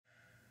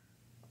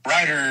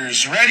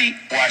Riders ready,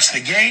 watch the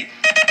gate.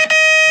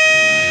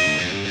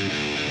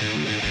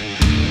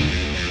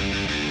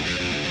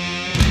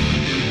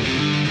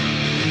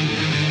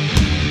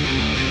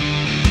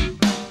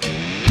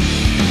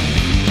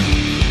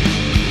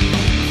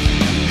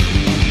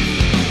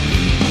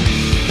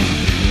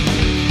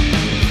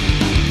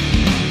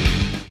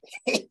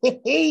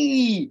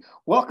 Hey,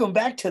 welcome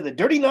back to the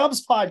Dirty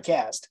Knobs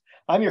podcast.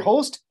 I'm your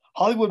host,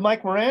 Hollywood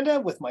Mike Miranda,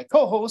 with my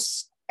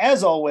co-hosts,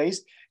 as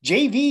always,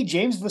 JV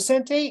James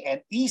Vicente and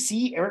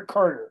EC Eric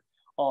Carter.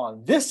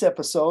 On this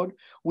episode,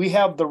 we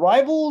have the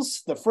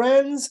rivals, the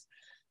friends,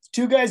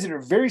 two guys that are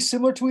very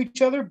similar to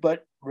each other,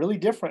 but really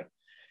different.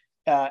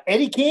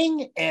 Eddy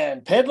King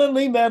and Pedlin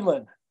Lee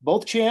Medlin,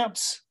 both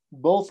champs,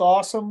 both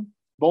awesome,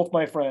 both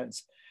my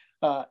friends.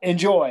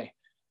 Enjoy.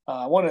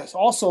 I want to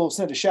also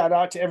send a shout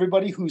out to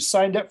everybody who's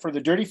signed up for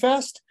the Dirty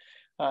Fest.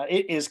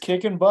 It is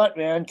kicking butt,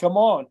 man. Come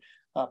on.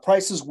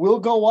 Prices will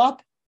go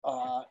up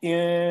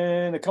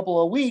in a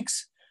couple of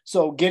weeks.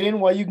 So get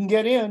in while you can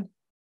get in.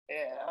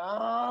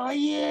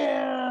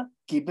 Yeah.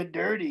 Keep it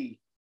dirty.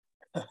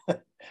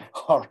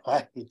 All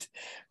right.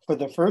 For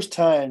the first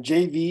time,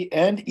 JV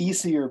and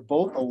EC are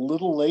both a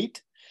little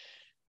late.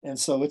 And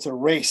so it's a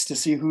race to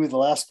see who the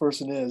last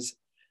person is.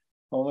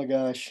 Oh my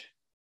gosh.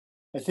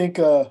 I think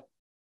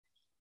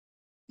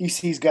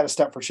EC's got to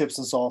stop for chips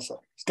and salsa.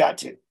 He's got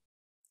to.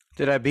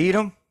 Did I beat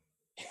him?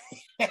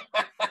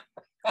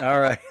 All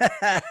right.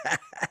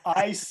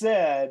 I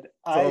had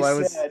a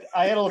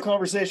little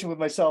conversation with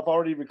myself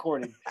already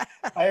recording.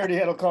 I already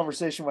had a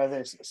conversation with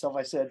myself.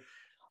 I said,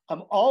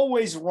 I'm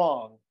always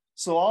wrong,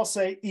 so I'll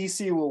say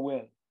EC will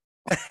win.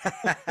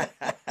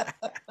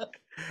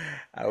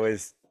 I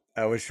was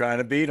trying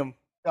to beat him.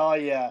 Oh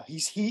yeah.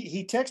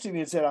 He texted me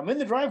and said, I'm in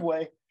the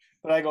driveway.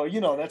 But I go,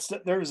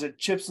 there's a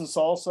chips and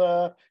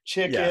salsa,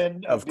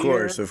 chicken, of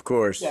course.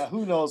 Yeah,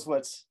 who knows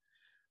what's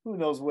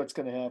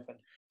going to happen.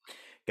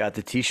 Got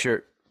the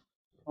T-shirt.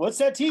 What's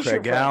that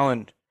T-shirt? Craig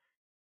Allen.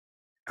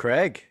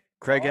 Craig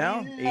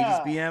Allen,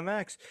 yeah. 80s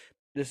BMX.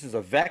 This is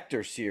a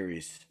Vector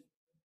series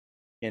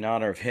in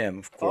honor of him,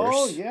 of course.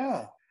 Oh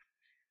yeah.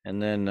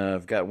 And then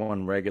I've got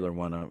one regular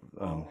one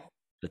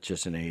that's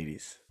just an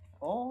 80s.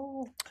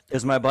 Oh.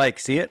 There's my bike.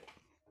 See it?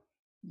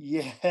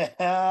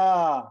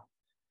 Yeah.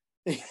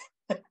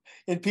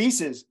 In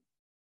pieces.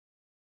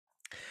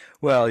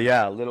 Well,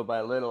 yeah, little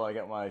by little, I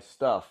got my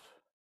stuff.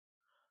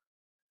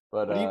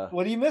 But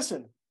what are you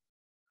missing?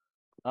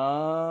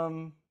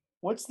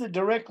 What's the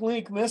direct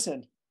link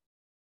missing?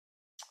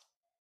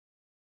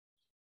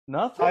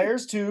 Nothing.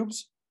 Tires,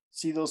 tubes.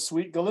 See those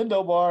sweet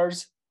Galindo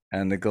bars.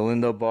 And the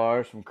Galindo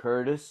bars from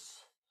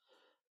Curtis.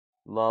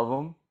 Love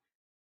them.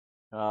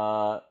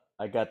 I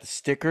got the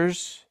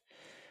stickers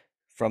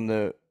from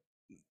the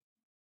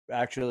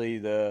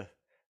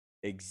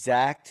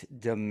exact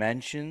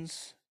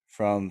dimensions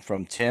from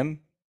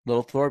Tim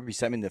Littlethorpe. He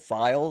sent me the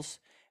files.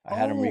 I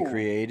had them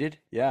recreated.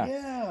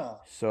 Yeah.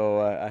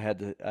 So I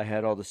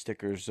had all the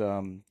stickers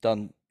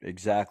done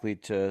exactly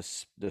to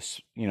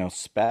this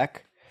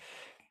spec,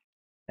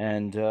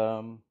 and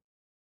I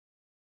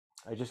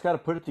just got to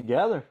put it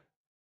together.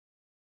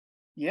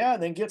 Yeah,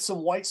 then get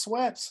some white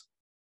sweats.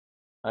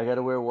 I got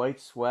to wear white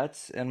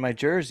sweats and my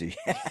jersey.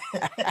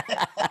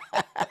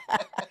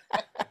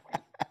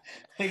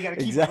 You got to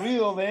keep it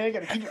real, man. You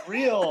got to keep it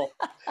real.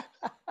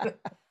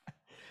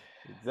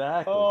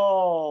 Exactly.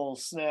 Oh,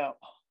 snap.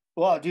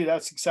 Well, dude,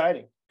 that's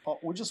exciting.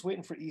 We're just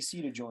waiting for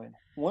EC to join.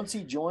 Once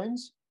he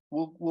joins,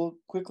 we'll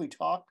quickly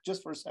talk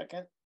just for a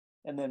second,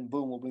 and then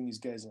boom, we'll bring these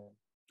guys in.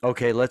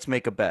 Okay, let's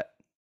make a bet.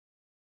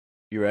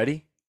 You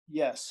ready?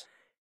 Yes.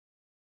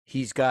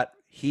 He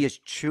is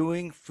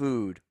chewing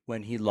food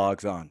when he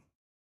logs on.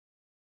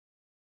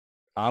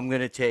 I'm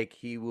going to take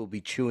he will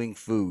be chewing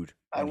food.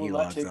 I will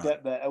not take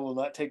that bet. I will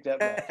not take that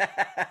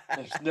bet.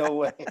 There's no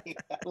way.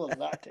 I will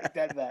not take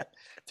that bet.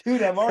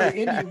 Dude, I'm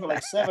already in you for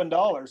like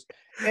 $7.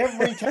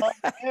 Every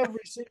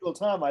single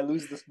time I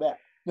lose this bet.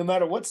 No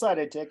matter what side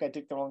I take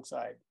the wrong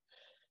side.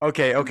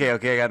 Okay. I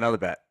got another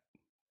bet.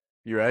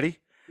 You ready?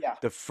 Yeah.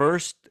 The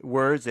first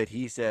words that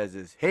he says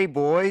is, "Hey,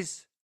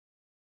 boys."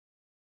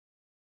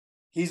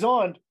 He's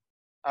on.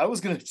 I was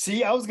gonna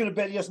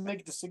bet he doesn't make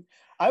it to 6.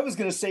 I was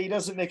gonna say he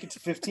doesn't make it to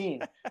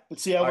 15. But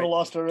see, I would have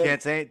lost already.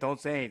 Can't say it. Don't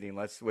say anything.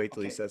 Let's wait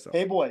till he says something.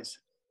 Hey, boys.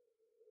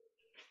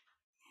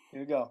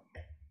 Here we go.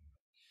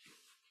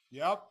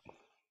 Yep.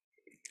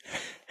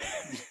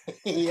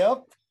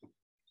 Yep.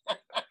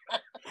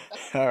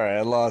 All right,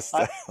 I lost.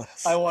 I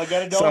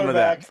got $1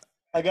 back.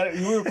 I got it.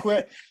 You were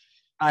quick.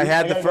 I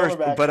had the first,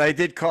 but I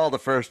did call the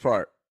first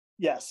part.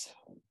 Yes,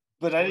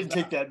 but I didn't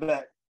take that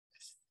bet.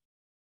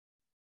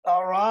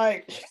 All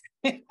right.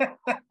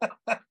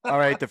 All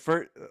right.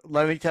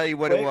 Let me tell you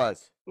what it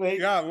was. Wait.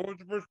 Yeah. What was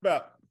the first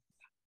bet?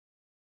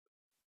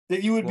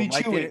 That you would be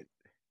chewing.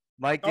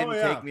 Mike didn't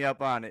take me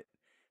up on it,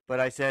 but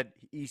I said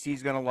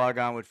EC's going to log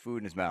on with food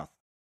in his mouth.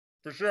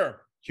 For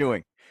sure.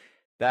 Chewing.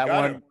 That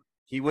Got one, him.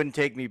 he wouldn't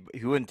take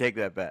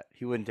that bet.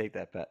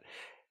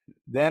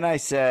 Then I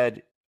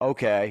said,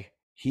 okay,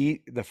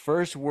 the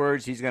first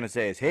words he's going to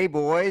say is, "Hey,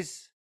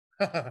 boys."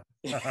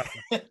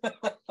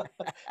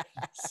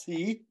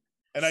 See?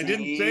 And I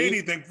didn't say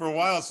anything for a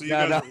while, so you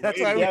guys were that's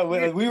waiting. why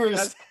Yeah, we were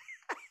just...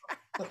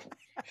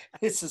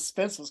 His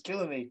suspense was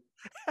killing me.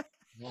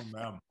 Oh,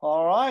 man.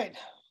 All right.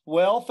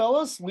 Well,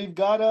 fellas, we've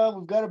got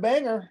a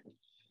banger.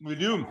 We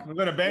do. We've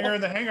got a banger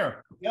in the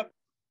hanger. Yep.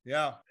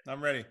 Yeah,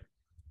 I'm ready.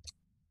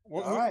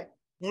 All right.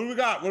 What do we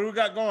got? What do we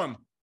got going?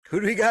 Who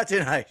do we got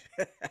tonight?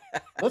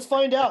 Let's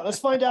find out. Let's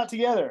find out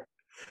together.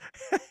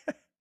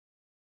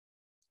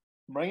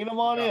 Bringing them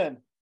on in.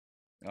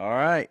 All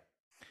right.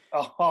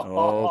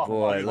 Oh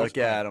boy, look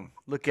at him.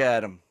 Look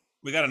at him.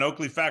 We got an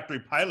Oakley factory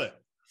pilot.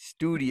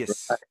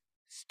 Studious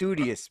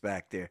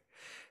back there.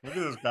 Look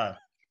at this guy.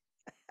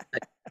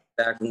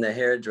 Back from the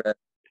hairdresser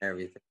and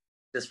everything.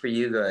 Just for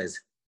you guys.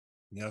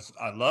 Yes,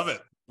 I love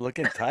it.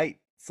 Looking tight.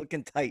 It's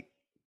looking tight.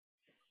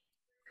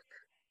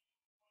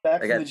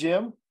 Back from the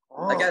gym.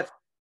 I got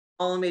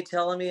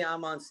telling me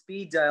I'm on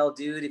speed dial,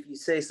 dude, if you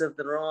say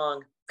something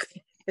wrong.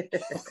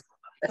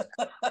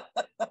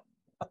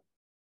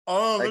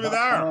 Oh, look at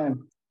that.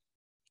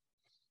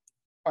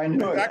 I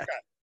knew it. That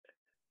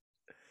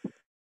guy.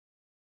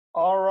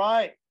 All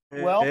right.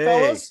 Well,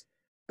 fellas,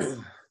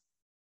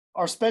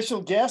 our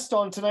special guest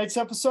on tonight's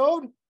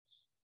episode,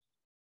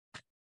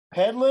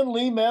 Pedlin,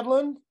 Lee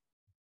Medlin,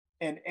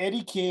 and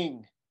Eddy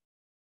King.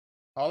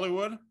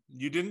 Hollywood,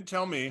 you didn't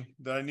tell me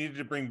that I needed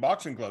to bring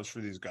boxing gloves for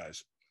these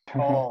guys.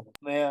 Oh,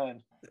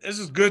 man. This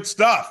is good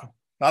stuff.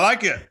 I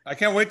like it. I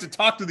can't wait to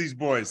talk to these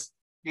boys.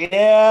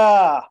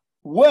 Yeah.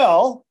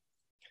 Well,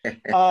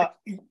 the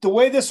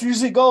way this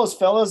usually goes,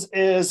 fellas,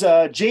 is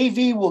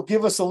JV will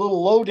give us a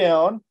little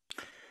lowdown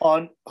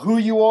on who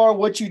you are,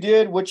 what you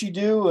did, what you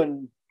do,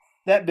 and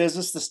that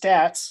business, the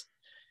stats,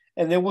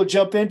 and then we'll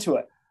jump into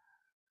it.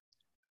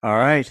 All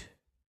right.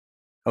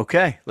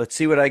 Okay, let's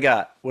see what I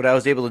got, what I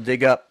was able to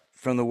dig up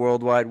from the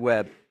World Wide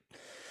Web.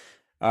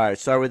 All right,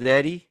 start with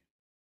Eddy.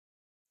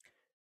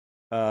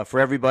 For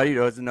everybody who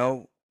doesn't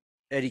know,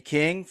 Eddy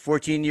King,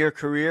 14-year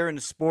career in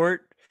the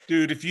sport.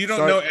 Dude, if you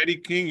don't know Eddy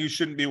King, you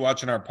shouldn't be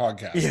watching our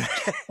podcast. Yeah.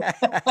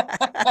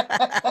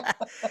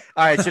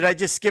 All right, should I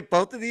just skip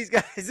both of these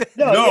guys?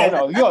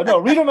 No,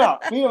 read them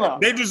out. Read them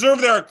out. They deserve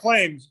their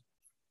acclaims.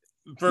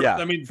 For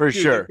dude,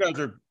 sure. These guys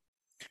are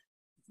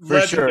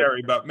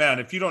legendary, but man,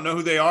 if you don't know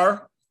who they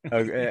are,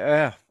 well,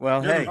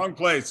 you're in the wrong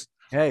place.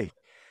 Hey,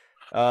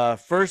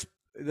 first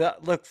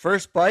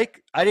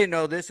bike, I didn't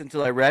know this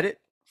until I read it.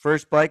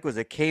 First bike was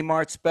a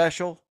Kmart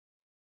special.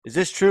 Is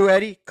this true,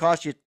 Eddy?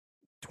 Cost you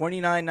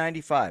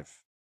 $29.95.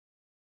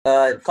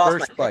 It cost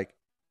first bike.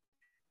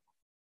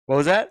 What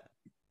was that?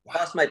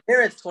 Cost my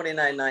parents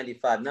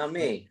 $29.95, not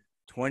me.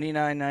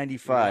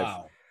 $29.95.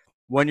 Wow.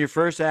 Won your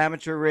first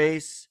amateur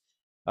race,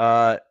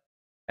 and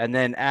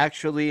then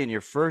actually in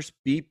your first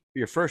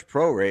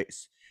pro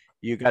race,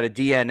 you got a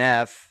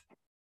DNF,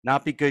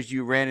 not because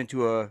you ran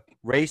into a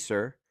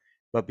racer,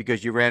 but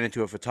because you ran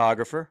into a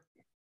photographer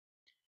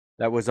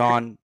that was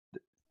on.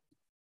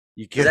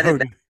 You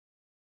can't.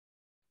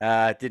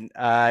 I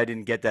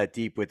didn't get that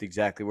deep with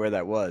exactly where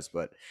that was,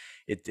 but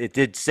it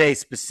did say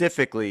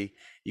specifically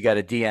you got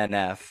a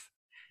DNF,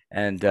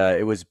 and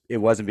it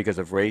wasn't because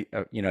of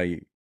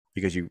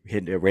because you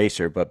hit a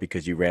racer, but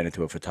because you ran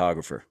into a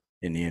photographer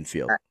in the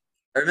infield.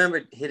 I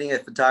remember hitting a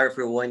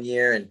photographer one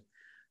year, and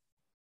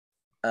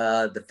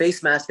the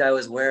face mask I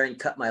was wearing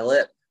cut my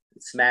lip.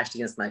 It smashed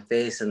against my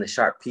face, and the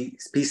sharp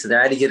piece of there.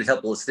 I had to get a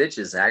couple of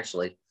stitches,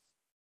 actually.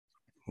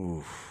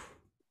 Oof.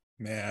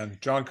 Man,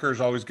 John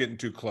Kerr's always getting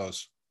too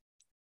close.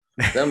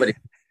 Somebody.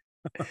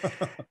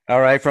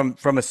 All right, from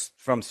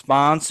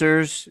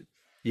sponsors,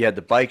 you had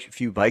a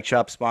few bike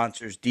shop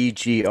sponsors,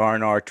 DG,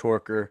 R&R,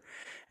 Torker,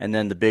 and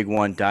then the big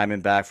one,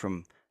 Diamondback,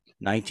 from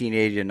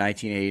 1980 to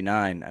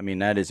 1989. I mean,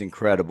 that is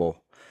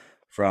incredible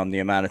from the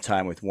amount of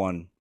time with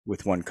one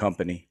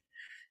company.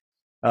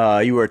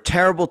 You were a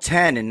terrible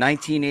 10 in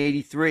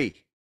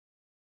 1983.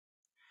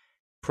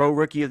 Pro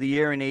Rookie of the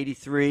Year in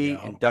 83,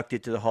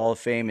 inducted to the Hall of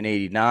Fame in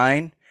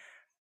 89.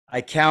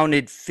 I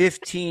counted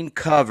 15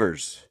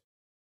 covers.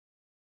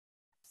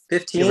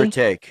 15? Give or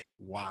take.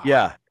 Wow.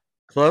 Yeah.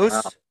 Close?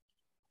 Wow.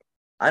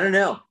 I don't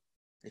know.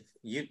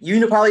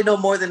 You probably know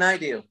more than I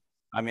do.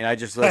 I mean, I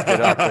just looked it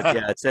up, but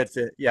yeah, it said,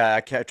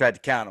 I tried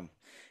to count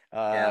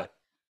them.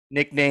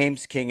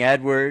 Nicknames, King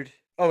Edward.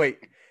 Oh, wait.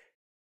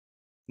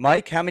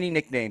 Mike, how many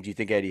nicknames do you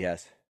think Eddy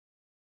has?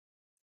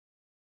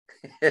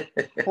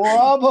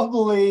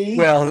 Probably.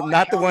 Well,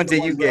 not the ones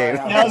that you gave.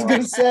 I was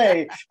going to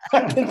say,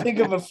 I can think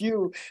of a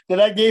few that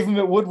I gave him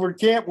at Woodward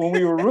Camp when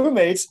we were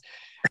roommates.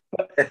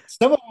 But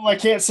some of them I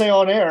can't say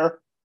on air.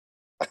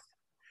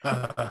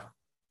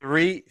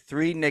 Three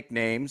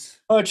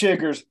nicknames. Oh,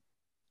 chickers.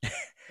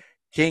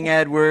 King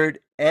Edward,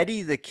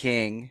 Eddy the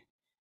King,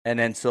 and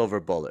then Silver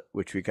Bullet,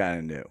 which we kind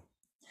of knew.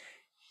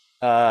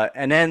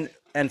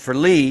 And for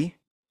Lee,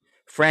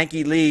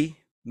 Frankie Lee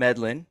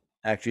Medlin,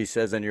 actually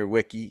says on your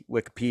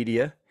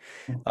Wikipedia,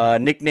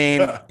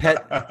 nickname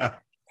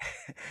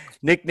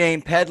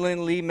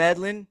Pedlin, Lee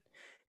Medlin.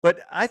 But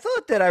I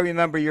thought that I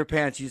remember your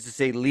parents used to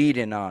say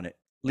Leadin on it.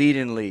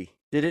 Leadin Lee.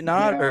 Did it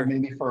not? Yeah, or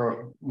maybe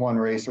for one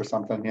race or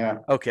something. Yeah.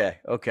 okay.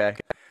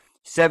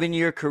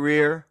 7-year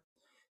career,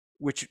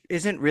 which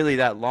isn't really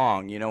that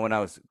long. You know, when I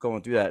was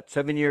going through that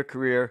 7-year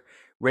career,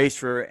 raced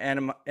for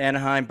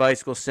Anaheim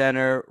Bicycle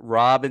Center,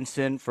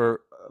 Robinson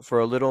for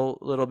a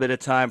little bit of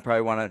time.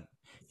 Probably want to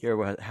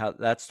hear how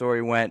that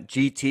story went.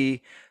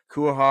 GT,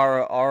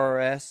 Kuwahara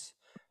RRS,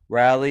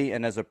 Rally,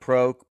 and as a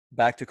pro,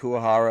 back to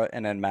Kuwahara,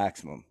 and then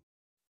Maximum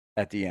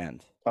at the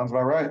end. Sounds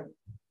about right.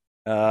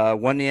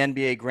 Won the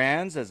NBA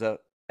Grands as a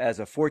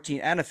 14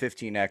 and a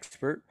 15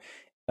 expert.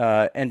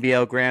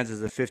 NBL Grands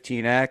as a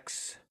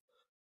 15X.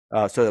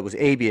 So that was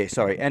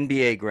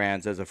NBA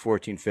Grands as a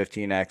 14,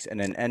 15X, and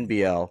then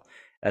NBL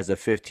as a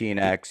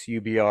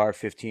 15X, UBR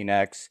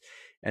 15X,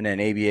 and then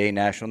ABA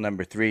National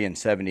number 3 in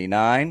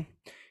 79.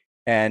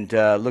 And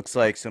looks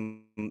like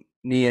some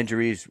knee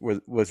injuries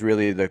was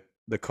really the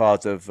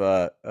cause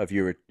of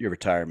your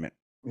retirement.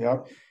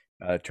 Yep.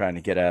 Trying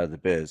to get out of the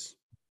biz.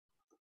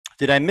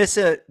 Did I miss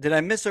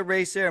a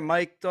race there?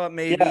 Mike thought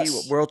maybe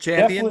world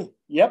champion. Definitely.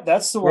 Yep,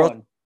 that's the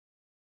one.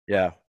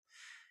 Yeah,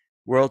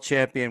 world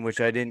champion, which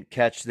I didn't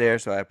catch there,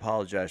 so I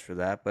apologize for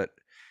that. But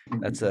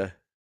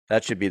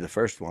that should be the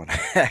first one.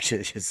 Actually,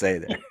 I should say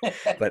there.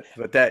 but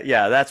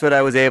that's what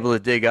I was able to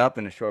dig up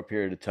in a short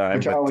period of time.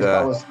 Which I always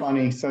thought was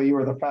funny. So you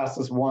were the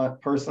fastest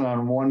person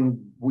on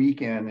one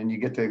weekend, and you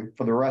get to,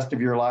 for the rest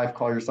of your life,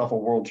 call yourself a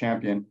world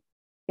champion.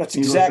 That's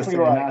exactly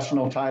right. A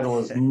national title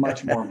is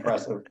much more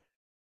impressive.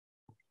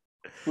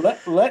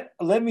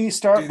 Let me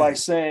start by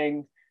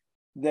saying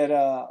that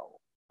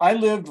I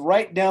lived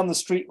right down the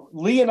street.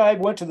 Lee and I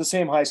went to the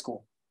same high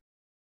school.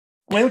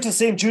 We went to the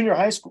same junior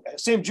high.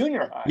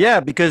 Yeah,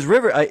 because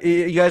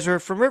you guys are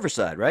from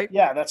Riverside, right?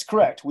 Yeah, that's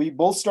correct. We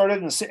both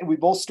started racing,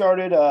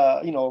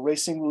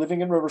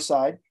 living in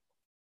Riverside,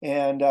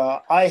 and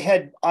I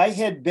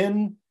had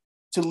been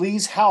to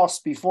Lee's house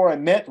before I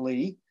met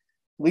Lee.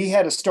 Lee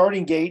had a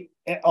starting gate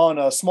on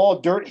a small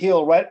dirt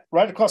hill right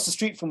across the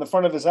street from the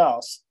front of his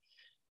house.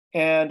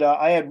 And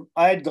I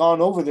had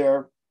gone over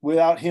there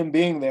without him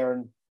being there,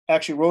 and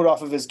actually rode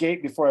off of his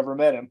gate before I ever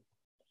met him.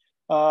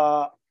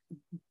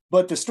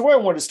 But the story I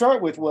wanted to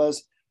start with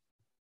was,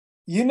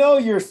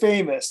 you're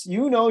famous.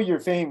 You're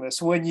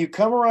famous when you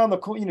come around the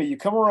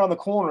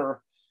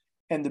corner,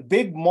 and the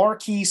big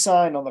marquee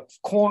sign on the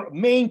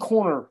main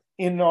corner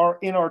in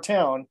our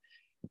town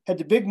had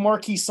the big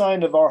marquee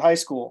sign of our high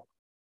school.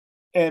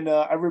 And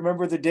I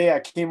remember the day I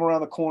came around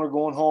the corner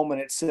going home,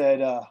 and it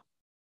said,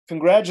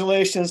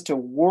 "Congratulations to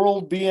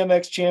world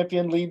BMX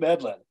champion Lee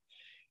Medlin."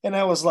 And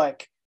I was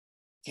like,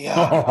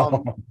 yeah,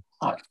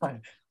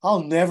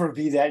 I'll never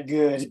be that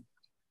good.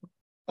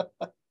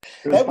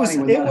 It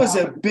was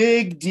a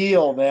big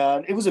deal,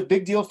 man. It was a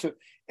big deal to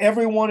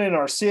everyone in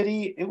our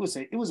city. It was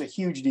a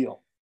huge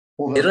deal.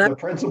 Well, the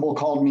principal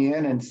called me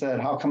in and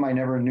said, "How come I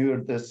never knew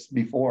of this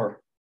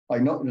before?" I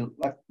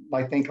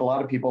think a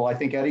lot of people, I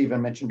think Eddy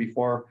even mentioned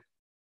before,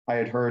 I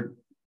had heard,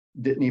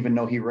 didn't even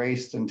know he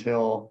raced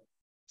until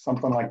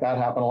something like that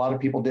happened. A lot of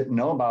people didn't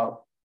know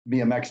about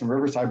BMX in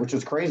Riverside, which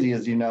is crazy,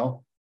 as you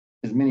know.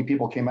 As many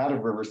people came out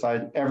of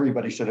Riverside,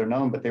 everybody should have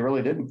known, but they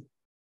really didn't.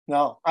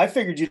 No, I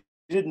figured you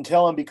didn't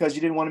tell him because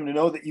you didn't want him to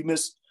know that you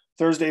missed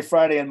Thursday,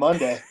 Friday, and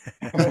Monday.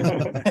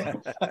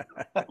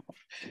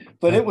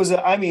 But it was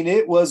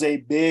a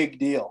big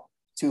deal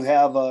to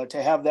have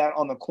that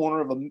on the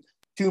corner of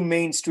two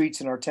main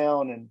streets in our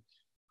town. And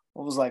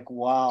I was like,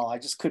 wow, I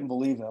just couldn't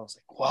believe it. I was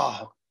like,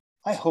 wow,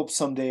 I hope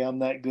someday I'm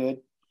that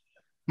good.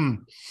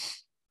 And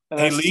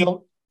hey,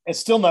 it's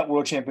still not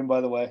world champion,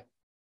 by the way.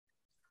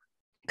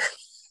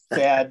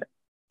 Bad.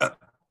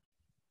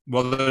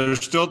 Well, they're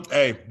still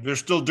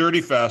dirty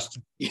fast.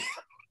 You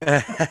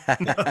got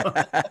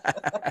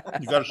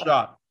a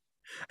shot.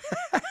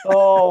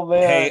 Oh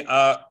man.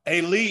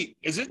 Hey Lee,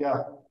 is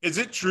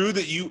it true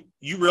that you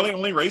really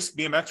only raced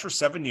BMX for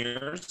 7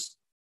 years?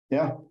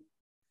 Yeah.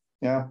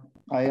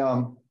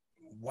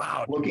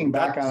 Wow. Looking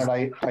back on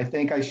it, I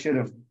think I should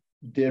have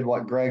did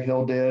what Greg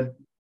Hill did,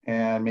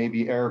 and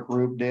maybe Eric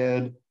Roop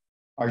did.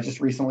 I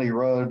just recently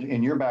rode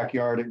in your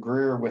backyard at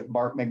Greer with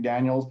Bart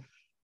McDaniels.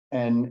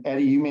 And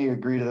Eddy, you may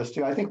agree to this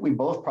too. I think we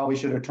both probably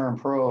should have turned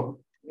pro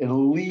at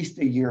least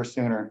a year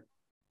sooner.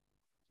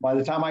 By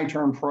the time I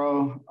turned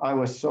pro, I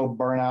was so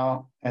burnt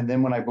out. And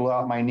then when I blew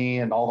out my knee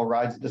and all the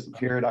rides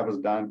disappeared, I was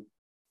done.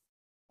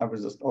 I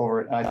was just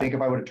over it. And I think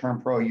if I would have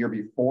turned pro a year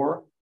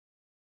before,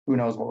 who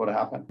knows what would have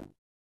happened.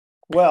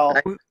 Well,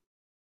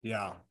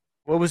 yeah.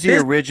 What was the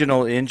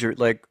original injury?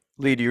 Like,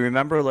 Lee, do you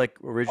remember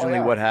originally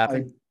what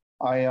happened?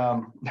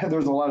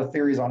 There's a lot of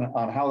theories on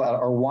how that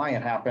or why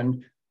it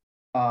happened.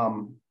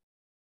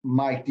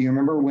 Mike, do you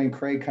remember when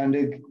Craig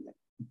Kundig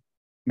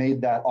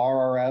made that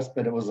RRS,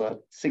 but it was a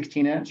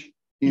 16-inch?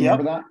 Do you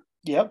remember that?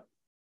 Yep.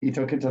 He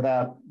took it to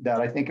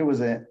that I think it was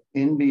an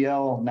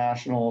NBL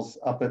Nationals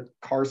up at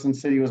Carson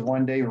City was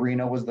one day,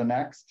 Reno was the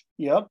next.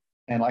 Yep.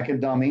 And like a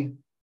dummy.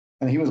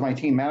 And he was my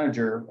team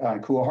manager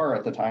on Kuwahara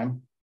at the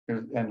time.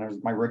 And there's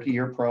my rookie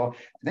year pro.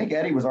 I think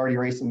Eddy was already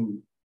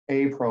racing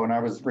A pro and I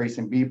was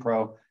racing B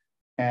pro.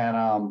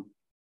 And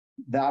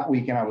that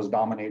weekend I was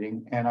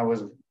dominating and I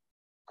was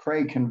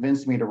Craig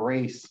convinced me to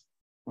race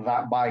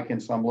that bike in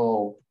some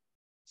little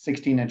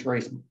 16-inch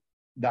race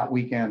that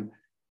weekend.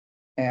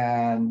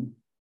 And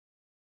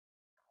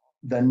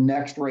the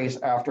next race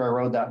after I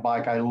rode that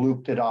bike, I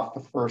looped it off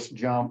the first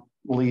jump,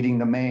 leading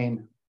the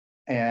main,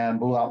 and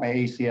blew out my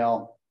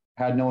ACL.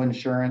 Had no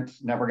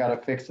insurance, never got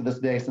it fixed to this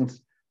day.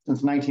 Since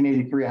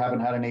 1983, I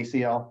haven't had an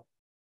ACL.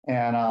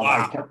 And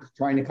I kept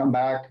trying to come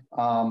back.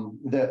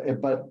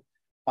 But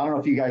I don't know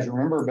if you guys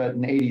remember, but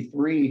in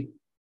 83,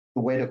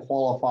 the way to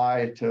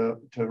qualify to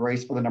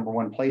race for the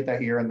 #1 plate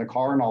that year in the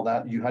car and all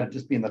that, you had to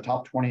just be in the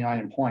top 29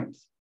 in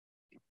points.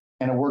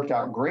 And it worked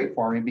out great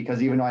for me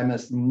because even though I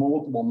missed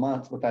multiple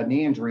months with that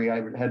knee injury,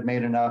 I had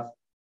made enough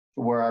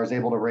to where I was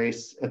able to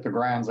race at the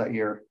Grands that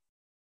year.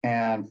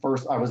 And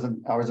first I was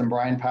in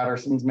Brian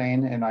Patterson's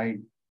main,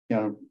 and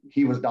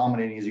he was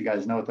dominating, as you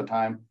guys know, at the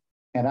time,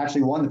 and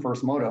actually won the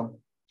first moto,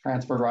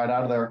 transferred right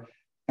out of there.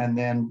 And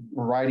then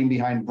riding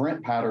behind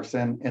Brent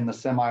Patterson in the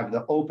semi of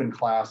the open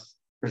class,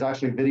 there's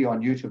actually a video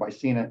on YouTube. I've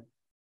seen it.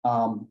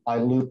 I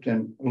looped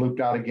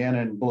out again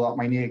and blew out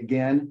my knee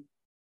again.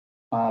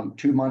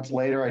 2 months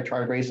later, I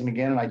tried racing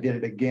again and I did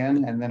it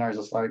again. And then I was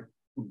just like,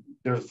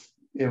 I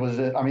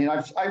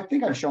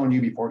think I've shown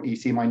you before,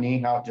 EC, my knee,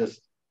 how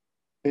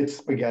it's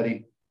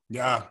spaghetti.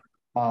 Yeah.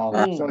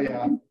 So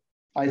yeah,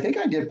 I think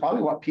I did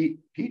probably what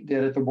Pete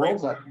did at the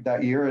Worlds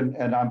that year.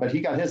 But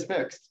he got his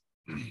fixed.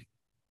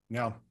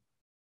 Yeah.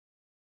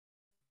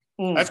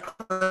 That's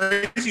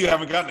crazy. You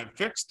haven't gotten it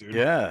fixed, dude.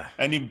 Yeah.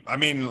 And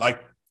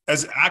like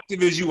as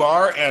active as you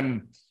are,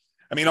 and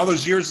all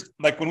those years,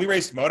 like when we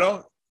raced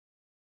moto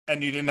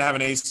and you didn't have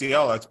an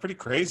ACL, that's pretty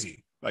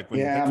crazy. Like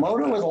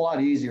moto was a lot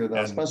easier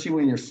though, especially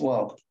when you're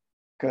slow,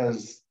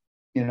 because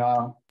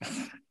you're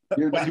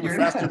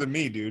faster than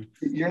me, dude.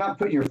 You're not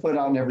putting your foot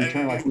out in every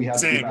turn like we had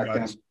to do back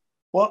then.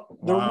 Well,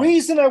 the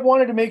reason I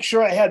wanted to make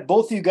sure I had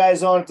both of you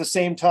guys on at the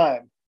same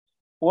time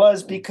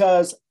was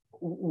because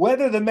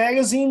whether the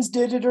magazines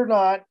did it or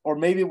not, or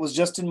maybe it was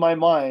just in my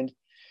mind,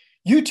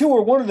 you two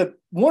were one of the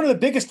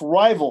biggest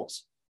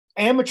rivals,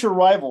 amateur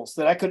rivals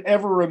that I could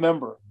ever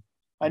remember.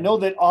 I know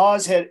that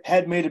Oz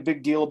had made a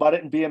big deal about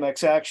it in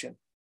BMX Action,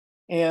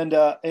 and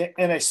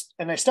I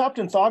stopped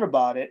and thought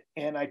about it,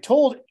 and I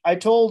told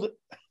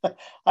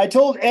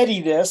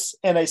Eddy this,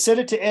 and I said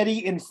it to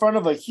Eddy in front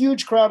of a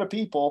huge crowd of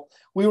people.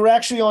 We were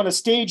actually on a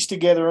stage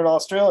together in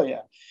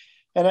Australia,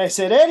 and I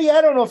said, Eddy,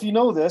 I don't know if you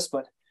know this,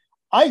 but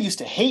I used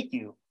to hate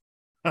you.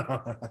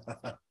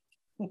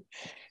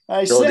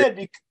 I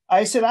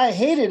said I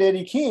hated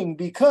Eddy King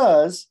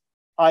because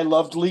I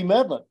loved Lee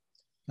Medlin.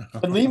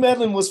 And Lee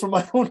Medlin was from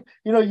my own,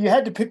 you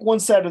had to pick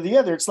one side or the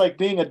other. It's like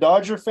being a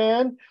Dodger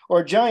fan or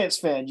a Giants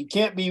fan. You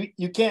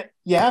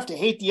have to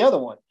hate the other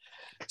one.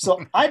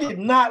 So I did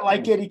not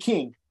like Eddy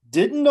King.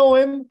 Didn't know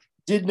him,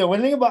 didn't know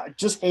anything about,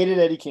 just hated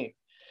Eddy King.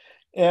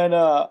 And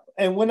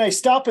when I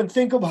stop and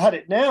think about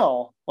it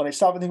now,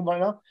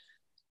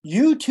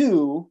 you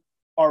two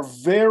are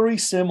very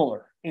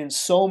similar in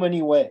so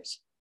many ways.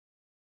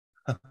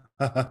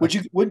 Would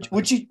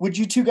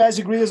you two guys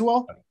agree as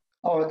well?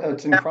 Oh,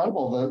 it's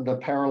incredible the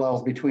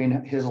parallels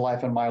between his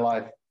life and my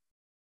life.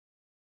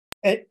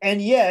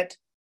 And yet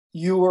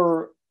you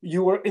were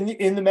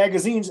in the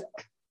magazines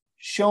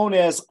shown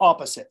as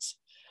opposites.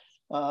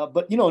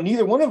 But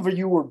neither one of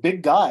you were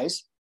big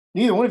guys.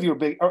 Neither one of you were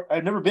big. Or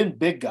I've never been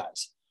big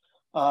guys.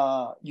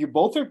 You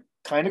both are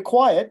kind of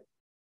quiet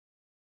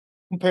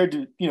compared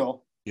to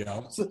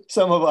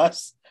some of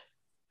us.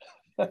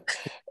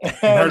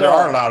 Compared to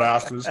our loud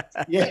asses.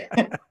 Yeah.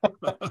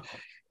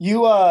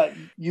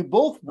 You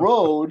both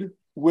rode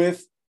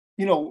with,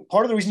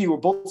 part of the reason you were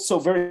both so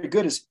very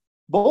good is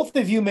both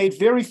of you made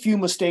very few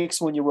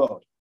mistakes when you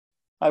rode.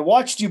 I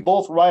watched you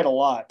both ride a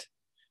lot.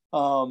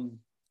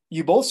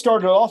 You both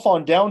started off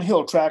on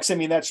downhill tracks.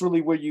 That's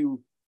really where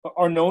you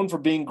are known for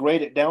being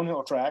great at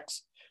downhill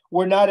tracks,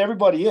 where not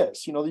everybody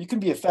is. You can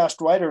be a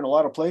fast rider in a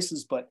lot of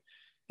places, but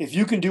if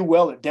you can do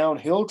well at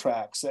downhill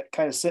tracks, that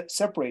kind of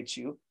separates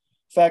you.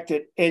 The fact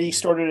that Eddy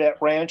started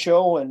at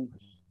Rancho and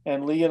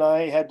Lee and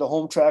I had the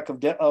home track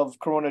of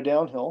Corona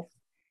Downhill.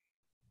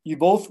 You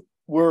both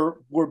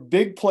were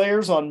big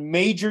players on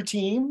major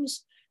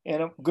teams,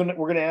 and we're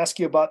going to ask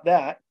you about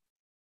that.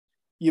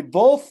 You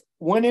both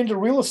went into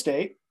real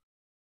estate,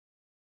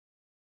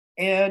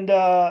 and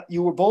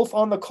you were both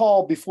on the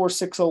call before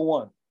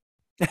 6:01.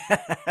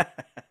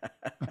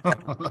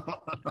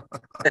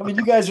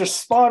 You guys are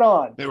spot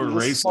on. They were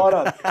racing. Spot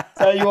on. That's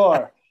how you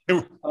are.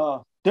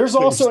 There's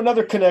also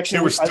another connection.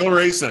 They were still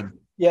racing.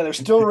 Yeah, they're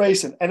still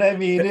racing. And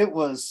it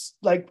was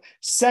like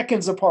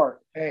seconds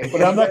apart.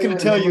 But I'm not going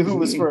to tell you who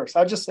was first.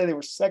 I'll just say they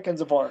were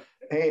seconds apart.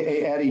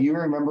 Hey, Eddy, you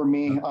remember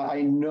me?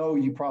 I know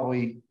you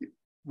probably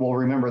will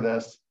remember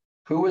this.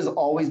 Who was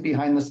always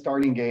behind the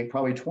starting gate,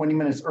 probably 20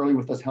 minutes early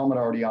with his helmet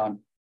already on?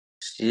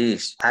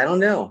 Jeez, I don't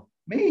know.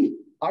 Me.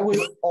 I was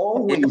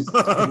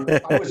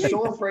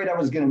so afraid I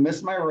was going to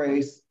miss my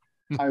race.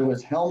 I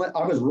was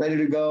ready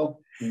to go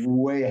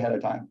way ahead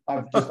of time.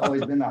 I've just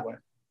always been that way.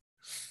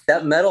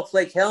 That metal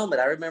flake helmet,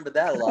 I remember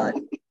that a lot.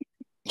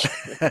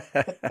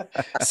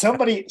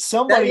 Somebody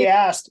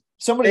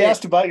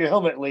asked about your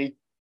helmet, Lee.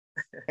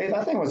 Hey,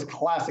 that thing was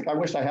classic. I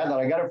wish I had that.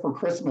 I got it for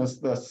Christmas,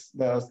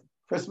 the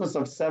Christmas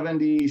of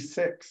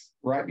 '76,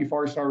 right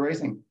before I started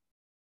racing.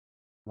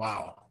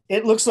 Wow.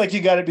 It looks like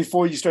you got it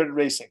before you started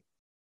racing.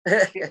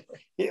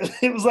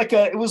 It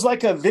was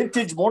like a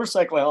vintage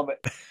motorcycle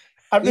helmet.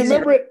 I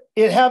remember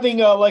it having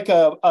like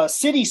a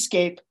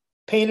cityscape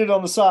painted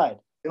on the side.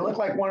 It looked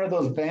like one of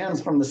those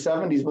vans from the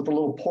 '70s with a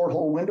little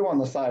porthole window on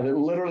the side. It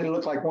literally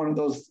looked like one of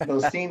those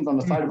scenes on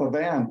the side of a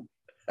van.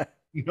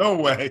 No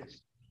way.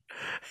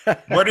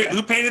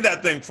 Who painted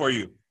that thing for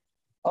you?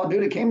 Oh,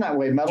 dude, it came that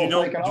way. Metal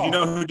flake and all. Do you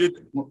know who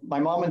did? My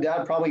mom and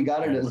dad probably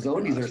got it at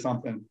Zodi's or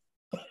something.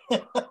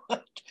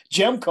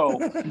 Gemco.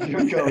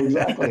 Gemco,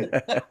 exactly.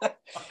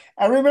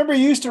 I remember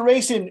you used to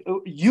race in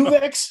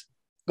Uvex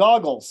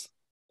goggles.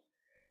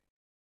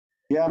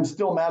 Yeah, I'm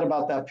still mad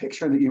about that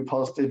picture that you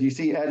posted. You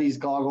see Eddy's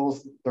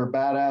goggles, they're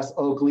badass.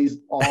 Oakley's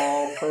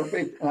all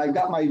perfect. And I've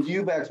got my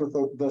Uvex with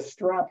the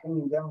strap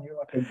hanging down here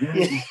like a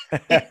goon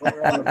right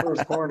around the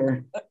first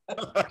corner.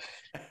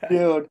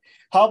 Dude,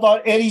 how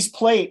about Eddy's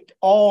plate?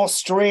 All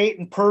straight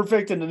and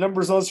perfect and the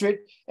numbers all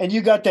straight. And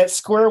you got that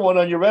square one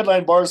on your red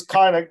line bars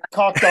kind of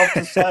cocked off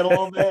the side a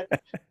little bit.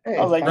 Hey,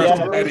 I was like,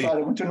 yeah. Riverside. I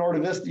went to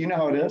Norte Vista. You know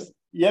how it is.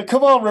 Yeah,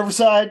 come on,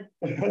 Riverside.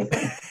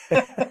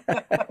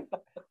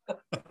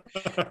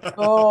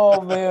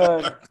 Oh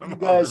man,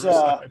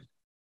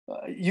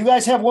 you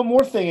guys have one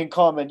more thing in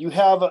common. You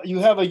have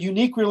a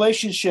unique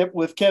relationship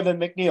with Kevin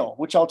McNeil,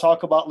 which I'll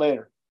talk about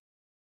later.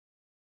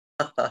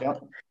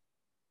 Yep.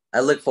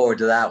 I look forward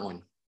to that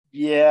one.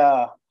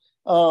 Yeah,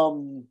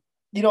 the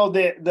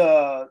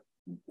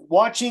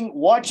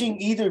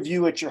watching either of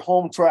you at your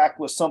home track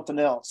was something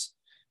else.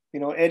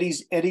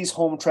 Eddy's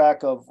home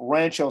track of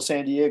Rancho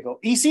San Diego.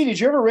 EC, did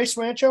you ever race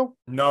Rancho?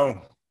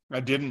 No, I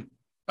didn't.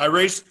 I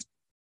raced.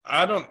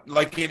 In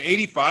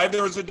 '85,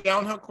 there was a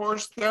downhill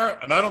course there.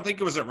 And I don't think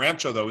it was at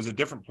Rancho, though. It was a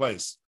different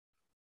place.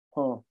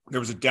 Huh.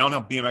 There was a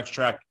downhill BMX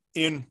track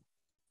in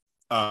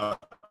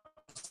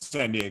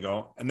San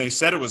Diego. And they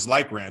said it was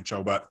like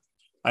Rancho, but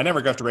I never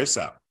got to race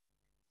that.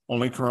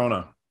 Only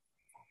Corona.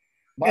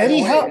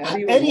 Eddy,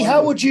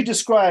 how would you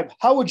describe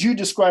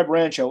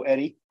Rancho,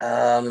 Eddy?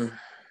 It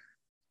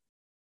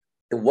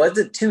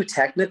wasn't too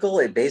technical.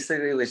 It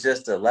basically was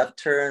just a left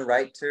turn,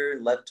 right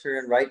turn, left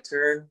turn, right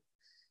turn.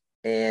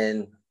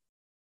 And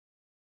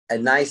a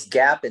nice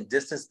gap and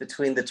distance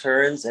between the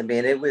turns. I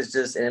mean, it was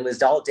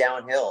all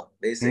downhill,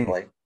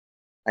 basically.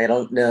 I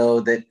don't know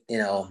that,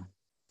 no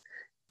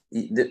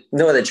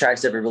other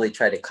tracks ever really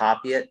tried to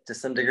copy it to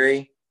some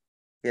degree.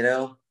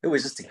 It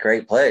was just a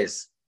great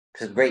place.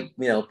 Great,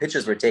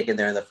 pictures were taken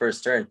there in the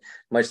first turn,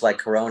 much like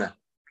Corona.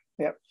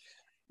 Yep.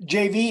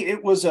 JV,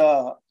 it was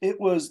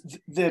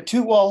the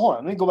two. Well, hold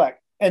on, let me go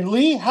back. And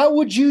Lee, how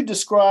would you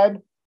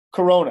describe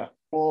Corona?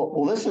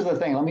 Well, this is the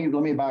thing. Let me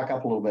back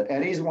up a little bit.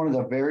 Eddy's one of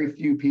the very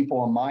few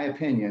people, in my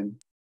opinion,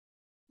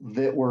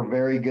 that were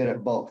very good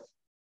at both.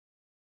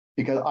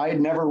 Because I had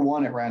never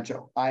won at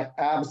Rancho. I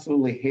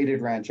absolutely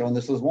hated Rancho, and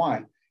this is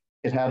why.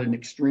 It had an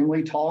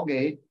extremely tall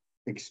gate,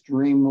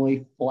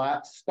 extremely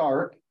flat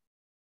start,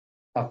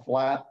 a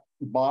flat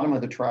bottom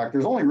of the track.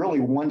 There's only really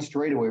one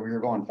straightaway where you're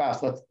going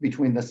fast. That's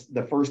between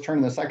the first turn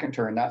and the second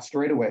turn, that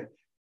straightaway.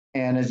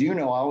 And as you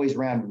know, I always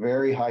ran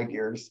very high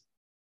gears.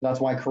 That's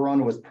why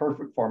Corona was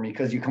perfect for me,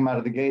 because you come out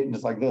of the gate and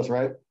it's like this,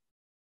 right?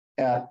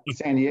 At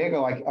San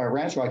Diego,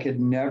 Rancho, I could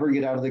never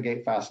get out of the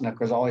gate fast enough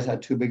because I always had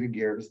too big of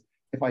gears.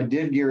 If I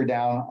did gear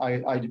down,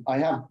 I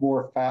have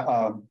more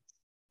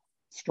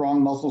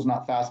strong muscles,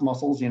 not fast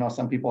muscles.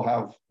 Some people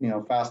have,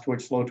 fast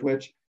twitch, slow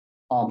twitch.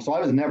 So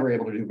I was never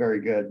able to do very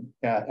good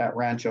at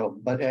Rancho,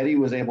 but Eddy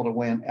was able to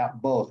win at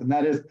both. And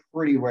that is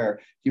pretty rare.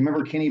 Do you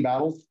remember Kenny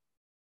Battles?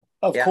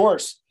 Of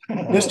course.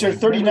 Mr.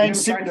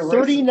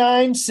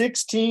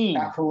 3916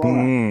 at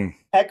Corona.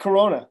 At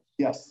Corona.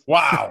 Yes.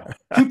 Wow.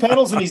 2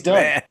 pedals and he's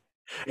done.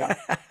 Yeah.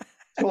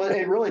 So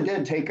it really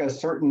did take a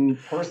certain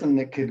person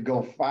that could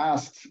go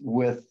fast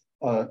with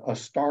a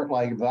start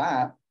like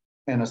that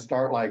and a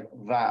start like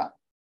that.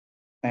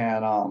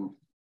 And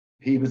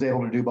he was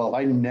able to do both.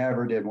 I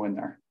never did win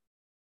there.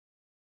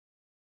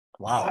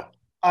 Wow.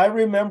 I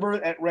remember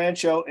at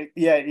Rancho,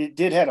 it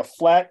did have a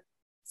flat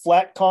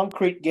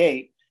concrete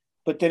gate.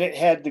 But then it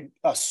had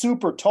a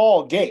super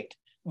tall gate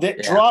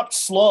that dropped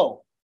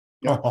slow.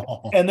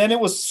 And then it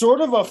was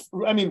sort of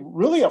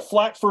really a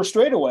flat first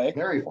straightaway.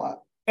 Very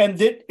flat. And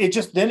then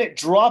it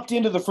dropped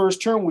into the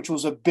first turn, which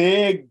was a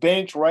big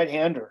banked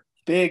right-hander.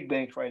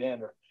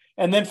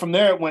 And then from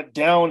there it went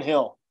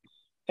downhill.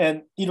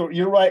 And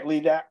you're right,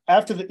 Lee, that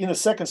after in the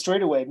second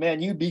straightaway,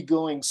 man, you'd be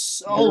going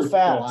so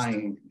fast.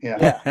 Flying.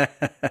 Yeah.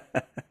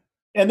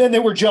 And then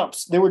there were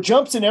jumps. There were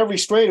jumps in every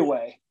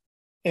straightaway.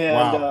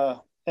 And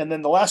wow. And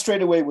then the last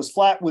straightaway was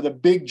flat with a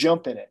big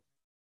jump in it.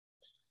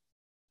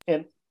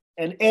 And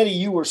Eddy,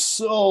 you were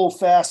so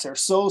fast there,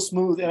 so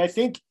smooth. And I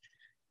think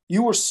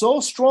you were so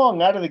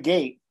strong out of the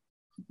gate.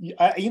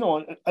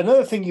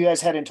 Another thing you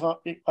guys had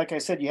like I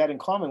said, you had in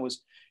common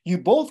was you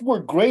both were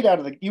good out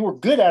of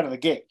the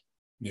gate.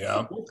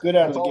 Yeah. Good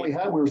out That's of the all we gate.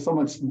 had. We were so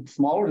much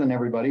smaller than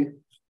everybody.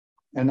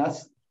 And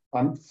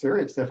I'm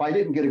serious. If I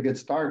didn't get a good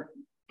start,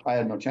 I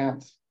had no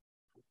chance.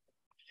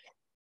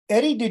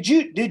 Eddy, did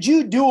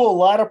you do a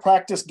lot of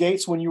practice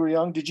gates when you were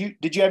young? Did you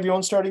have your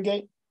own starting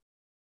gate?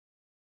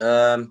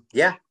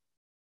 Yeah.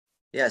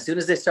 As soon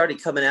as they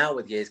started coming out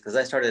with gates, because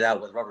I started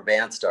out with rubber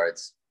band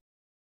starts,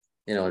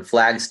 and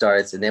flag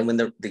starts, and then when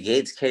the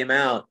gates came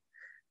out,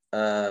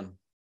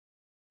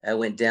 I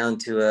went down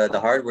to the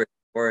hardware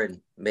store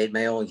and made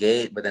my own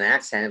gate with an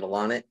axe handle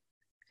on it,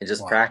 and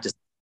just practiced.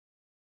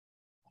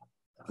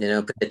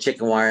 Put the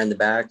chicken wire in the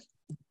back.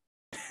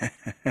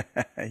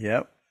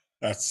 Yep.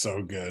 That's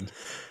so good.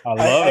 I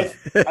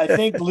love it. I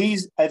think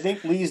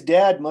Lee's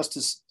dad must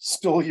have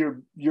stole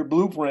your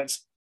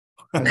blueprints.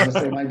 I was gonna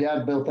say my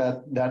dad built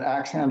that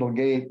axe handle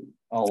gate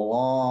a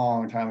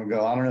long time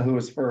ago. I don't know who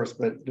was first,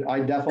 but I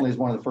definitely was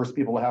one of the first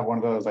people to have one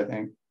of those, I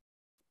think.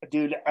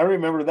 Dude, I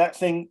remember that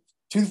thing.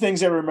 Two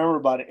things I remember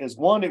about it is,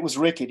 one, it was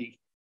rickety.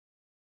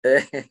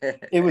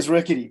 It was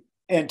rickety.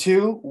 And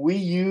two, we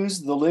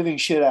used the living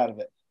shit out of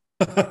it.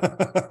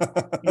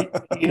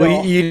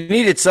 You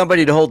needed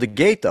somebody to hold the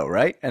gate, though,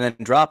 right? And then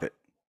drop it.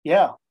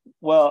 Yeah.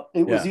 Well,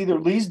 it was either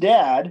Lee's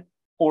dad,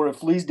 or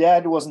if Lee's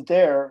dad wasn't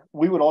there,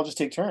 we would all just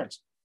take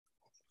turns.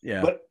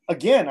 Yeah. But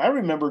again, I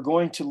remember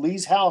going to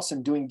Lee's house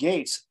and doing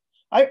gates.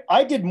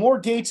 I did more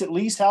gates at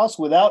Lee's house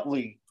without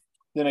Lee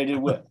than I did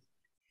with.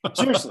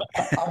 Seriously.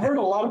 I heard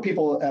a lot of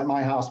people at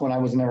my house when I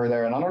was never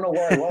there, and I don't know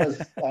where I was.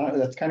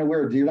 That's kind of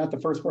weird. You're not the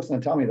first person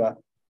to tell me that.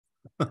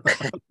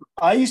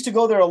 I used to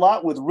go there a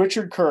lot with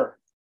Richard Kerr.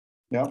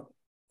 Yep.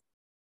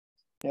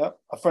 Yep.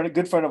 A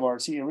good friend of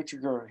ours.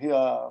 Richard Kerr,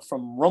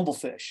 from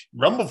Rumblefish.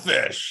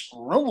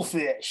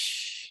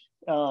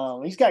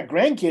 He's got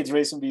grandkids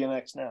racing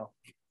BMX now.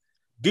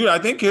 Dude, I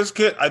think his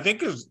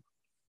grandkids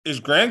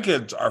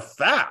are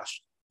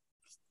fast.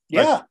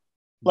 Yeah.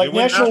 Like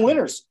national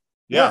winners.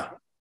 Yeah.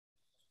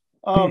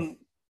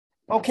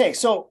 Okay,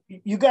 so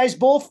you guys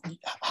both,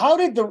 how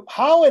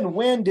and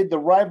when did the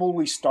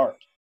rivalry start?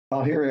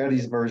 I'll hear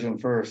Eddy's version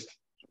first.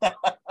 I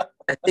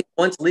think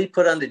once Lee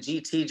put on the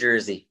GT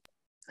jersey,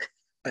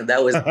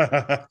 that was,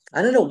 I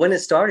don't know when it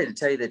started, to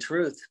tell you the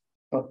truth.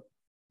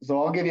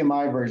 So I'll give you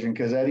my version,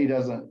 because Eddy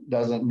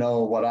doesn't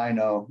know what I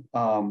know.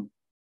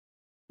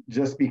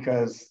 Just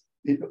because,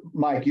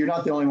 Mike, you're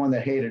not the only one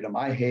that hated him.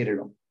 I hated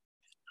him.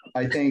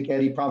 I think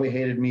Eddy probably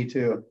hated me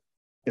too.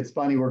 It's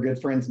funny, we're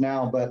good friends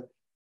now, but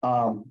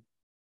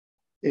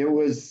it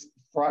was,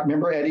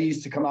 remember Eddy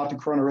used to come out to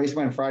Corona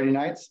Raceway on Friday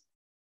nights,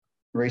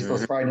 race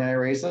those Friday night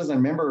races.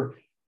 And remember,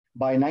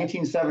 by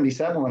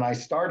 1977, when I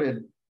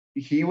started,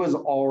 he was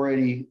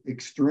already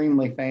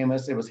extremely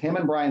famous. It was him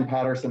and Brian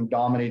Patterson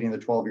dominating the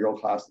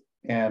 12-year-old class.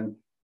 And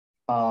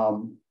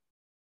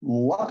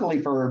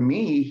luckily for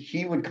me,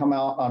 he would come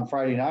out on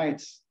Friday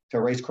nights to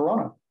race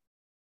Corona.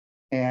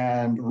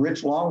 And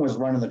Rich Long was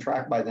running the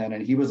track by then,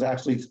 and he was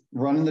actually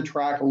running the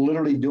track,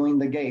 literally doing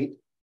the gate.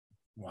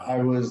 Wow. I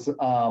was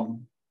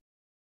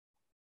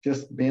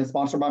just being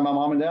sponsored by my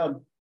mom and dad.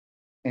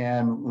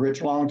 And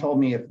Rich Long told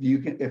me, if you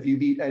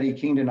beat Eddy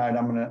King tonight,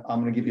 I'm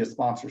gonna give you a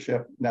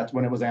sponsorship. That's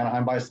when it was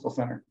Anaheim Bicycle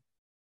Center.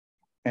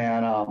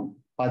 And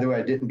by the way,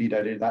 I didn't beat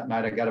Eddy that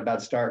night. I got a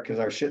bad start because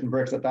I was shitting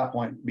bricks at that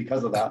point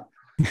because of that.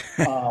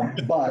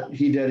 But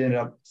he did end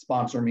up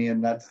sponsoring me,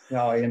 and that's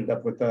how I ended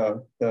up with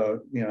the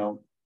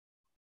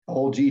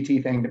whole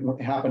GT thing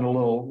that happened a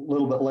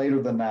little bit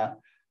later than that.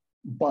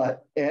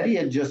 But Eddy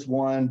had just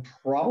won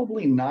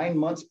probably 9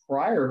 months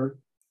prior.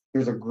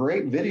 There's a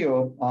great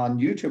video on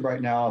YouTube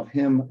right now of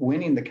him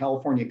winning the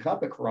California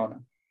Cup at Corona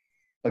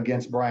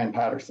against Brian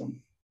Patterson.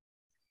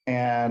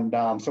 And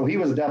so he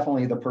was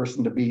definitely the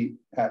person to beat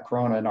at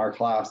Corona in our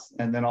class.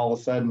 And then all of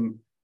a sudden,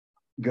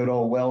 good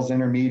old Wells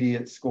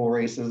Intermediate school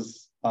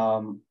races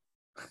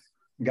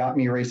got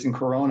me racing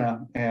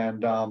Corona.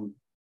 And I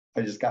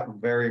just got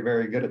very,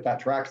 very good at that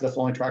track, because that's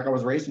the only track I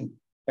was racing.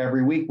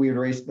 Every week we would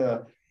race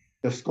the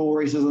school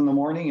races in the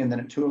morning, and then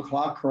at 2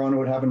 o'clock, Corona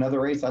would have another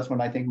race. That's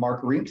when I think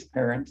Mark Rink's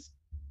parents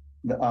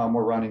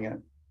were running it.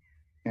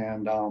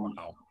 And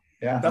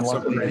that's so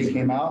crazy. Eddy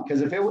came out,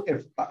 because if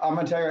I'm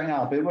gonna tell you right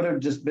now, if it would have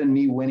just been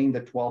me winning the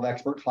 12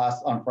 expert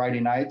class on Friday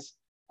nights,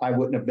 I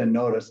wouldn't have been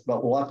noticed.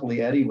 But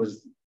luckily, Eddy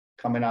was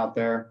coming out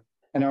there,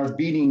 and I was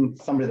beating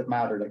somebody that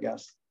mattered, I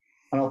guess.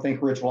 I don't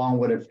think Rich Long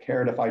would have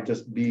cared if I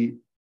just beat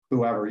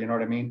whoever, you know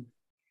what I mean?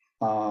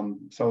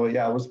 So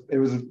yeah, it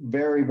was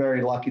very,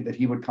 very lucky that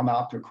he would come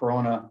out to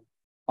Corona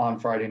on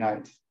Friday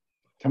nights.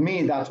 To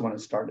me, that's when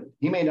it started.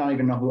 He may not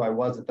even know who I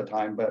was at the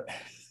time, but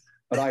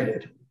I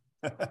did.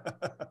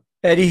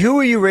 Eddy, who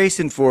were you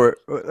racing for?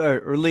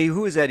 Or Lee,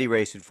 who was Eddy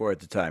racing for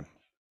at the time?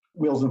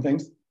 Wheels and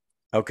Things.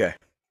 Okay.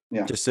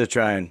 Yeah. Just to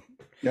try and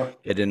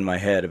get in my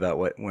head about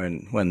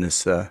when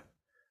this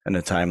in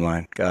the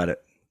timeline. Got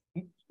it.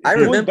 I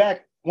remember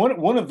back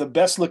one of the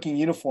best looking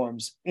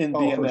uniforms in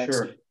BMX for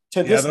sure.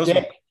 To this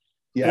day.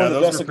 Yeah,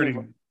 those were pretty.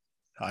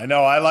 I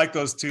know. I like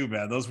those too,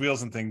 man. Those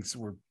Wheels and Things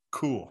were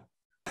cool.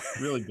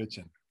 Really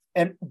bitching.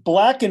 And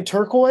black and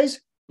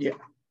turquoise. Yeah.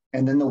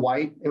 And then the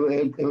white,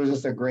 it was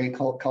just a great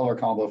color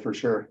combo for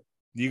sure.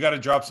 You got to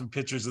drop some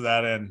pictures of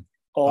that in.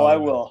 Oh, I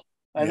will.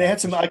 And they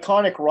had some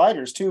iconic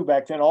riders too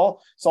back then.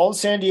 All the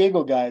San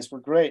Diego guys were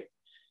great.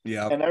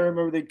 Yeah. And I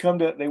remember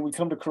they would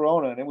come to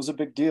Corona, and it was a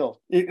big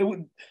deal.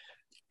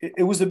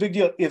 It was a big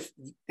deal.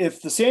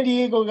 If the San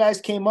Diego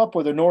guys came up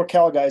or the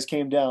NorCal guys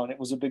came down, it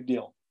was a big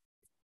deal.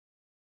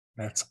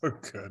 That's so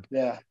good.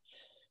 Yeah.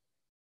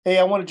 Hey,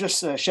 I want to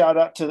just shout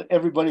out to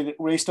everybody that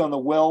raced on the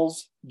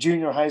Wells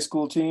junior high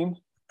school team.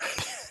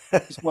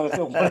 Just want to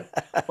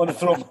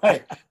throw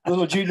my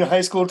little junior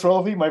high school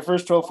trophy, my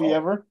first trophy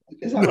ever.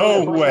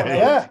 No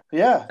way.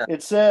 Yeah.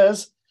 It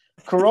says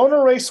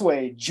Corona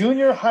Raceway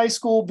Junior High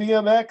School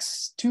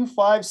BMX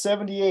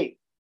 2578,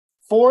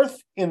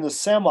 fourth in the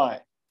semi.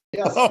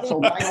 Yes, so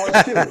mine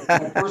was too.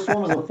 My first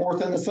one was a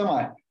fourth in the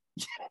semi.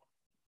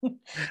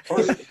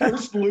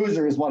 First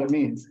loser is what it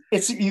means.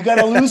 You got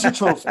a loser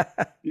trophy.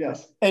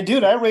 Yes. And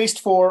dude, I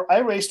raced for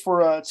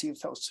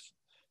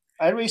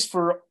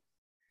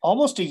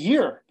almost a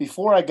year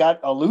before I got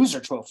a loser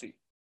trophy.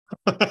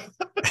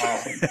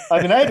 Awesome.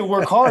 I mean, I had to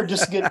work hard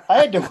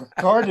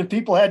and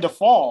people had to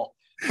fall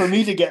for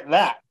me to get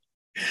that.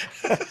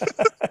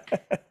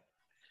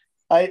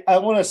 I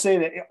want to say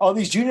that all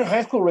these junior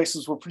high school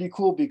races were pretty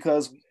cool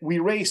because we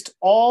raced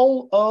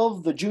all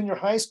of the junior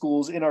high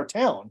schools in our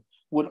town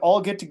would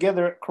all get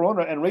together at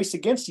Corona and race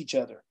against each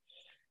other.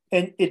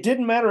 And it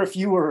didn't matter if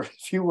you were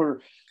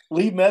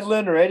Lee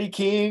Medlin or Eddy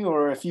King,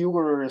 or if you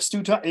were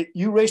Stu,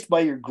 you raced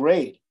by your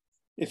grade.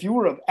 If you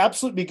were an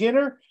absolute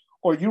beginner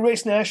or you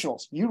raced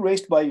nationals, you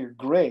raced by your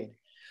grade.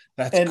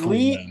 That's and cool,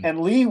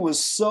 Lee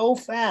was so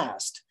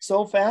fast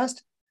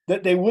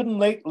that they wouldn't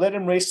let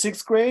him race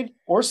sixth grade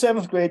or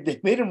seventh grade. They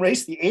made him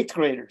race the eighth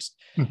graders.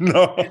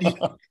 No.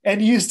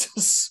 And he used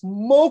to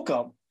smoke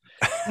them.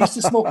 He used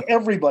to smoke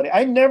everybody.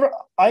 I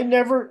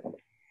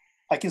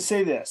can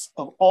say this,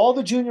 of all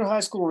the junior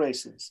high school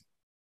races,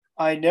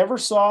 I never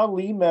saw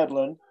Lee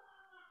Medlin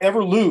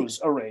ever lose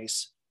a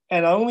race.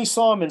 And I only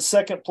saw him in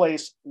second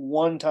place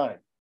one time.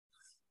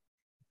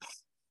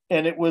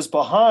 And it was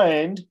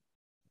behind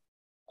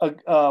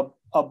a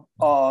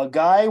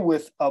guy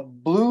with a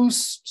blue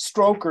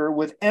stroker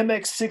with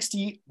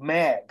MX60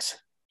 mags.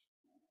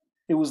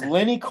 It was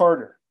Lenny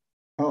Carter.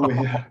 Oh,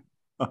 yeah.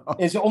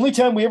 It's the only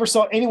time we ever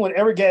saw anyone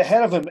ever get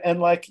ahead of him.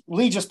 And like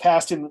Lee just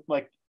passed him,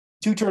 like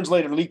 2 turns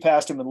later, Lee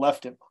passed him and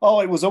left him.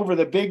 Oh, it was over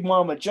the Big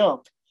Mama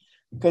jump.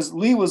 Because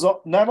Lee was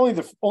not only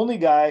the only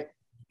guy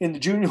in the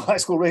junior high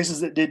school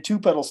races that did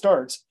 2-pedal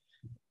starts,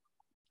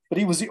 but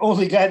he was the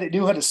only guy that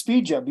knew how to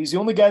speed jump. He's the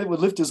only guy that would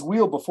lift his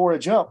wheel before a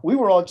jump. We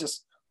were all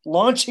just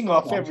launching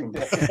off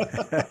everything.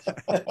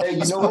 Hey,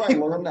 you know where I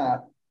learned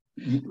that?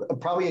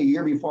 Probably a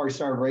year before I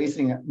started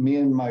racing, me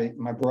and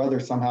my brother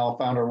somehow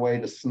found our way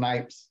to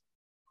Snipes.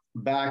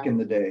 Back in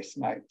the day,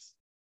 Snipes.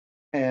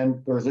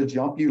 And there's a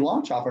jump you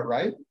launch off it,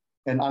 right?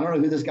 And I don't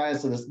know who this guy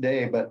is to this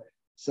day, but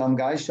some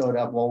guy showed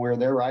up while we were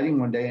there riding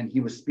one day and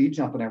he was speed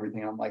jumping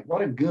everything. I'm like,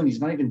 what a goon.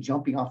 He's not even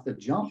jumping off the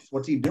jumps.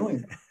 What's he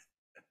doing?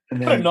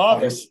 And then, a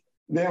novice.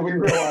 Then we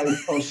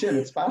realized, oh shit,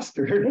 it's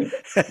faster.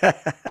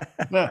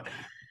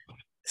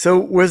 So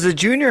was the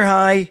junior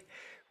high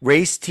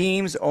race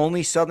teams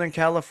only Southern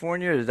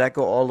California, or did that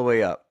go all the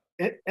way up?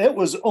 It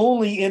was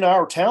only in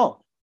our town.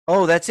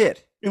 Oh, that's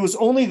it. It was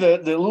only the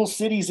little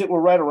cities that were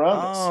right around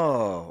us.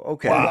 Oh,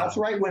 okay. Well, that's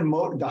right. When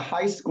the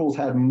high schools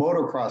had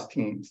motocross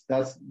teams,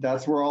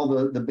 that's where all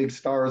the big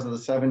stars of the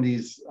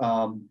 70s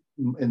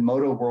in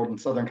moto world in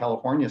Southern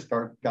California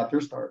got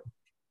their start.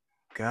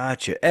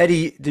 Gotcha.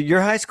 Eddy, did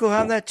your high school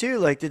have that too?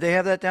 Like, did they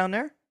have that down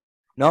there?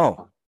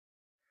 No.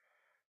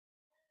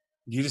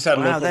 You just had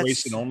local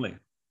racing only.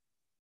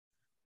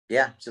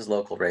 Yeah, just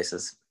local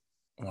races.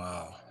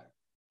 Wow.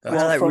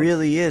 That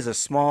really is a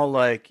small,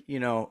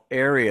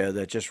 area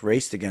that just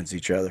raced against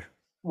each other.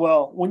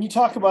 Well, when you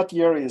talk about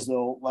the areas,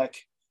 though,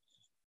 like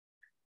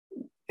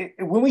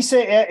when we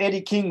say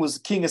Eddy King was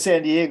the king of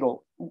San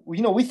Diego,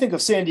 we think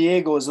of San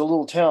Diego as a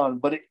little town,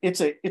 but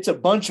it's a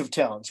bunch of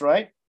towns,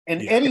 right?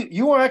 And yeah. Eddy,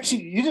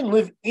 you didn't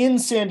live in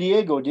San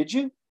Diego, did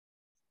you?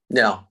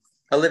 No,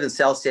 I live in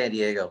South San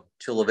Diego,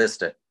 Chula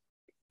Vista.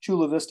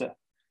 Chula Vista.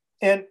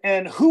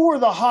 And who were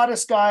the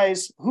hottest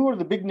guys? Who were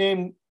the big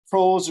name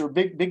pros or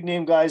big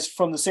name guys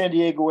from the San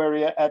Diego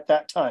area at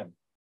that time?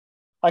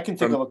 I can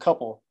think of a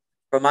couple.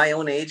 From my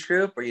own age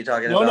group, or are you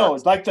talking about? No,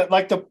 it's like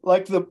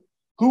the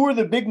who were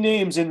the big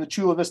names in the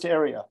Chula Vista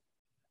area?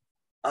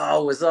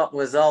 Oh, was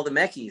all the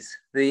Meckies,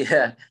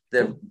 the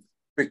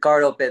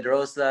Ricardo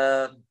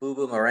Pedrosa,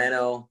 Bubu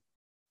Moreno,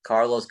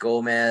 Carlos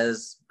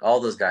Gomez, all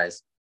those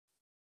guys,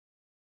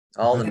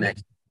 all the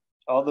Meckies.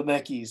 All the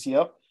Meckies,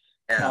 yep.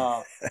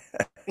 Yeah.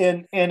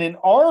 And in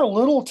our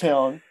little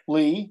town,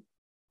 Lee,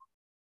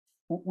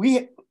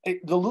 the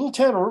little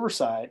town of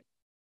Riverside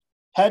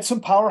had some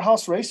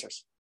powerhouse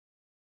racers.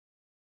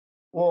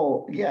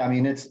 Well, yeah, I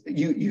mean, it's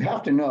you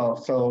have to know.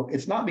 So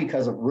it's not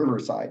because of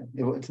Riverside.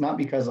 It's not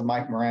because of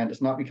Mike Miranda.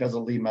 It's not because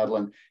of Lee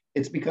Medlin.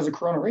 It's because of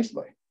Corona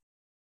Raceway,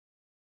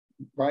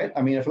 right?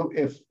 I mean,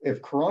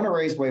 if Corona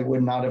Raceway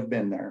would not have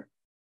been there,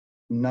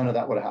 none of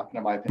that would have happened,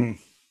 in my opinion.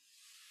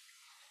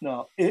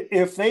 No.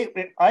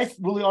 I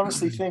really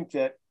honestly think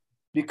that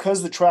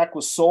because the track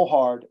was so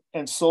hard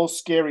and so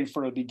scary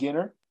for a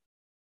beginner,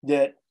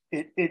 that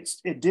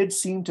it did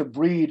seem to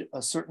breed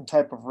a certain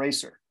type of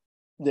racer.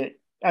 That,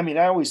 I mean,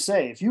 I always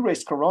say, if you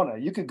raced Corona,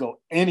 you could go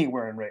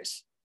anywhere and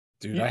race.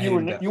 Dude,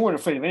 You weren't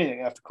afraid of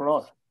anything after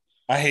Corona.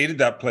 I hated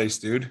that place,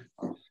 dude.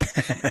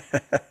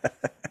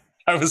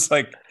 I was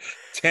like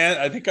 10.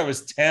 I think I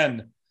was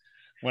 10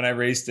 when I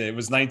raced it. It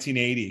was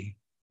 1980.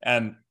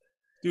 And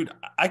dude,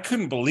 I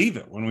couldn't believe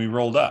it when we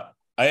rolled up.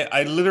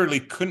 I literally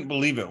couldn't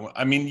believe it.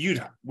 I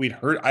mean,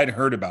 I'd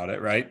heard about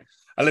it, right?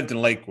 I lived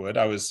in Lakewood.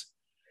 I was,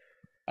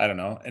 I don't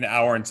know, an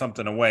hour and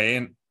something away.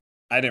 And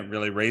I didn't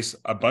really race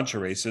a bunch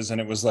of races.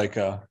 And it was like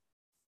a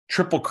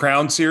Triple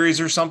Crown series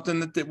or something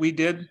that we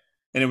did.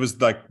 And it was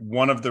like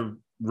one of the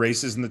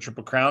races in the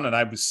Triple Crown. And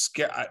I was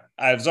scared.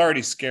 I was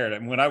already scared.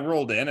 And when I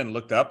rolled in and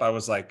looked up, I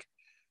was like,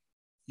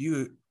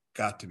 you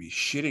got to be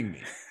shitting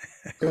me.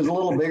 It was a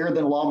little bigger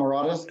than La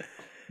Mirada's.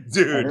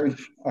 Dude,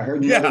 I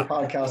heard the other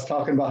podcast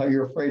talking about how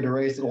you're afraid to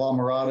race at La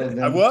Mirada.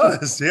 I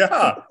was,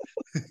 yeah,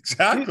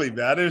 exactly,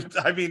 man. It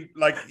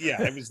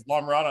was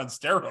La Mirada on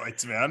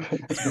steroids, man.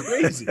 It's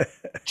crazy.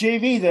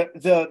 JV,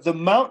 the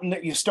mountain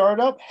that you start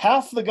up,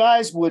 half the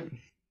guys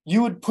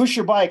you would push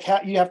your bike.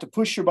 You have to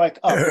push your bike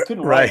up. You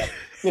couldn't ride it.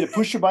 You had to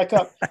push your bike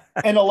up,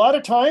 and a lot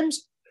of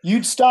times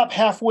you'd stop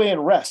halfway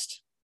and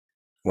rest.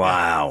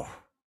 Wow,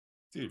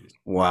 dude.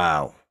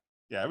 Wow.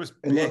 Yeah, it was.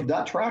 And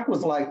that track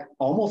was like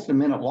almost a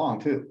minute long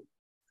too.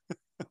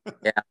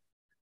 Yeah.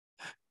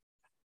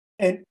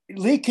 And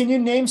Lee, can you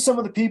name some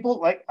of the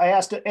people? Like I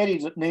asked Eddy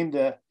to name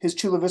his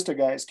Chula Vista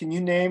guys. Can you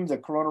name the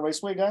Corona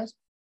Raceway guys?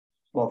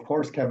 Well, of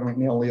course, Kevin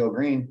McNeil, Leo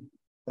Green.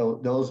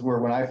 Those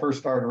were, when I first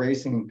started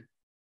racing,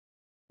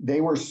 they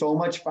were so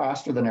much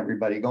faster than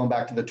everybody. Going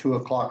back to the 2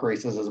 o'clock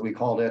races, as we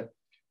called it,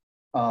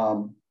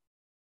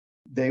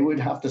 they would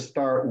have to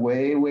start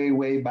way, way,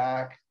 way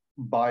back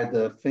by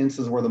the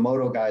fences where the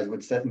moto guys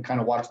would sit and kind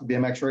of watch the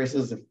BMX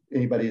races. If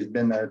anybody's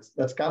been there,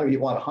 that's got to be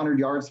 100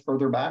 yards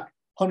further back.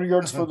 100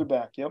 yards further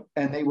back. Yep.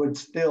 And they would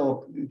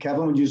still,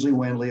 Kevin would usually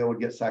win. Leo would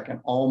get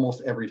second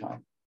almost every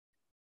time.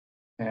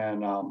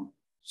 And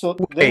so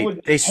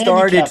they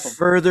started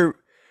further,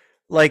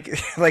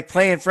 like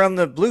playing from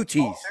the blue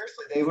tees. Oh,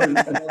 seriously, they were, in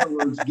other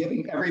words,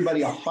 giving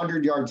everybody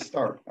 100 yard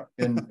start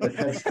in the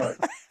head start.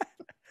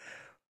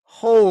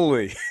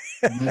 Holy.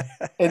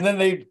 And then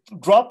they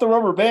dropped the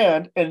rubber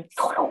band, and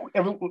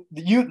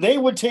they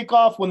would take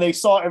off when they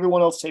saw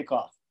everyone else take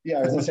off. Yeah,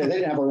 I was gonna say, they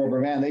didn't have a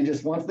rubber band. They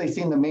just, once they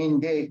seen the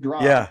main gate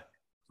drop,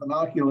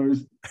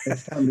 binoculars,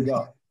 it's time to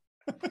go.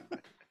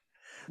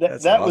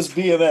 That awesome. Was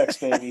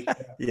BMX, baby.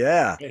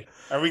 Yeah. Hey,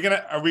 are we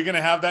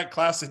gonna have that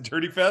class at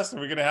Dirty Fest?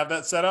 Are we gonna have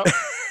that set up?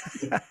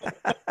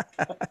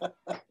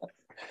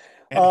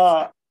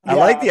 I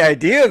like the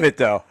idea of it,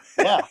 though.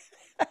 Yeah.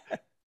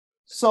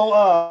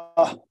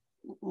 So,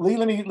 Lee,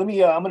 let me.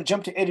 I'm going to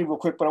jump to Eddy real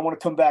quick, but I want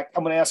to come back.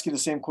 I'm going to ask you the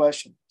same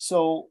question.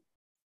 So,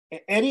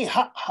 Eddy,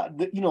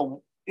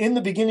 in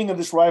the beginning of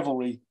this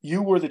rivalry,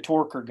 you were the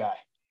torquer guy.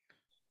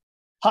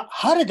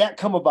 How did that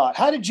come about?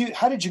 How did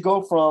you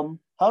go from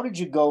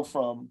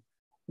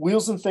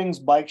Wheels and Things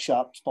bike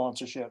shop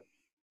sponsorship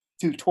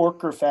to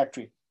Torquer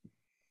Factory?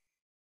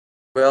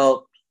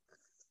 Well,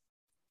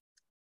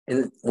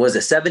 was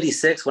it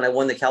 76 when I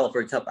won the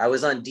California Cup? I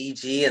was on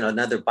DG and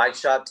another bike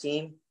shop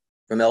team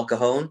from El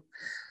Cajon.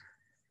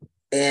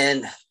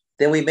 And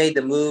then we made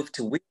the move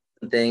to Wheels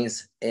and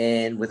Things.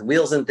 And with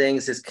Wheels and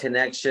Things, his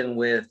connection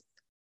with,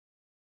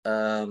 we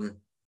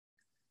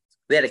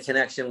had a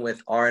connection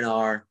with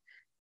R&R,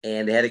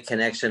 and they had a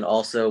connection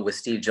also with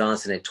Steve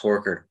Johnson at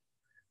Torquer.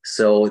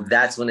 So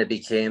that's when it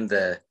became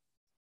the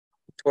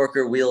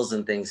Torquer Wheels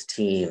and Things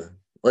team.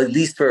 Well, at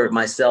least for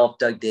myself,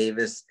 Doug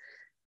Davis,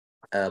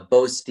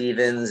 Bo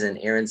Stevens, and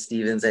Aaron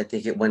Stevens, I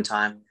think at one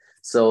time.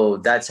 So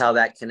that's how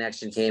that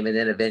connection came. And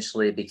then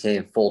eventually it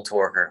became full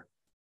Torquer.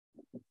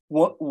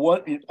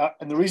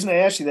 And the reason I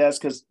asked you that is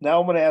because now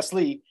I'm going to ask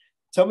Lee,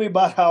 tell me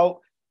about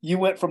how you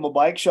went from a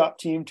bike shop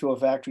team to a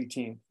factory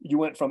team. You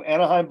went from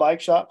Anaheim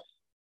Bike Shop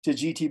to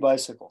GT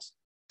Bicycles.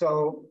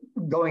 So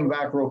going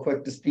back real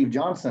quick to Steve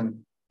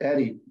Johnson,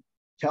 Eddy,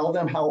 tell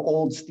them how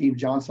old Steve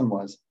Johnson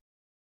was.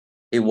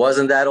 He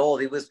wasn't that old.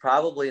 He was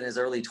probably in his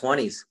early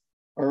 20s.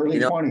 Early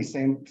 20s,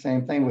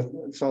 same thing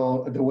with,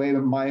 so the way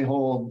my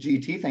whole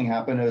GT thing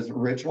happened is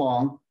Rich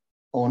Long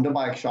owned a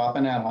bike shop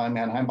in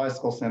Anaheim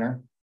Bicycle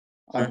Center.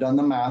 I've done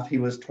the math. He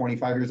was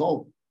 25 years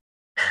old.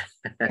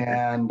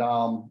 And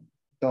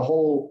the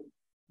whole,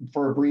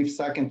 for a brief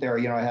second there,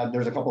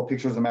 there's a couple of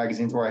pictures of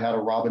magazines where I had a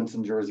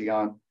Robinson jersey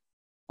on.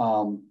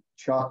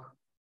 Chuck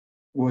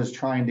was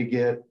trying to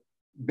get,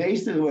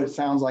 basically what it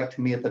sounds like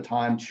to me at the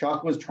time,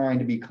 Chuck was trying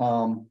to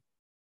become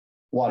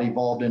what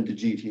evolved into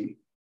GT.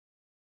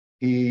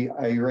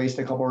 I raced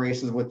a couple of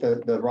races with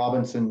the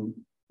Robinson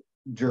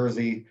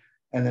jersey,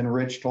 and then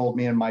Rich told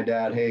me and my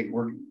dad, hey,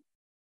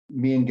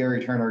 me and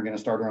Gary Turner are going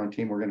to start our own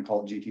team. We're going to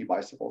call it GT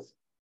Bicycles.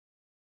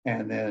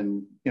 And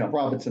then,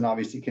 Robinson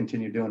obviously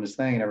continued doing his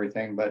thing and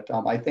everything. But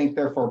I think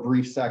there for a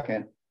brief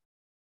second,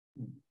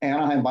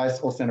 Anaheim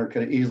Bicycle Center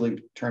could have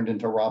easily turned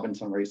into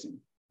Robinson Racing.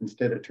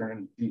 Instead, it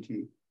turned into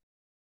GT.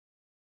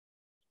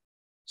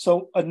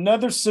 So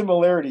another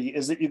similarity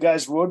is that you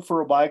guys rode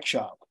for a bike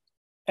shop,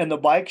 and the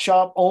bike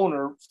shop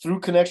owner, through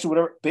connection,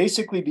 whatever,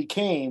 basically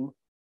became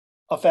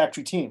a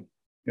factory team.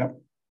 Yep.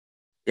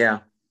 Yeah.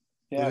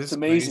 Yeah, it's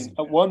amazing.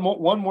 Crazy,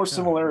 one more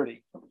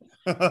similarity.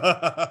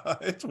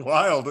 It's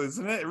wild,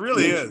 isn't it? It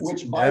really is.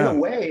 Which, by the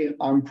way,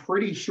 I'm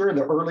pretty sure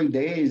the early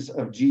days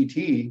of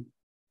GT,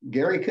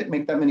 Gary couldn't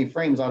make that many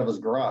frames out of his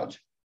garage.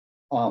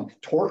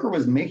 Torker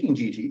was making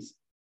GTs.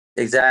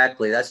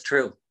 Exactly. That's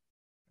true.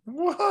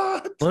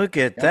 What? Look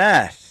at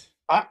that.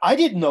 I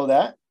didn't know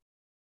that.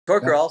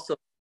 Torker also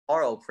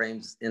borrowed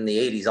frames in the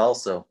 80s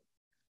also.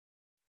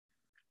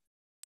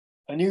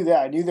 I knew that.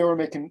 I knew they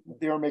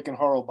were making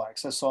Haro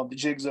bikes. I saw the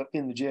jigs up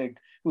in the jig.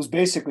 It was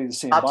basically the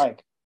same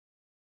bike.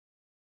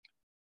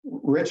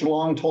 Rich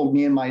Long told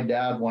me and my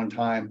dad one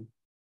time,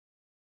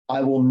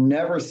 I will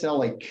never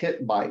sell a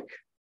kit bike.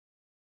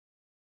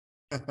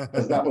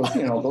 Because that was,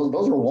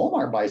 those are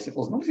Walmart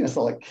bicycles. Nobody's going to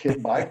sell a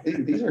kit bike.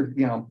 These are,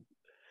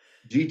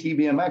 GT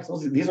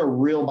BMX. These are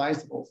real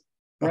bicycles.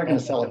 We're not going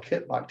to sell a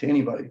kit bike to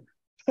anybody.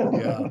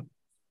 Yeah.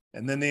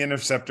 And then the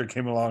Interceptor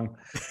came along.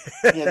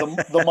 Yeah,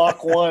 the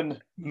Mach 1.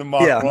 The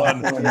Mach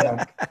 1.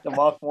 Yeah, the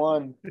Mach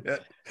 1. Yeah.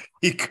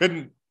 He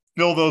couldn't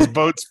fill those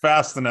boats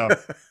fast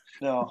enough.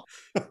 No.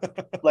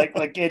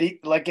 Like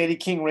Eddie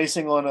King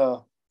racing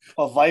on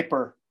a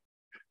Viper.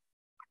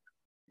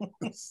 On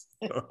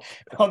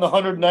the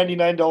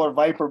 $199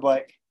 Viper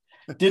bike.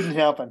 Didn't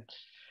happen.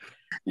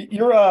 We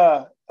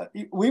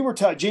were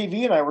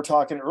JV and I were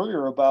talking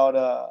earlier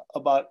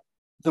about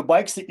the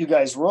bikes that you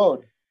guys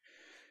rode.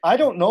 I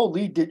don't know,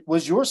 Lee,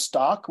 was your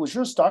stock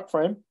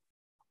frame?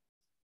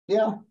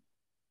 Yeah.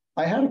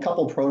 I had a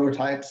couple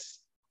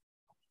prototypes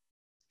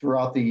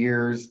throughout the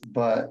years,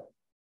 but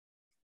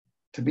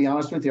to be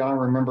honest with you, I don't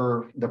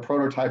remember the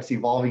prototypes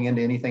evolving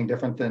into anything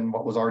different than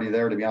what was already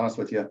there, to be honest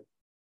with you.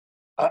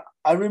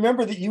 I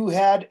remember that you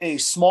had a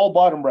small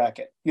bottom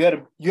bracket. You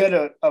had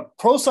a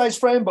pro size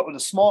frame, but with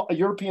a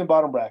European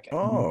bottom bracket.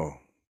 Oh,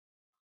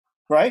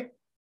 right?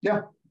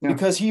 Yeah.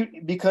 Because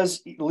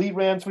Lee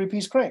ran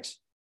 3-piece cranks,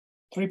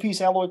 3-piece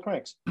alloy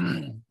cranks.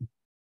 And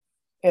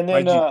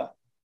then, go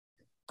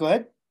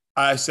ahead.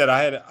 I said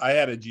I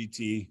had a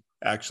GT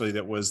actually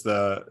that was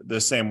the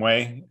same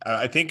way.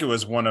 I think it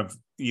was one of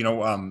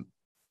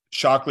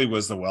Shockley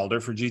was the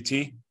welder for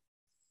GT,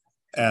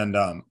 and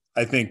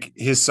I think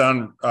his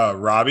son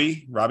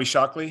Robbie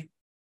Shockley.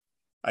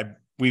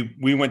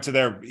 We went to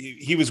there.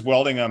 He was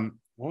welding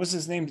what was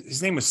his name?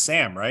 His name was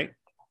Sam, right?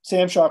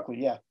 Sam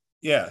Shockley, yeah.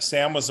 Yeah,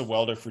 Sam was a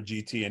welder for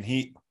GT,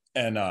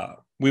 and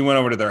we went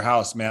over to their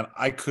house. Man,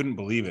 I couldn't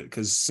believe it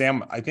because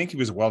Sam, I think he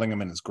was welding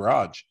them in his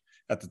garage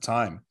at the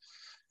time,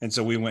 and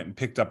so we went and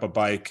picked up a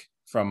bike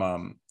from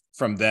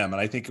them, and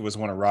I think it was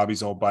one of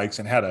Robbie's old bikes,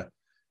 and had a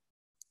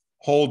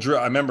hole drill.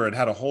 I remember it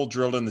had a hole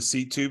drilled in the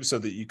seat tube so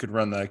that you could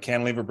run the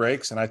cantilever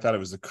brakes, and I thought it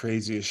was the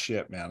craziest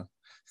shit, man.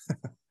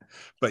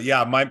 But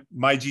yeah,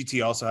 my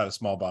GT also had a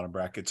small bottom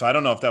bracket, so I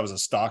don't know if that was a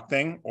stock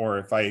thing or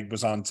if I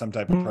was on some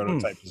type of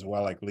prototype as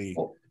well, like Lee.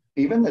 Well,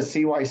 even the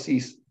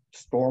CYC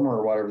Stormer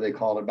or whatever they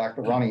called it, back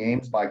to Ronnie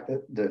Ames bike,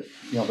 the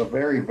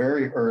very,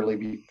 very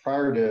early,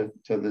 prior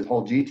to the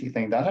whole GT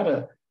thing, that had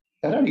a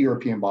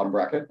European bottom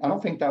bracket. I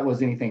don't think that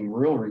was anything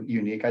real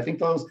unique. I think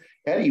those,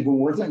 Eddie,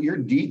 wasn't your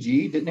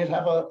DG, didn't it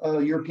have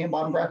a European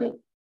bottom bracket?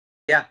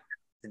 Yeah.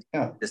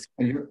 Yeah.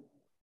 Your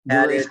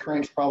race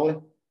cranks probably?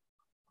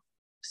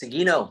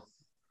 Sagino.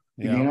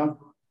 Yeah.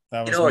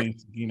 That was me,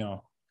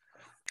 Sagino.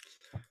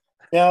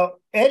 Now,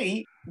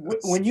 Eddie,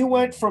 when you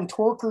went from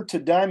Torker to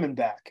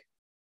Diamondback,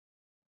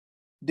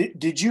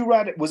 did you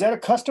ride it? Was that a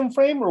custom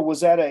frame or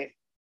was that a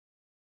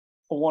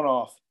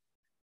one-off?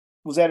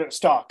 Was that a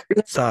stock?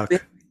 Stock.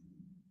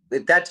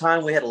 At that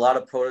time, we had a lot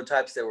of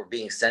prototypes that were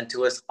being sent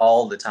to us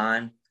all the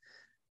time.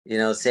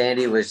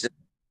 Sandy was just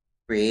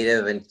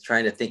creative and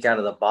trying to think out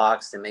of the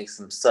box and make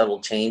some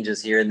subtle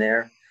changes here and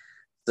there.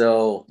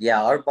 So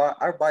yeah,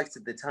 our bikes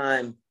at the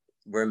time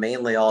were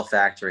mainly all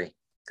factory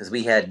because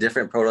we had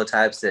different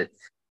prototypes that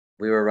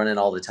we were running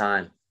all the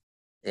time.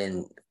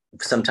 And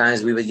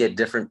sometimes we would get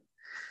different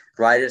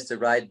riders to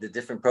ride the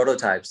different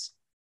prototypes,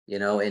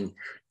 and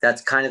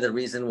that's kind of the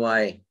reason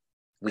why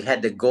we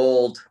had the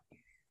gold,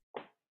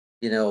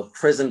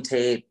 prism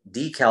tape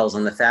decals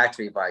on the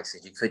factory bikes,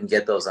 and you couldn't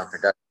get those on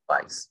production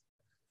bikes.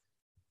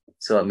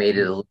 So it made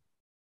it a little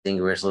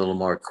distinguished, a little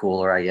more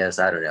cooler, I guess.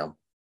 I don't know.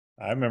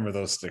 I remember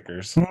those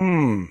stickers.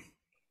 Couldn't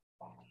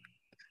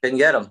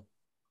get them.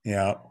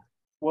 Yeah.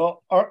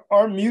 Well,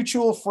 our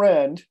mutual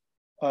friend,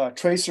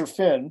 Tracer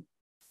Finn,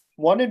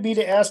 wanted me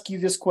to ask you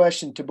this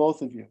question to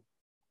both of you.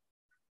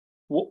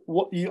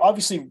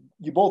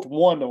 You both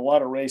won a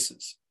lot of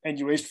races, and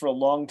you raced for a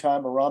long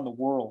time around the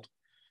world.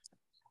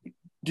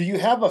 Do you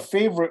have a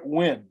favorite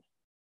win?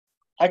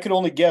 I can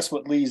only guess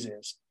what Lee's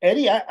is.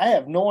 Eddie, I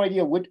have no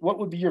idea what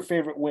would be your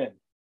favorite win.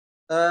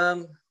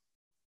 I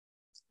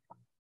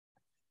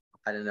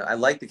don't know. I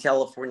like the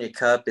California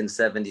Cup in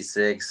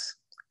 '76.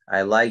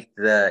 I like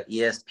the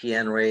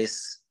ESPN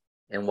race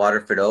in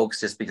Waterford Oaks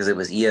just because it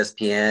was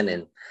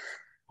ESPN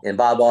and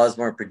Bob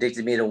Osborne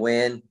predicted me to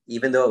win,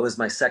 even though it was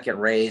my second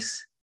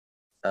race.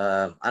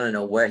 I don't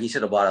know where he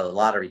should have bought a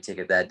lottery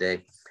ticket that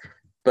day,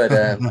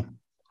 but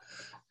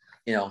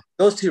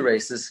those two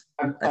races.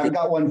 I've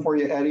got one for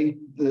you, Eddie,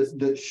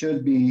 that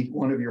should be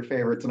one of your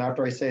favorites. And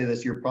after I say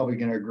this, you're probably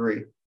going to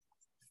agree.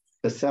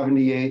 The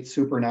 78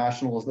 Super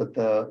Nationals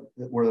that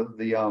were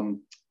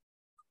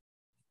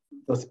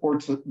the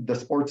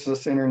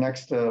sports center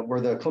next to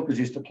where the Clippers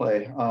used to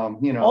play.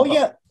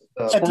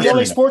 At the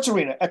LA Sports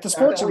Arena. At the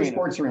Sports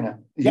Arena.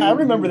 Yeah, I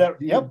remember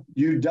that. Yep.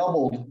 You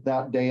doubled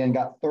that day and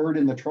got third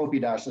in the trophy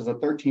dash as a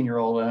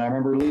 13-year-old. And I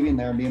remember leaving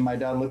there, and me and my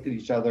dad looked at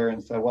each other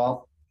and said,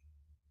 well,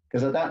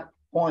 because at that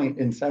point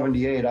in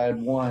 78, I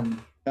had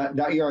won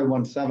that year. I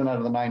won 7 out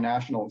of the 9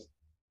 nationals,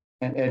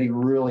 and Eddie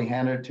really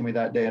handed it to me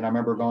that day. And I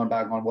remember going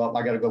back going, well,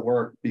 I got to go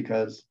work,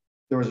 because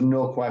there was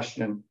no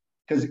question.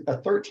 Because a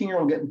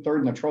 13-year-old getting third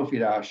in the trophy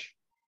dash,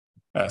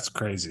 that's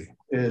crazy,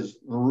 is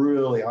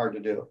really hard to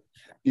do.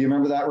 Do you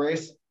remember that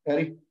race,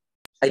 Eddie?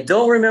 I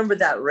don't remember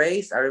that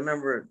race. I don't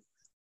remember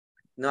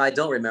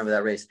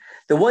that race.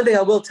 The one thing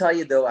I will tell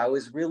you, though, I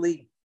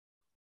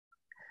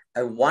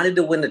wanted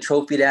to win the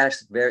trophy dash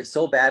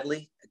so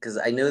badly, because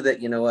I knew that,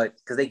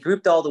 because they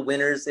grouped all the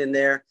winners in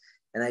there,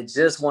 and I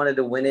just wanted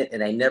to win it,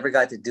 and I never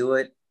got to do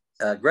it.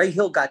 Greg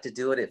Hill got to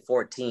do it at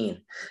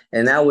 14,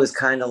 and that was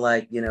kind of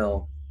like,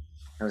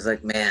 I was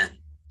like, man,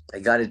 I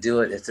got to do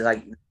it. It's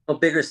like a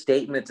bigger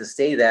statement to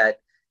say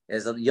that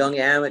as a young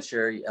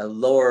amateur, a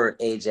lower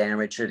age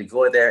amateur, to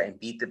go there and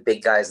beat the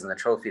big guys in the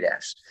trophy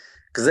dash,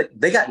 because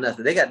they got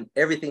nothing. They got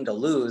everything to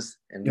lose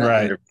and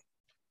nothing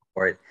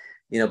for it.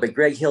 But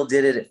Greg Hill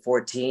did it at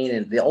 14.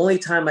 And the only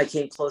time I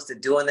came close to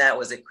doing that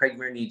was at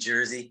Craigmere, New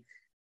Jersey.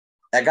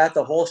 I got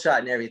the whole shot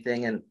and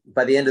everything. And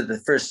by the end of the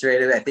first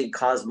straightaway, I think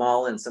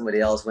Cosmal and somebody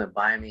else went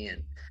by me,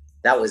 and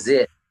that was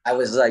it. I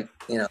was like,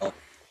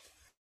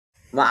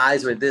 my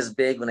eyes were this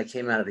big when I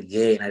came out of the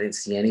gate, and I didn't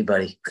see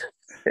anybody.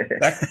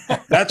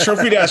 That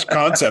trophy dash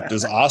concept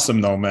is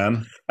awesome, though,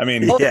 man. I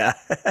mean, yeah.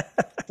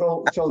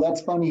 So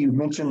that's funny you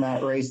mentioned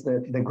that race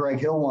that Greg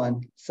Hill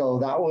won. So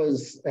that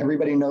was,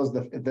 everybody knows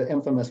the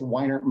infamous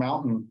Weinert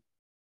Mountain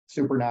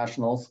Super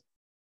Nationals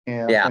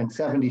in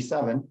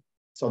 77.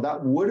 So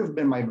that would have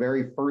been my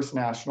very first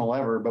national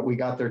ever, but we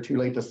got there too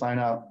late to sign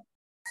up.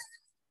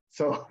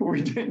 So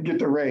we didn't get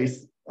to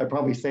race. I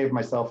probably saved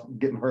myself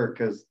getting hurt,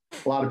 because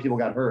a lot of people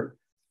got hurt.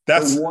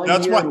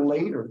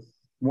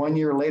 One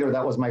year later,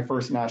 that was my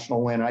first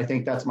national win. I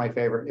think that's my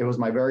favorite. It was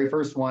my very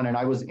first one, and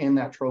I was in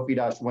that trophy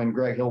dash when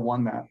Greg Hill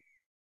won that.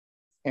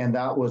 And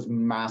that was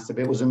massive.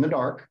 It was in the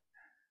dark.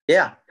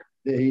 Yeah.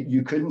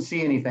 You couldn't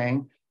see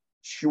anything.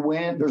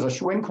 Schwinn, there's a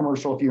Schwinn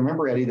commercial, if you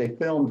remember, Eddie, they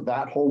filmed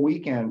that whole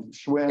weekend.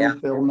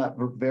 Schwinn filmed that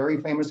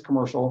very famous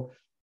commercial.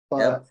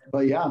 But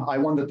yeah, I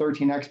won the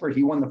 13 expert.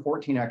 He won the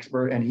 14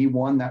 expert, and he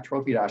won that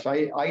trophy dash.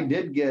 I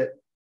did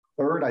get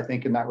third, I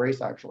think, in that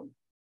race, actually.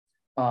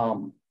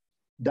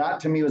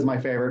 That to me was my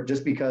favorite,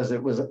 just because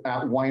it was at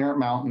Weinert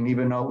Mountain.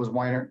 Even though it was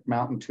Weinert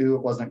Mountain 2,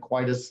 it wasn't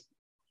quite as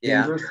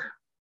dangerous,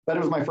 but it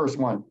was my first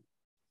one.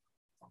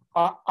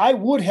 I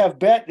would have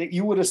bet that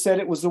you would have said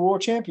it was the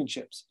World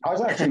Championships. I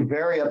was actually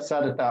very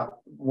upset at that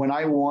when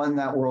I won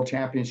that World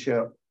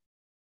Championship.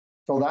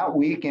 So that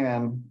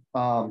weekend,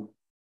 and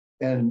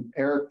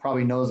Eric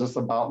probably knows this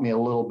about me a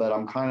little bit,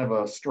 I'm kind of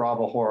a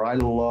Strava whore. I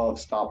love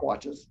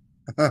stopwatches.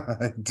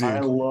 I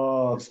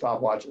love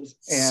stopwatches.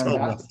 And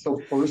that's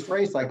the first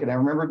race I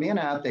remember being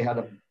at. They had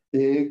a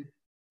big,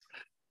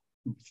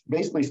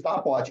 basically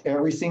stopwatch.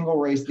 Every single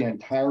race the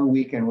entire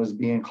weekend was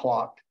being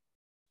clocked.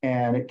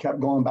 And it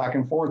kept going back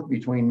and forth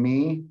between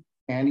me,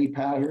 Andy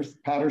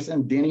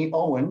Patterson, Denny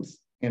Owens,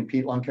 and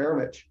Pete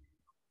Lunkarovich.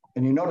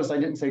 And you notice I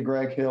didn't say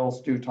Greg Hill,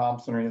 Stu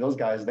Thompson, or any of those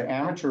guys. The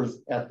amateurs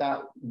at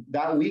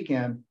that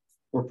weekend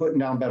were putting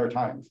down better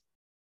times.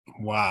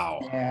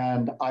 Wow.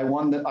 And I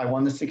won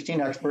the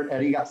 16 expert.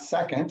 Eddie got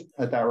second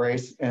at that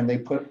race, and they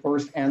put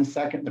first and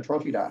second in the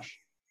trophy dash.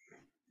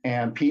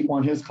 And Pete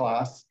won his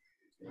class.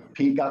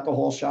 Pete got the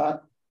whole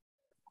shot.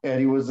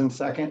 Eddie was in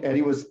second.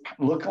 Eddie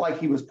looked like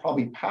he was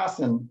probably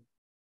passing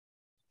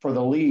for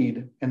the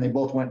lead, and they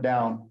both went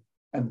down.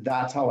 And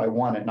that's how I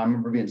won it. And I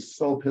remember being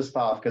so pissed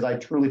off, because I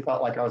truly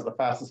felt like I was the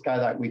fastest guy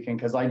that weekend,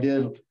 because I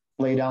did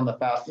lay down the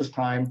fastest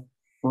time.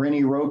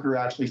 Rennie Roker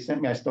actually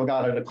sent me, I still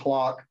got it, a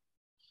clock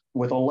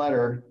with a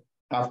letter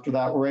after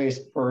that race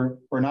for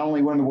not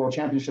only winning the World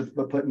Championships,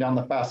 but putting down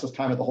the fastest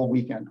time of the whole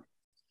weekend.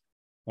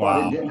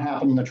 Wow. But it didn't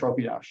happen in the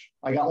trophy dash.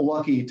 I got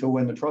lucky to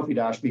win the trophy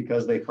dash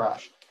because they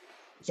crashed.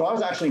 So I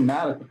was actually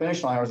mad at the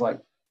finish line. I was like,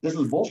 this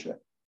is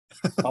bullshit.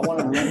 I want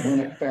to win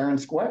it fair and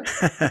square.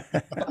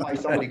 That's why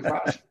somebody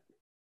crashed.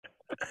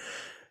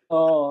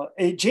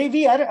 Hey,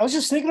 JV, I was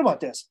just thinking about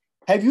this.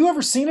 Have you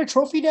ever seen a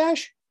trophy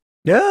dash?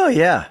 Oh,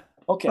 yeah.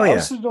 Okay. Oh, I yeah.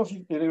 just didn't know if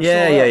you,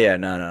 Yeah.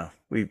 No.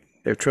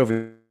 Their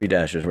trophy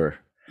dashes were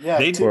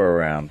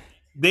around.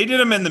 They did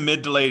them in the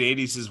mid to late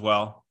 80s as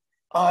well.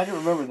 Oh, I didn't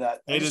remember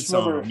that. They did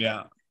some of them,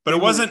 yeah. But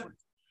it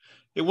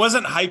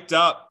wasn't hyped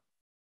up.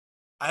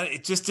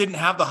 It just didn't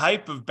have the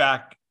hype of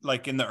back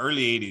like in the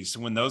early 80s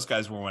when those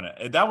guys were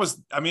winning. That was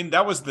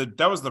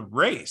the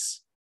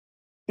race.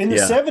 In the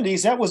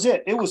 70s, that was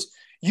it. It was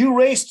you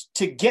raced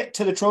to get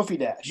to the trophy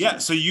dash. Yeah,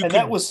 so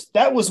that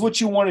was what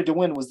you wanted to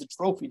win was the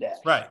trophy dash.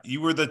 Right. You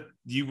were the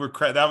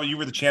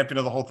champion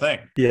of the whole thing.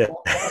 Yeah.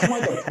 Well, that's why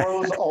the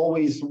pros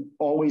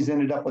always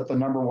ended up with the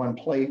number one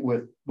plate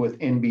with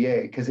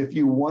NBA, because if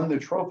you won the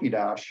trophy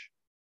dash,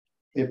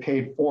 it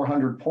paid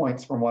 400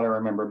 points from what I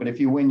remember. But if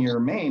you win your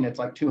main, it's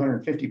like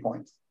 250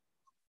 points.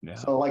 Yeah.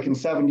 So like in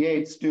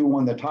 78, Stu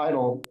won the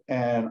title,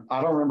 and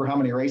I don't remember how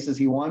many races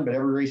he won, but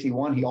every race he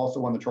won, he also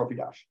won the trophy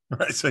dash.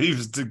 Right. So he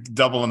was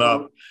doubling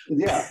up.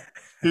 Yeah.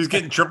 He was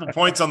getting triple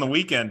points on the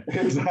weekend.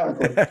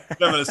 Exactly.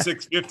 Having a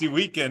 650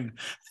 weekend.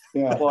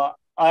 Yeah. Well,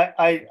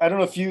 I don't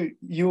know if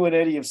you and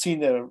Eddie have seen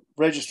the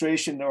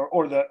registration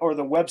or the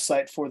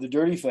website for the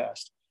Dirty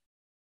Fest,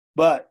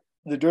 but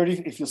the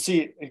Dirty, if you'll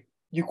see it,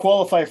 you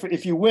qualify for,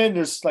 if you win,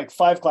 there's like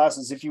 5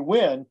 classes. If you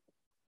win,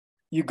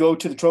 you go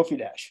to the trophy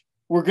dash.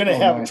 We're going to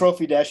have a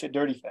trophy dash at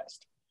Dirty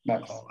Fest.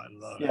 Nice. Oh, I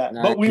love it.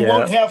 Nice. But we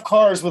won't have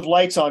cars with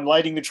lights on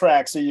lighting the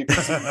track so you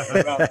can see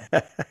around.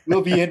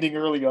 We'll be ending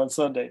early on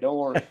Sunday. Don't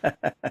worry.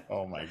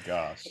 Oh my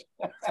gosh.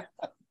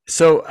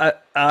 So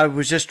I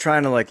was just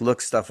trying to like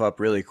look stuff up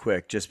really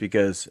quick, just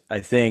because I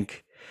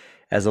think,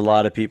 as a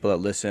lot of people that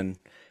listen,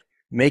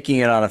 making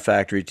it on a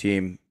factory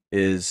team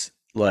is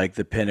like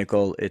the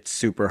pinnacle. It's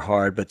super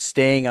hard, but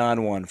staying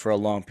on one for a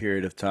long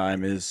period of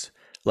time is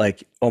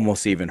like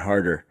almost even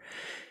harder.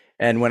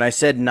 And when I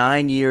said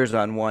 9 years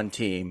on one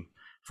team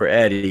for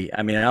Eddy,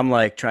 I mean, I'm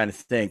like trying to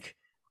think,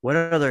 what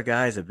other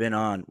guys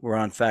were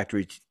on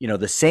factory,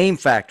 the same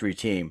factory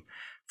team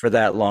for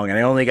that long. And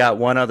I only got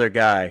one other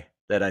guy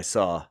that I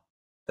saw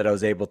that I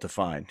was able to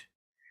find.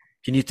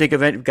 Can you think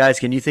of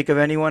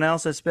anyone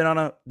else that's been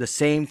on the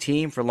same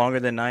team for longer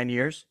than 9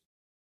 years?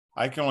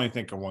 I can only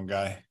think of one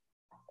guy.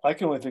 I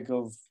can only think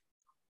of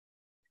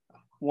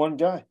one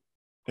guy.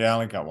 Yeah, I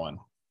only got one.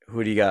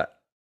 Who do you got?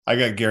 I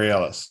got Gary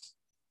Ellis.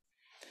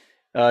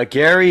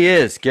 Gary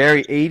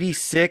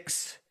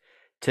 86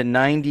 to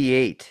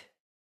 98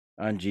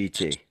 on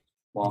GT.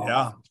 Wow.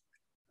 Yeah.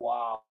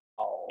 Wow.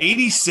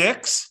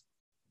 86?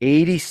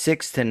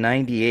 86 to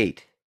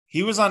 98.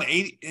 He was on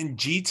 80 in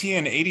GT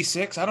in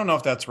 86? I don't know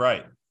if that's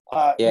right.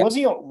 Yeah. Was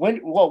he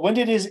when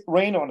did his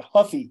reign on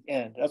Huffy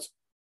end?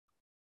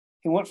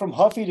 He went from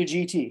Huffy to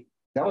GT.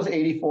 That was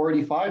 84,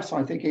 85, so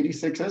I think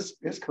 86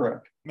 is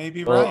correct.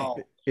 Maybe right.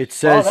 It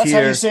says that's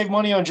here, how you save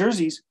money on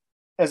jerseys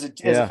as a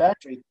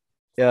factory.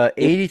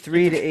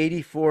 83 to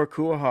 84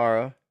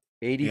 Kuwahara,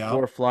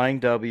 84 Flying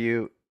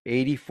W,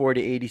 84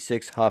 to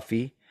 86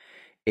 Huffy,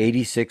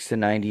 86 to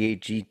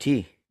 98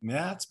 GT. Yeah,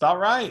 that's about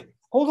right.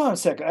 Hold on a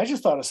second. I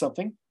just thought of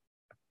something.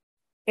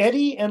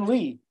 Eddy and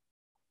Lee,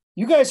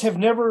 you guys have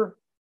never,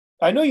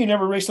 I know you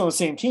never raced on the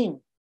same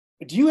team,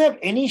 but do you have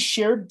any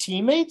shared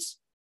teammates?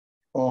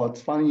 Oh,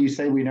 it's funny you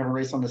say we never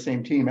raced on the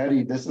same team.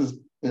 Eddy, this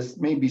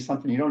may be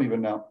something you don't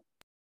even know.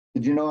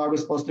 Did you know I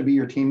was supposed to be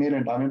your teammate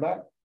in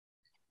Diamondback?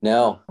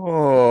 No.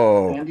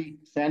 Oh.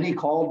 Sandy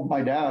called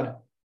my dad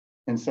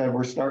and said,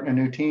 we're starting a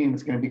new team.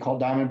 It's going to be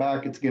called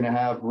Diamondback. It's going to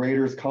have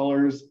Raiders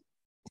colors.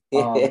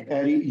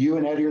 Eddy, you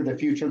and Eddy are the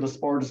future of the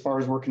sport as far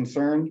as we're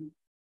concerned.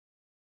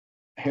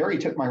 Harry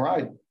took my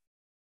ride.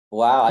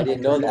 Wow, I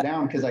didn't know that.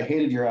 Down because I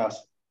hated your ass.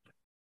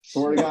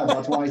 Swear to God,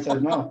 that's why I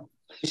said no.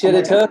 You should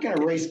have took. I'm not going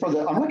to race for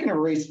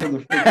the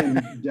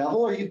freaking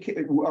devil. Are you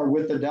kidding? Or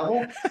with the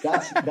devil?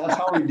 That's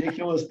how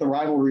ridiculous the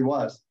rivalry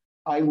was.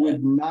 I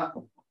would not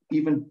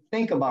even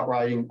think about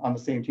riding on the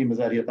same team as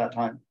Eddy at that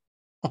time.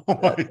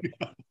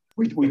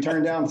 We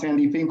turned down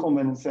Sandy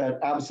Finkelman and said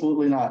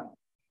absolutely not.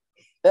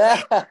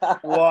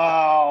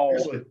 Wow.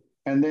 Seriously.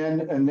 And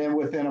then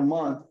within a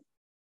month,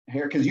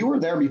 Harry, because you were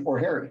there before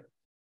Harry.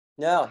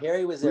 No,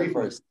 Harry was there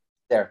first.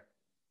 There.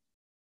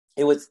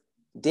 It was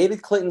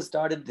David Clinton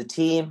started the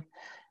team,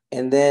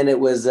 and then it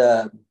was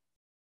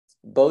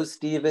Bo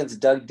Stevens,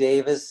 Doug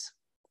Davis,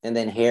 and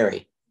then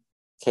Harry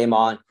came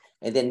on,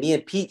 and then me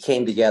and Pete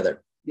came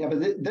together. Yeah,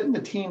 but then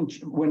the team,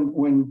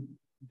 when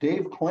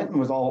Dave Clinton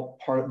was all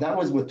part of that,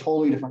 was with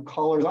totally different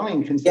colors. I don't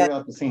even consider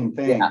that the same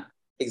thing. Yeah,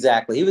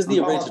 exactly. He was the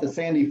original. The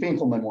Sandy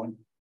Finkelman one.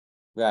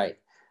 Right.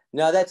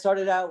 No, that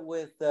started out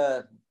with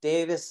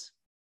Davis,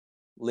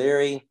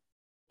 Leary,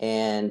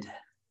 and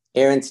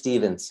Aaron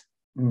Stevens.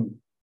 Mm.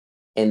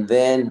 And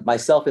then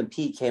myself and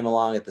Pete came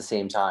along at the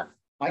same time.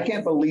 I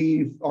can't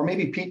believe, or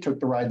maybe Pete took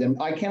the ride then.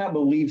 I cannot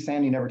believe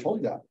Sandy never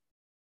told you that.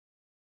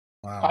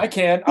 Wow. I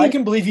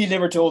can believe he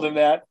never told him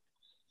that.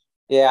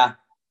 Yeah.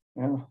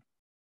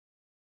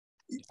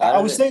 I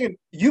was thinking,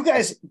 you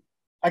guys,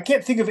 I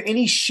can't think of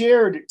any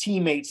shared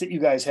teammates that you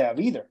guys have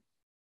either.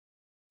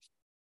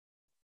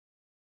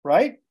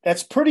 Right?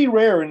 That's pretty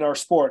rare in our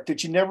sport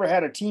that you never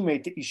had a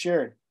teammate that you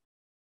shared.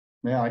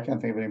 Yeah, I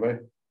can't think of anybody.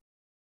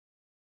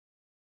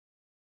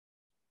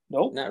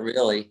 Nope. Not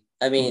really.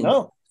 I mean,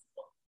 no.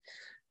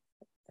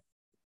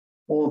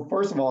 Well,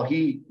 first of all,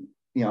 Eddy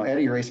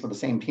raced for the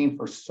same team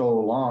for so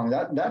long.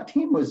 That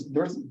team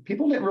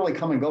people didn't really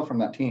come and go from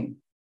that team.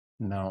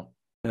 No.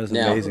 That was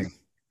amazing.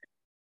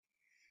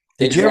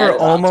 Did you ever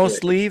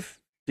almost leave?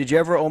 Did you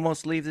ever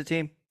almost leave the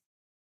team?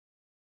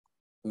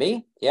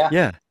 Me? Yeah.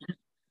 Yeah.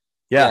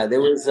 Yeah.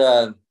 There was,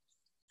 I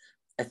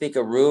think,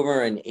 a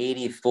rumor in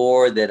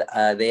 '84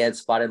 that they had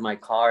spotted my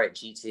car at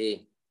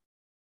GT.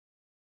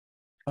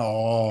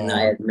 Oh. And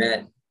I had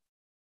met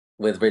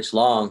with Rich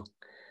Long,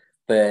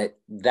 but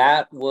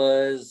that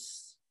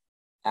was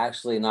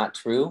actually not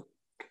true.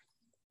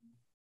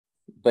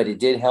 But it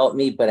did help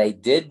me. But I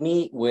did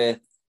meet with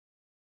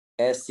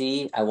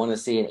SC. I want to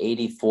say in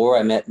 '84,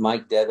 I met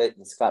Mike Devitt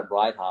and Scott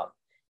Breithaupt.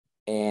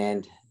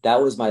 And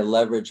that was my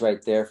leverage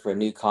right there for a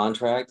new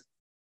contract.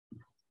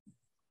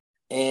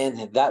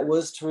 And that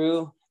was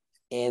true.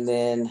 And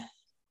then,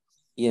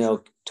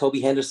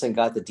 Toby Henderson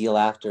got the deal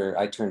after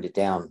I turned it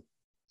down.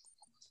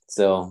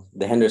 So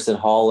the Henderson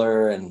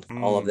hauler and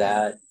all of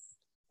that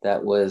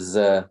was,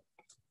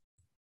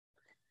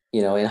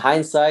 in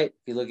hindsight,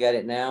 if you look at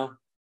it now,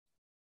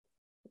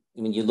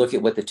 you look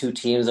at what the two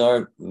teams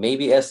are,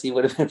 maybe SC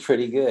would have been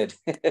pretty good.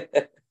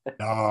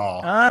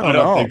 No, I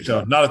don't think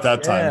so. Not at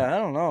that time. Yeah, I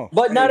don't know.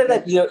 But not at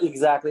that,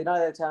 exactly.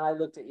 Not at that time. I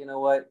looked at,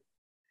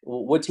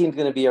 what team's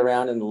going to be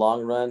around in the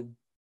long run?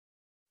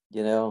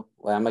 I'm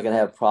not going to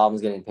have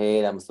problems getting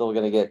paid. I'm still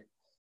going to get,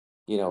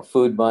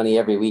 food money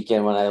every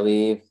weekend when I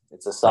leave.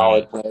 It's a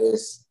solid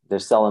place. They're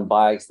selling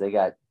bikes. They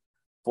got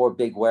 4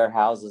 big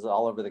warehouses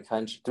all over the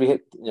country.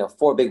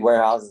 4 big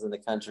warehouses in the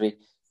country.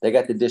 They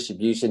got the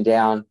distribution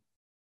down.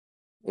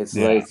 It's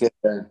like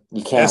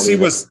you can't. SC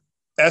was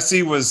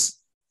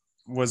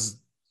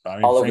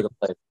all over the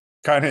place.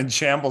 Kind of in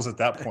shambles at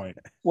that point.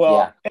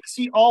 Well,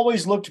 SC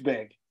always looked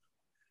big,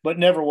 but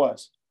never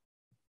was.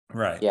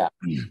 Right. Yeah.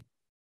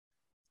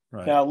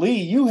 Right. Now,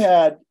 Lee, you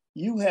went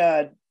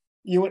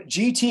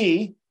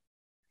GT,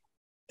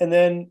 and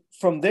then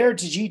from there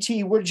to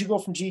GT. Where did you go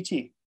from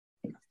GT?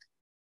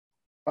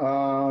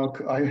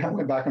 I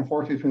went back and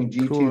forth between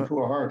GT and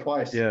Kuwahara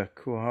twice. Yeah,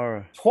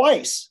 Kuwahara.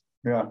 Twice.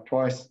 Yeah,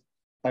 twice.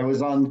 I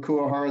was on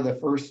Kuwahara the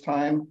first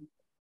time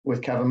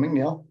with Kevin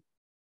McNeil,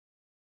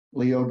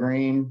 Leo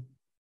Green.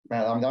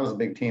 Man, that was a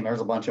big team. There's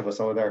a bunch of us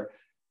over there.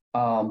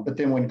 But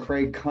then when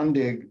Craig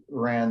Kundig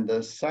ran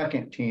the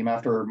second team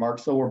after Mark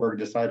Silverberg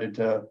decided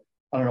to,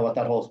 I don't know what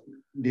that whole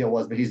deal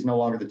was, but he's no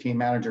longer the team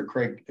manager.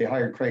 They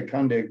hired Craig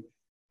Kundig.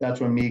 That's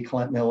when me,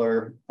 Clint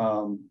Miller,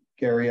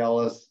 Gary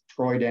Ellis,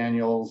 Troy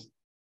Daniels,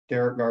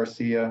 Derek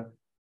Garcia.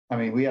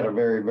 We had a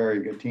very, very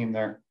good team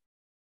there.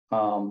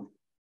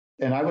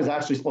 And I was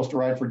actually supposed to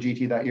ride for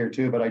GT that year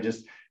too, but I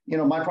just,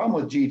 my problem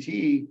with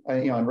GT,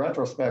 in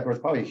retrospect, was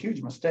probably a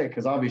huge mistake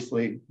because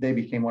obviously they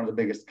became one of the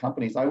biggest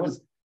companies. I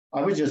was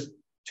just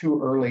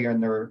too early in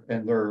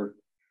their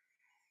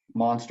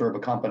monster of a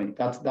company.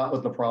 That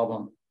was the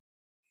problem.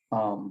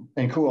 And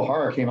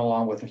Kuwahara came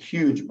along with a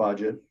huge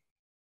budget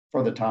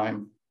for the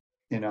time.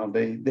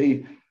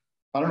 They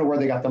I don't know where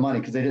they got the money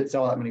because they didn't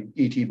sell that many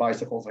ET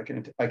bicycles.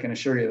 I can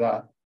assure you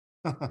that.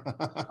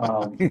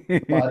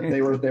 But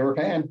they were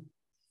paying,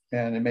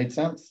 and it made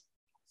sense.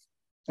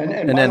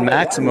 And then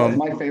Maximum,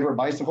 my favorite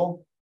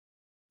bicycle,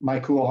 my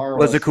Kuwahara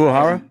was it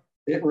Kuwahara?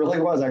 It really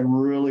was. I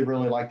really,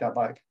 really liked that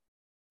bike.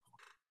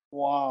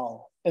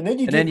 Wow. And then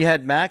you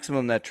had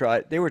Maximum that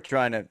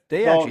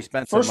actually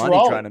spent some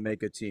money trying to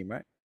make a team,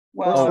 right?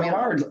 Well,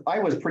 I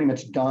was pretty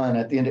much done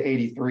at the end of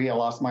 '83. I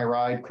lost my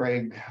ride.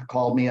 Craig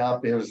called me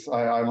up.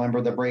 I remember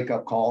the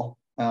breakup call.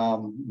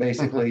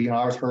 Basically,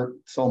 I was hurt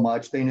so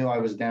much. They knew I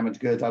was damaged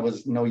goods. I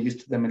was no use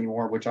to them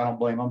anymore, which I don't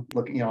blame them,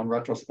 looking, in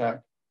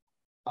retrospect.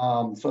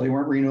 So they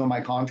weren't renewing my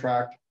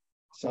contract.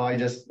 So I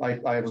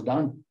was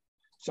done.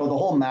 So the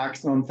whole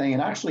Maximum thing,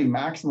 and actually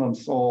Maximum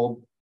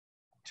sold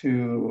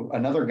to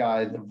another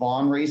guy, the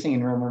Vaughn Racing,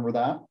 and remember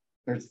that?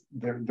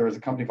 There's a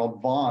company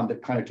called Vaughn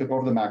that kind of took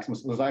over the Maximum.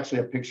 So there's actually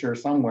a picture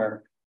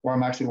somewhere where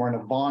I'm actually wearing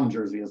a Vaughn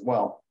jersey as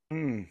well.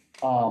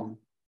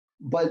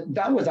 But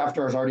that was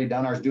after I was already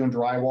done. I was doing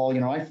drywall.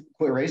 I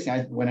quit racing.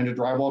 I went into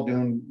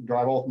doing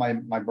drywall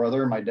with my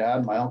brother, my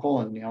dad, my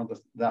uncle, and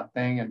that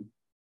thing. And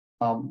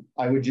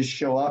I would just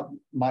show up.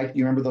 Mike,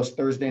 you remember those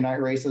Thursday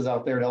night races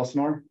out there at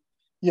Elsinore?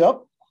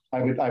 Yep.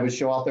 I would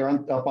show out there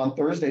up on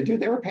Thursday. Dude,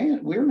 they were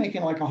paying. We were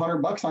making like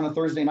 $100 on a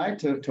Thursday night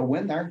to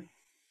win there.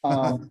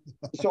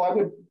 So I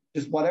would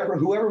just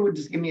whoever would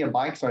just give me a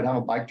bike, so I'd have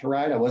a bike to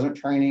ride. I wasn't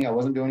training. I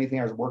wasn't doing anything.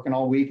 I was working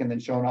all week and then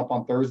showing up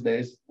on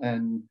Thursdays.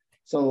 And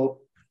so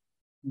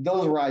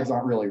those rides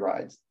aren't really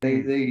rides.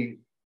 They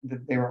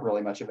weren't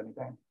really much of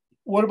anything.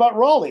 What about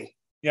Raleigh?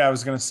 Yeah, I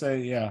was going to say,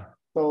 yeah.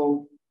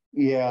 So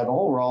yeah, the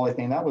whole Raleigh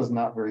thing, that was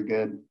not very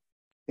good.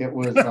 It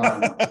was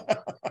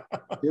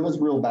it was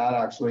real bad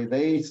actually.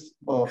 They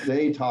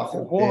talked.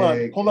 Hold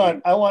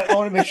on. I want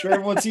to make sure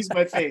everyone sees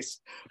my face.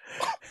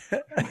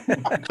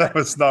 That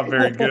was not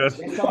very good.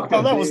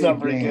 That was not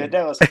very good.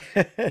 That was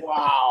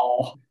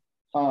wow.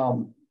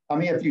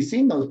 If you've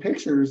seen those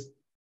pictures,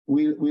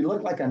 we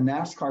looked like a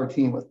NASCAR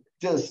team with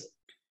just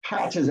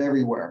patches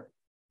everywhere.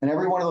 And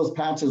every one of those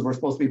patches were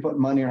supposed to be putting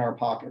money in our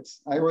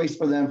pockets. I raced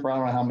for them for I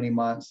don't know how many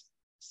months,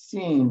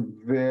 seeing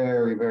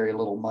very, very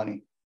little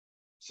money.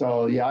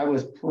 So yeah, I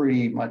was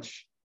pretty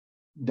much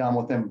done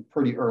with them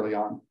pretty early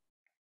on.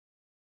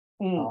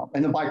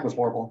 And the bike was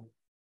horrible.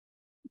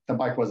 The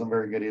bike wasn't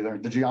very good either.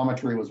 The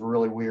geometry was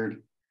really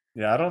weird.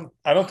 Yeah,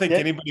 I don't think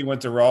anybody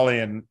went to Raleigh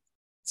and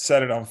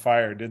set it on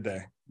fire, did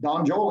they?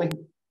 Don Jolie.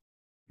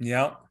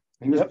 Yeah.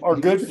 Our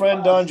good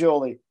friend Don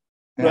Jolie.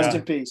 Rest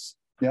in peace.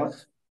 Yep.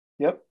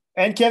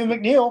 And Kevin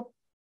McNeil.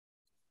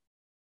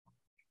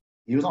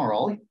 He was on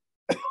Raleigh?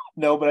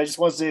 No, but I just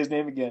want to say his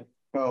name again.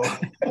 Oh.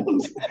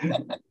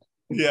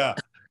 Yeah.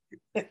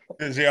 I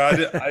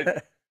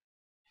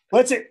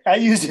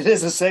used it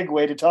as a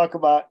segue to talk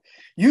about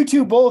you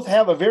two both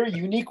have a very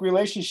unique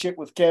relationship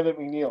with Kevin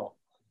McNeil.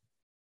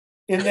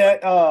 In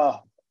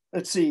that,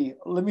 let's see,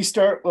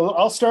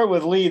 I'll start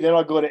with Lee, then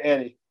I'll go to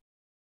Eddy.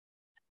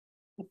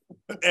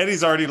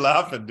 Eddie's already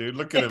laughing, dude.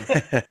 Look at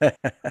him.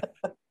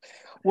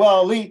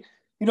 Well, Lee,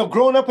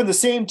 growing up in the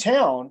same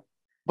town,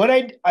 but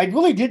I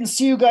really didn't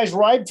see you guys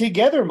ride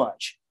together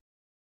much.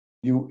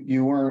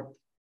 You weren't,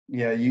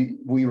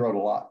 we rode a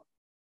lot.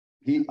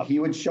 He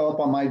would show up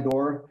on my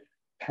door,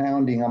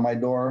 pounding on my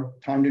door,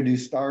 time to do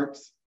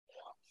starts.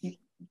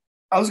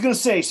 I was going to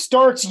say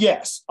starts,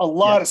 yes, a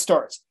lot of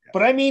starts. Yeah.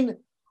 But I mean,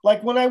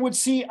 like when I would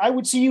see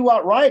you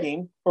out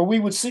riding, or we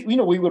would see,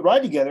 we would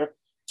ride together.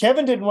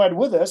 Kevin didn't ride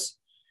with us.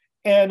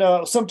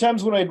 And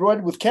sometimes when I'd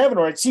ride with Kevin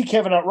or I'd see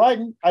Kevin out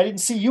riding, I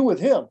didn't see you with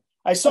him.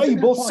 I saw you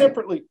both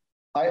separately.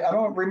 I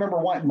don't remember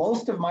why.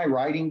 Most of my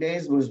riding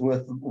days was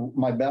with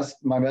my best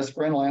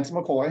friend, Lance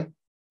McCoy.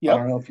 Yep. I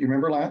don't know if you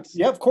remember Lance.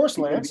 Yeah, of course,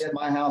 Lance. He would be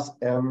at my house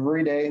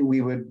every day.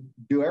 We would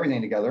do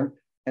everything together.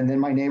 And then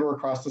my neighbor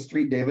across the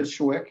street, David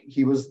Schwick,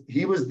 he was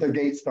the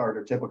gate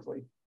starter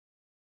typically.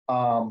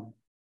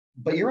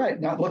 But you're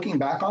right. Not looking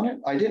back on it,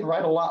 I didn't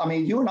ride a lot. I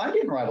mean, you and I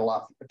didn't ride a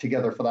lot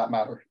together for that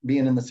matter,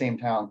 being in the same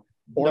town.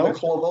 Or the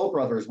Cloveau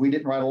brothers. We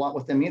didn't ride a lot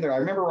with them either. I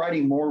remember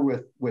riding more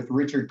with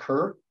Richard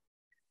Kerr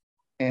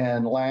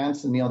and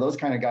Lance and those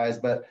kind of guys.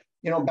 But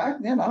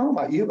back then, I don't know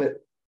about you,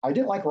 but I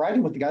didn't like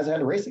riding with the guys I had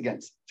to race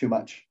against too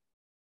much.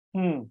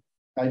 I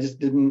just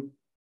didn't.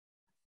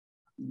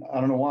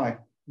 I don't know why.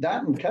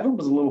 That and Kevin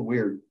was a little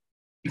weird.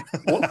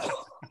 Hold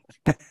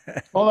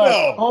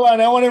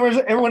on. I want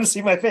everyone to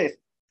see my face.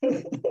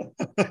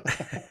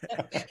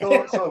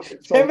 so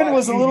Kevin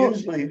was a little.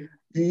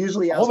 You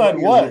usually ask hold on.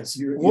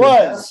 Your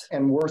best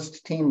and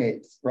worst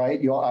teammates, right?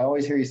 I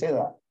always hear you say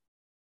that.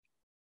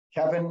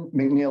 Kevin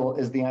McNeil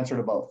is the answer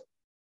to both.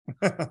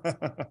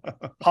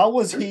 How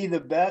was he the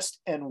best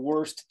and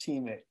worst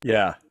teammate?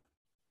 Yeah.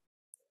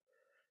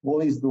 Well,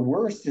 he's the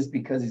worst just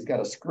because he's got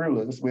a screw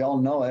loose. We all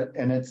know it,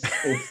 and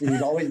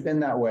he's always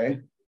been that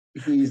way.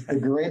 He's the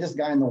greatest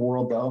guy in the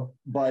world, though.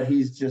 But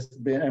he's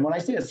just been. And when I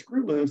say a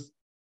screw loose,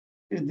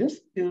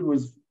 this dude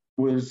was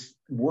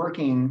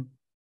working.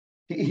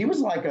 He was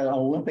like an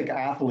Olympic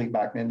athlete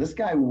back then. This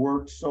guy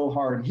worked so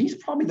hard. He's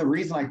probably the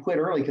reason I quit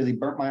early because he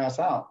burnt my ass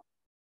out.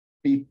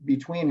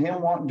 Between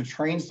him wanting to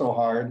train so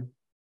hard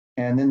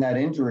and then that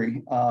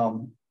injury.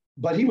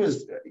 But he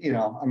was,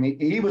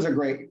 he was a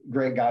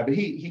great guy, but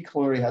he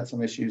clearly had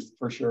some issues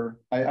for sure.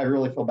 I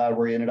really feel bad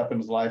where he ended up in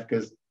his life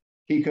because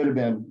he could have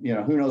been,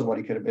 who knows what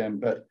he could have been.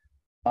 But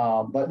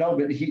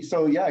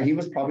he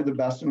was probably the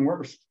best and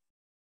worst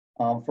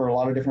for a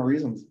lot of different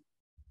reasons.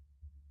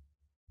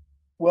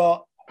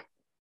 Well,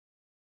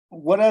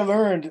 what I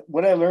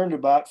learned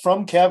about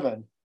from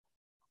Kevin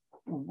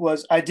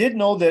was I did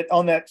know that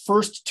on that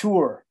first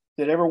tour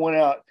that ever went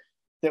out,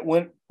 that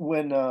when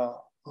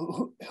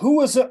who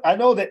was I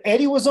know that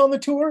Eddy was on the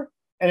tour,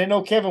 and I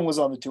know Kevin was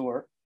on the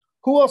tour.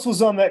 Who else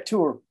was on that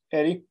tour,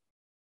 Eddy?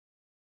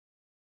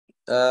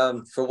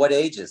 For what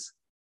ages?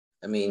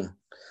 I mean,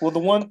 well, the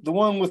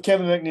one with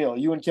Kevin McNeil,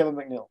 you and Kevin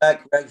McNeil.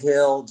 Greg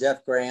Hill,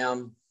 Jeff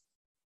Graham.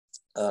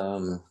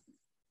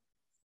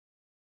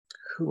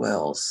 Who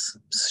else?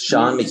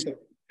 Sean. Get the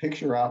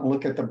picture out and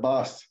look at the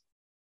bus.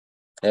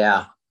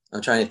 Yeah,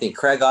 I'm trying to think.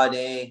 Craig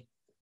Audet,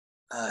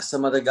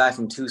 some other guy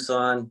from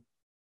Tucson.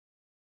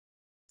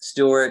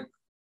 Stewart.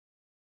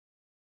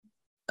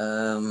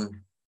 I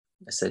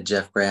said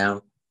Jeff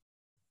Graham.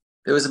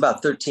 There was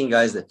about 13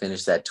 guys that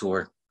finished that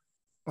tour.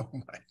 Oh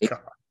my God!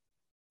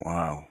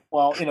 Wow.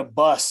 Well, in a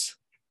bus.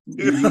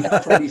 In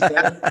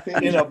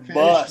a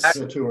bus.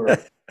 Tour.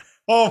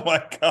 Oh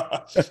my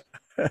gosh.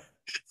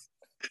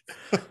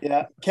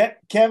 Yeah,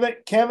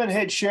 Kevin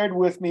had shared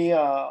with me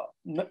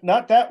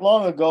not that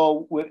long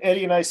ago with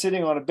Eddy and I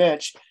sitting on a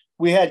bench.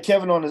 We had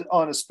Kevin on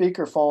a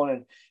speakerphone,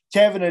 and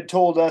Kevin had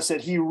told us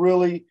that he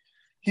really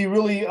had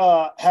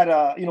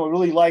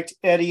really liked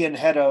Eddy and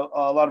had a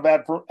lot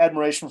of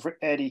admiration for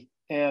Eddy,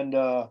 and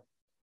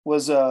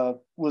was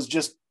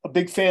just a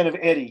big fan of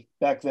Eddy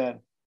back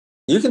then.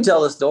 You can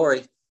tell the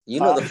story. You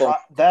know the phone.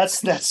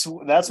 That's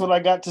what I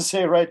got to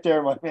say right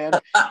there, my man.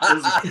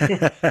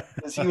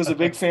 He was a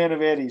big fan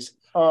of Eddy's.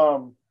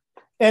 And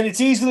it's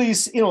easy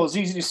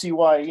to see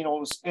why.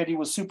 Eddy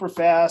was super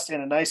fast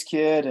and a nice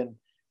kid and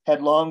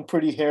had long,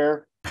 pretty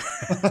hair.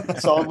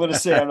 That's all I'm going to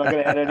say. I'm not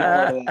going to add any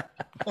more to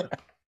that.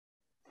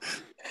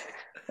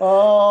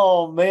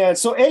 Oh man!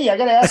 So Eddy, I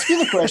got to ask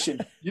you the question: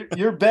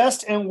 your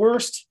best and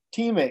worst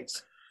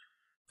teammates.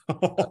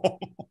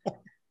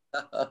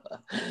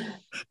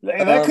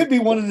 And that could be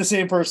one and the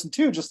same person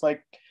too, just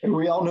like. And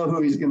we all know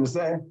who he's going to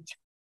say.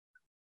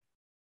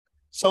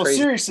 So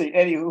crazy. Seriously,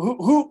 Eddie,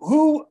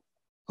 who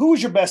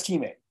was your best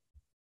teammate?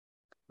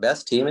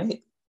 Best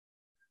teammate?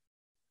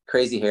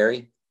 Crazy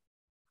Harry.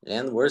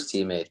 And the worst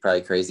teammate,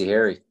 probably Crazy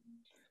Harry.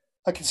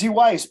 I can see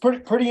why. He's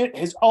pretty.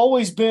 Has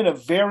always been a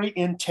very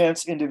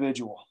intense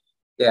individual.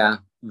 Yeah,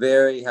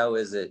 very. How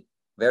is it?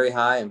 Very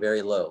high and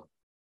very low.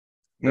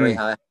 Very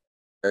high,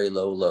 very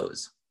low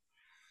lows.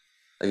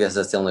 I guess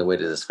that's the only way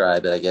to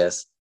describe it. I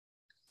guess.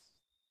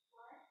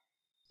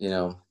 You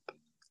know,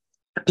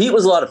 Pete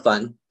was a lot of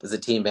fun as a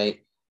teammate.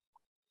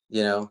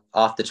 You know,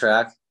 off the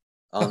track,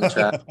 on the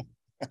track,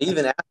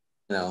 even after,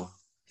 you know,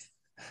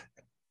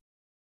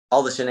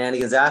 all the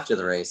shenanigans after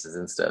the races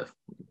and stuff.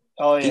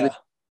 Oh yeah.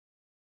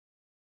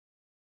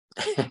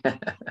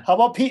 How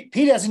about Pete?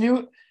 Pete has a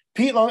new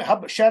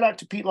shout out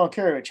to Pete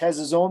Lonkarevich, has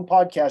his own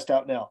podcast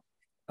out now.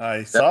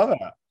 I saw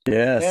that.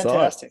 Yeah,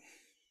 fantastic.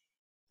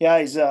 Yeah,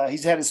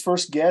 he's had his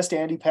first guest,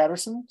 Andy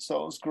Patterson,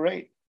 so it was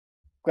great.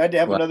 Glad to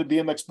have another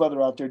BMX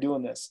brother out there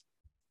doing this.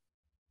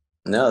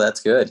 No, that's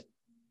good.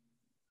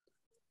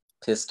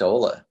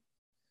 Pistola.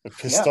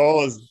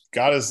 Pistola's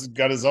got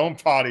his own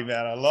potty,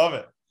 man. I love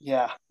it.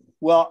 Yeah.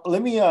 Well,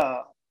 let me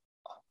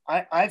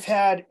I've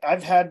had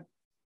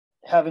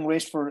having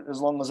raced for as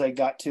long as I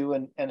got to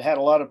and had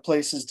a lot of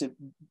places to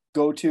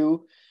go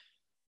to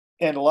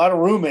and a lot of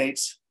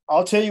roommates.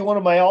 I'll tell you, one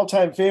of my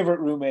all-time favorite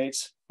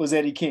roommates was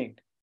Eddie King.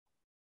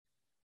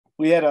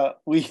 We had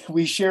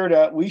we shared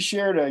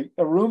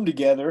a room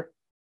together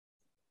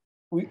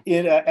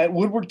at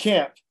Woodward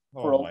Camp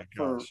for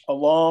a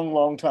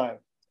long time,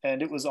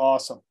 and it was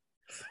awesome.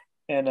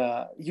 And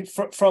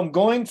from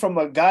going from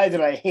a guy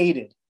that I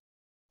hated,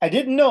 I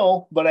didn't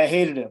know, but I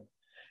hated him,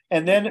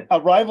 and then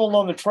a rival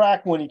on the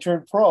track when he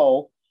turned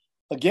pro.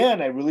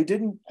 Again, I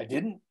didn't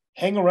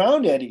hang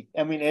around Eddie.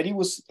 I mean, Eddie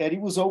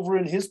was over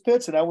in his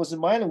pits and I was in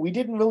mine, and we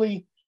didn't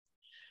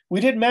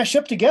mash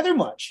up together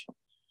much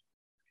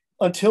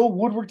until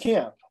Woodward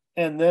Camp.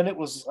 And then it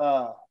was,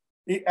 by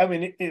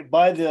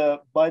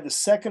the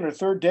second or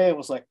third day, it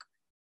was like,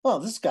 oh,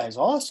 this guy's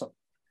awesome.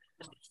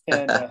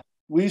 And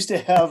we used to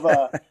have,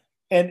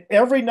 and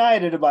every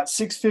night at about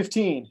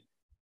 6:15,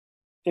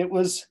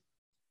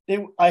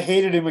 I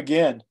hated him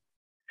again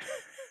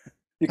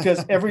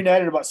because every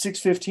night at about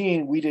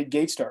 6:15, we did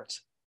gate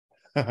starts.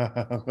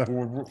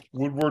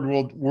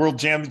 Woodward World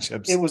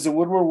Championships. It was the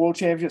Woodward World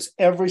Championships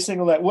every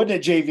single night, wasn't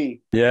it,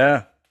 JV?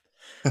 Yeah.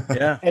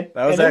 And that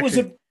was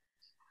actually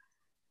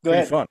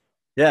pretty fun.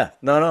 Yeah.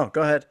 No,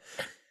 go ahead.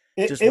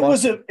 It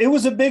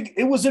was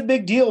a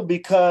big deal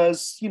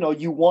because, you know,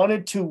 you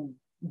wanted to,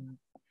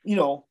 you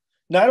know,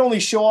 not only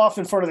show off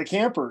in front of the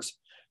campers,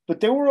 but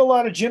there were a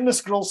lot of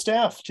gymnast girl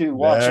staff too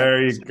watching.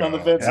 There you go. On the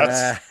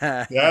fences.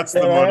 That's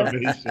the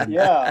motivation.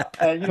 Yeah.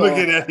 And, look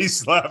at Eddie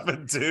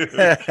slapping too.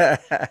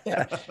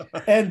 Yeah.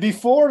 And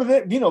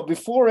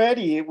before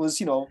Eddie, it was,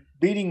 you know,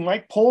 beating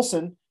Mike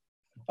Polson,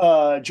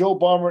 Joe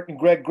Baumert, and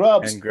Greg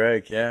Grubbs. And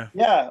Greg, yeah.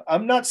 Yeah.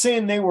 I'm not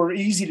saying they were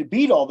easy to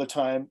beat all the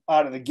time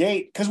out of the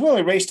gate because we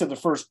only raced to the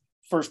first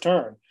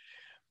turn,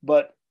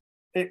 but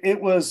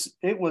it was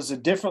a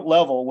different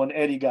level when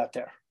Eddie got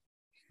there.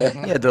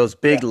 He had those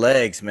big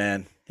legs,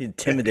 man. He'd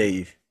intimidate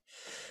you.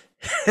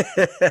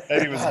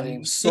 He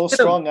was so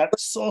strong out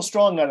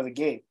of the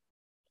gate.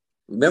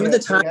 Remember the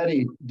time,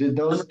 Eddie, did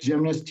those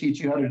gymnasts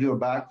teach you how to do a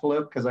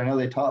backflip? Because I know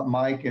they taught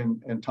Mike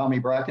and Tommy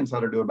Brackens how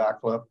to do a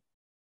backflip.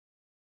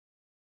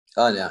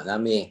 Oh no,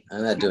 not me.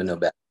 I'm not doing no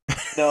back.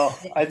 No,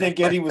 I think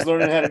Eddie was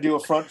learning how to do a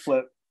front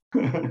flip.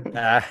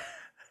 Remember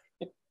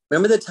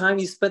the time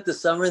you spent the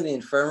summer in the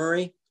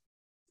infirmary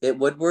at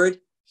Woodward?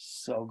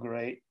 So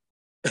great.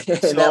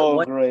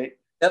 Great.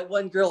 That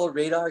one girl,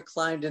 Radar,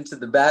 climbed into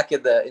the back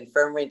of the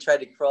infirmary and tried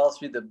to crawl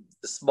through the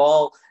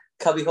small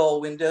cubbyhole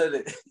window.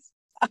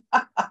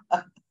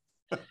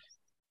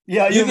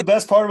 Yeah, the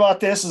best part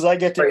about this is I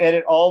get to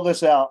edit all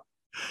this out.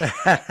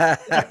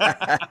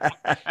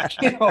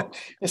 You know,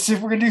 let's see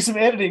if we're gonna do some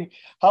editing.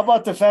 How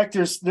about the fact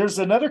there's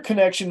another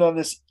connection on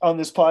this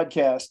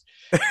podcast?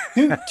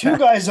 Two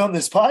guys on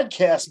this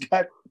podcast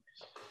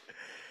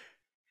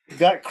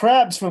got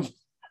crabs from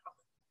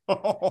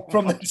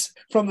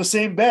the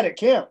same bed at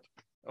camp.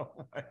 Oh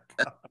my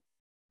God.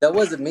 That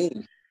wasn't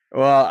me.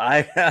 Well,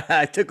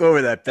 I took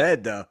over that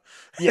bed though.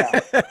 Yeah.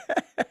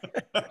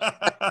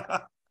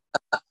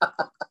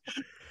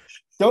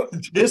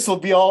 This will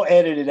be all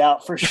edited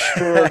out for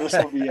sure. This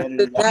will be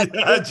edited out.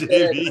 Yeah,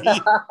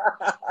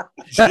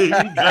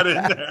 JV got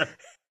in there.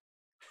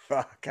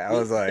 Fuck, I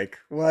was like,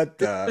 what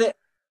the?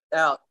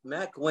 Out,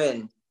 Matt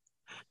Gwynn,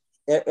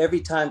 every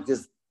time,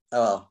 because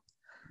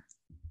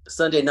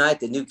Sunday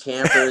night, the new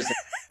campers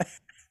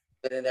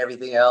and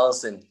everything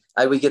else, and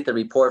I would get the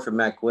report from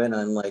Matt Gwynn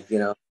on, like, you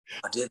know,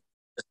 I did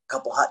a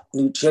couple hot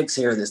new chicks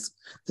here this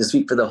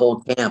week for the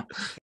whole camp.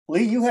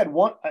 Lee, you had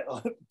one.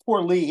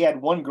 Poor Lee, he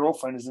had one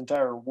girlfriend his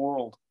entire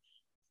world.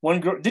 One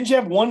girl. Didn't you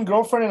have one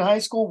girlfriend in high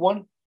school?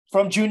 One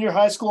from junior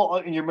high school,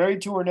 and you're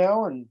married to her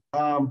now? And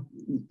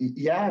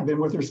yeah, I've been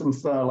with her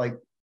since like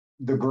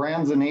the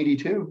Grands in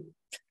 82.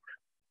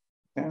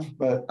 Yeah,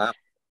 but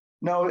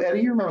no,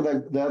 Eddie, you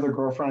remember the other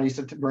girlfriend I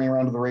used to bring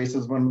around to the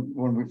races when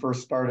we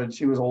first started?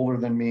 She was older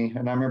than me,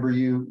 and I remember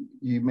you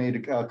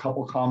made a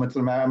couple comments.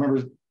 And I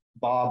remember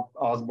Bob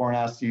Osborne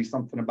asked you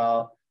something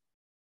about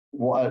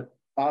what,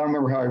 I don't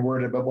remember how I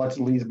worded it, but what's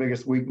Lee's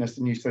biggest weakness?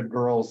 And you said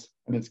girls,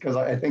 and it's because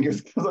I think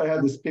it's because I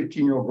had this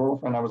 15-year-old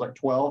girlfriend. I was like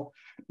 12.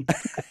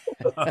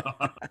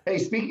 Hey,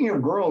 speaking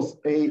of girls,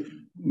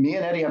 me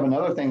and Eddie have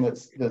another thing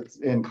that's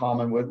in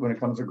common with when it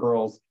comes to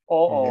girls.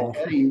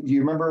 Eddie, do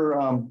you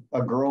remember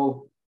a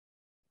girl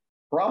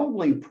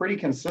probably pretty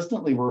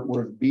consistently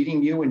were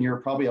beating you when you were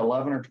probably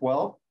 11 or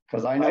 12?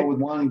 Because I know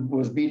one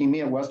was beating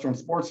me at Western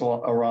Sports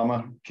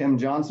Arama. Kim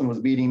Johnson was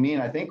beating me,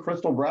 and I think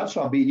Crystal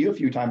Bradshaw beat you a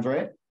few times,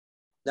 right?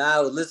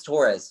 No, Liz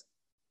Torres.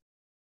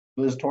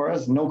 Liz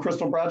Torres? No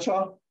Crystal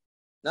Bradshaw?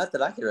 Not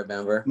that I can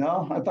remember.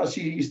 No, I thought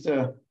she used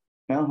to.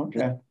 No,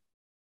 okay.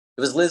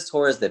 It was Liz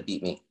Torres that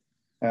beat me.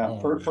 Yeah,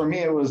 for me,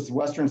 it was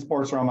Western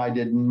Sports Realm. I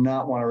did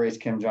not want to race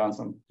Kim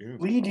Johnson.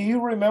 Lee, do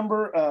you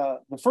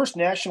remember the first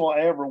national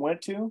I ever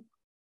went to?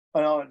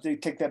 Oh, no, they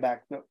take that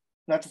back. No,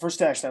 not the first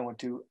national I went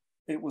to.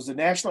 It was the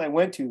national I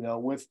went to,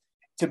 though,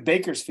 to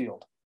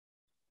Bakersfield.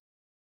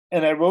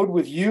 And I rode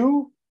with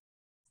you,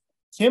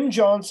 Kim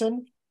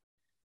Johnson,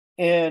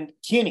 and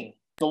Kenny,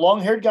 the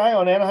long-haired guy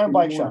on Anaheim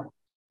Bike Shop.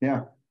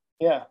 Yeah.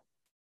 Yeah.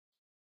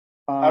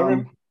 I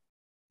remember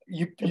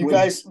you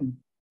guys.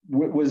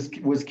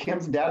 Was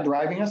Kim's dad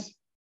driving us?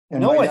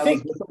 No, I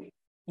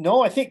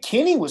think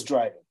Kenny was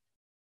driving.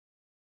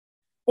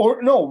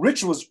 Or no,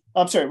 Rich Long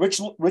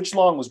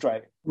was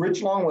driving.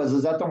 Rich Long was.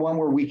 Is that the one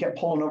where we kept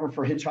pulling over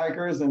for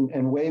hitchhikers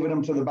and waving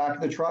them to the back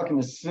of the truck? And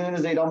as soon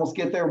as they'd almost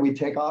get there, we'd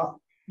take off.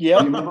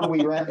 Yeah. Remember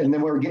we ran, and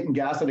then we were getting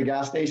gas at a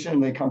gas station,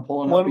 and they come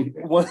pulling up.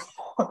 One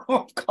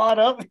caught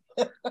up.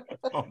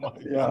 Oh my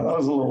God. Yeah, that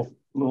was a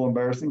little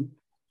embarrassing.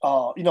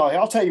 I'll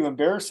tell you,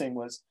 embarrassing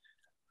was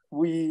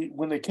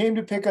when they came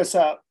to pick us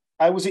up.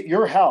 I was at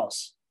your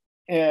house,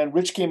 and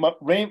Rich came up.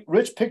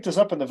 Rich picked us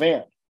up in the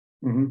van,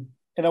 mm-hmm.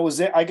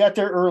 And I got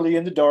there early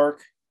in the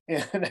dark,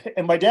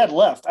 and my dad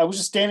left. I was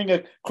just standing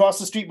across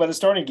the street by the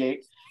starting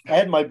gate. I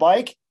had my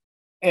bike.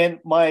 And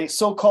my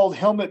so-called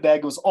helmet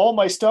bag was all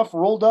my stuff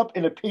rolled up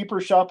in a paper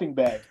shopping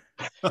bag.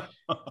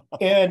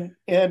 and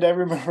I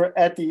remember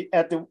at the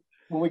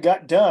when we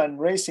got done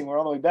racing, we're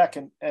on the way back,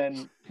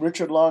 and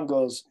Richard Long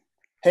goes,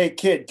 "Hey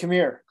kid, come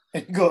here."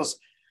 And he goes,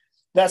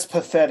 "That's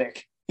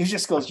pathetic." He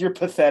just goes, "You're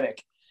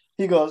pathetic."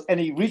 He goes, and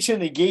he reached in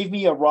and he gave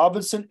me a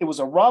Robinson. It was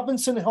a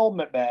Robinson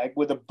helmet bag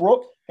with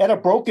had a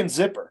broken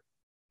zipper.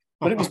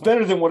 But it was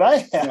better than what I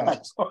had.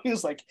 Yeah. So he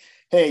was like,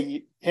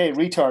 hey,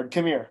 retard,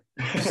 come here.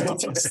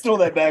 Just throw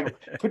that bag.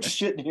 Put your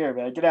shit in here,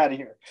 man. Get out of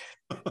here.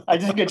 I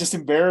think I just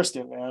embarrassed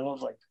him, man. I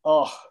was like,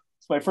 oh,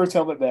 it's my first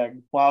helmet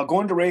bag. Wow,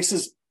 going to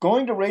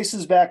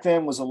races back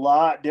then was a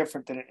lot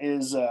different than it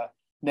is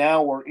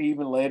now or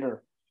even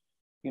later.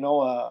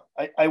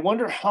 I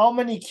wonder how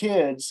many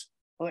kids,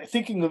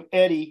 thinking of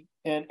Eddie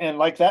and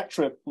like that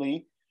trip,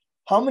 Lee,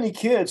 how many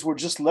kids were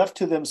just left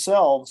to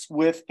themselves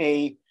with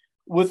the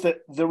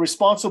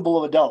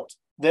responsible adult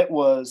that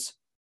was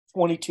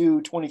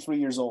 22, 23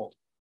 years old.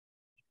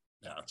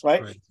 Yeah,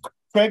 right? Crazy.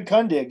 Craig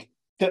Kundig,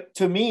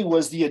 to me,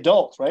 was the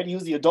adult, right? He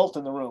was the adult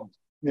in the room.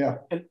 Yeah.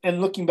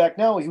 And looking back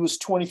now, he was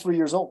 23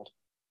 years old.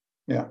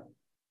 Yeah.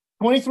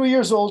 23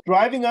 years old,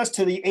 driving us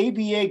to the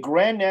ABA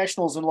Grand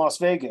Nationals in Las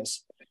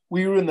Vegas.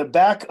 We were in the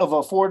back of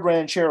a Ford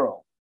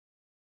Ranchero.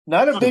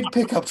 Not a big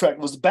pickup truck. It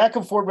was the back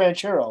of Ford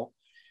Ranchero,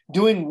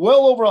 doing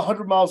well over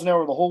 100 miles an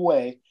hour the whole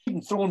way,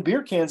 and throwing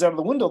beer cans out of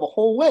the window the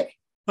whole way.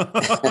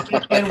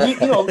 And we,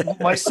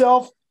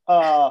 myself,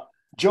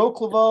 Joe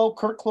Claveau,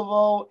 Kurt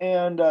Claveau,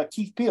 and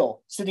Keith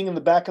Peel sitting in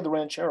the back of the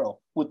Ranchero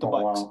with the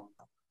bikes. Wow.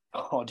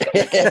 Oh,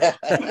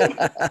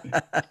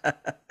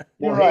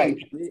 you're right.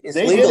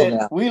 They did it.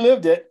 Now. We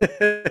lived it.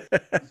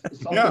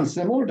 Something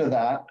similar to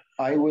that.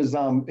 I was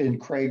in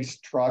Craig's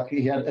truck.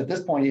 He had the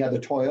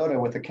Toyota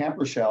with the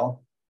camper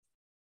shell,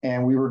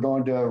 and we were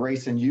going to a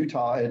race in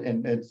Utah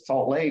at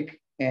Salt Lake,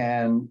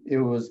 and we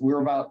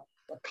were about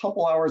a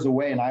couple hours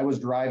away, and I was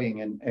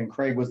driving, and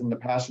Craig was in the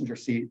passenger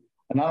seat,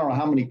 and I don't know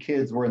how many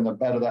kids were in the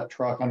bed of that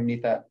truck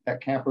underneath that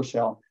camper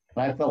shell,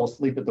 and I fell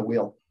asleep at the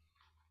wheel.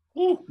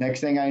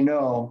 Next thing I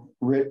know,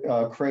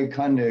 Craig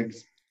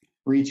Kundig's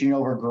reaching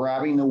over,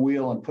 grabbing the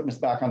wheel, and putting us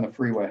back on the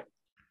freeway.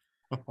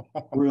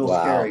 Real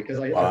scary, because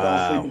I fell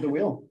asleep at the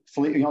wheel.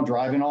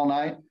 Driving all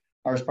night.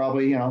 I was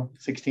probably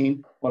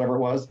 16, whatever it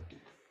was.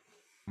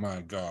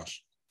 My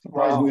gosh!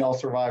 Surprised we all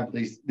survived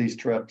these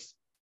trips.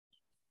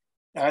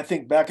 And I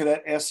think back of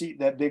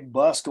that big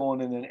bus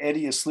going, and then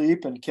Eddie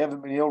asleep and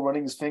Kevin McNeil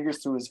running his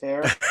fingers through his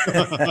hair.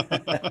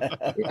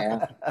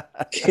 Yeah.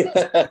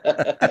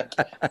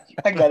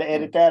 I got to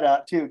edit that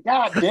out too.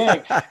 God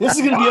dang. This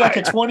is going to be like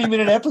a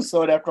 20-minute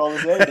episode after all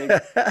this editing.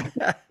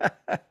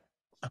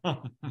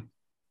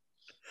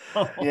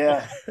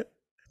 Yeah.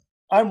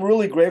 I'm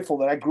really grateful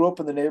that I grew up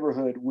in the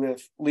neighborhood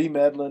with Lee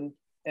Medlin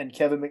and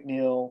Kevin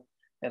McNeil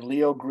and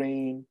Leo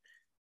Green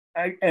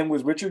and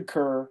with Richard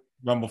Kerr.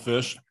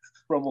 Rumblefish.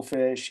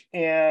 Rumblefish.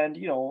 And,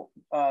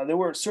 there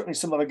were certainly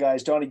some other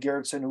guys, Donnie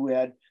Garrettson, who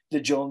had the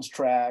Jones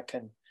track.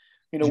 And,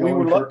 we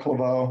were Kurt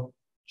Claveau.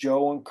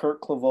 Joe and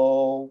Kurt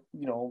Claveau,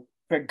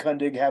 Craig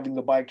Kundig having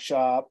the bike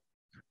shop,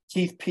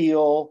 Keith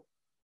Peel.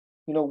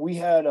 We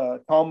had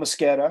Tom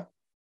Mosqueda.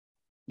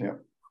 Yeah.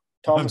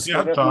 Tom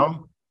Mosqueda. Yeah,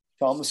 Tom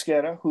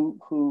Mosqueda,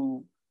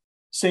 who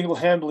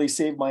single-handedly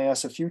saved my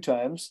ass a few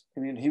times. I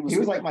mean, he was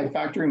like my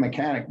factory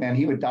mechanic, man.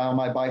 He would dial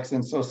my bikes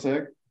in so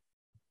sick.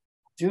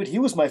 Dude, he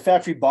was my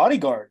factory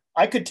bodyguard.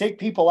 I could take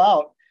people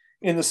out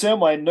in the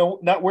semi,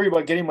 not worry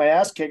about getting my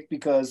ass kicked,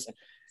 because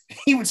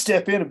he would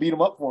step in and beat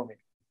them up for me.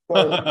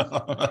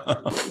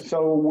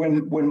 So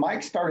when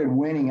Mike started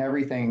winning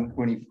everything,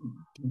 when he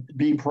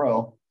be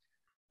pro,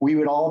 we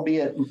would all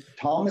be at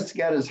Tom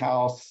Mosqueda's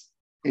house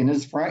in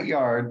his front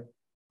yard.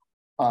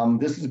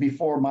 This is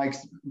before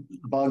Mike's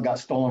bug got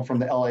stolen from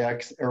the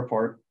LAX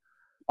airport.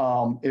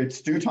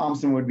 Stu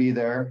Thompson would be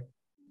there,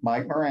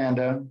 Mike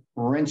Miranda,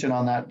 wrenching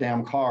on that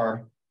damn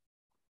car,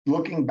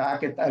 looking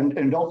back at,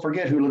 and don't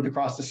forget who lived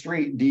across the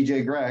street,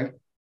 DJ Greg.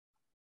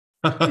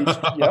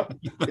 Yep.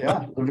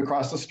 Yeah, lived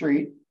across the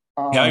street.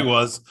 Yeah, he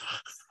was.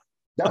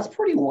 That's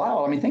pretty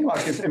wild. I mean, think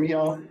about this. I mean,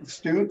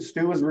 Stu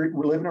was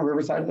living in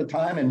Riverside at the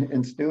time,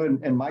 and Stu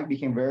and Mike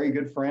became very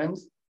good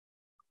friends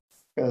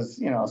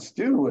because,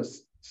 Stu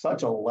was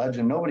such a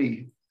legend.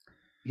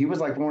 He was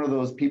like one of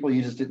those people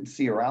you just didn't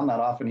see around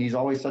that often. He's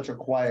always such a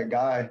quiet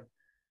guy.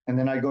 And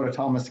then I'd go to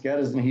Tom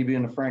Mosqueda's and he'd be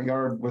in the front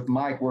yard with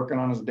Mike working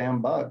on his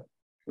damn bug.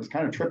 It was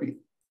kind of trippy.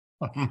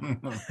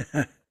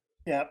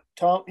 Yeah,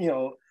 Tom,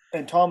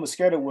 and Tom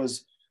Mosqueda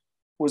was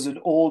an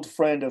old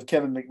friend of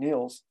Kevin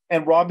McNeil's.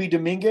 And Robbie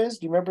Dominguez,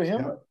 do you remember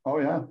him? Yeah. Oh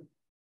yeah.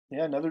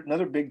 Yeah,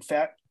 another big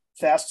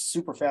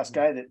super fast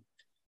guy that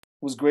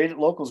was great at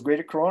locals, great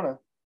at Corona.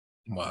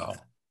 Wow.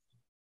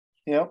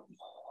 Yep.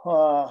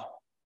 Well,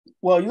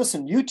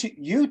 listen, you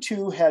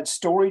two had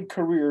storied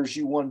careers.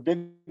 You won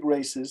big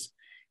races.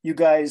 You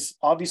guys,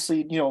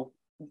 obviously,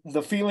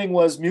 the feeling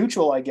was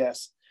mutual, I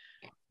guess,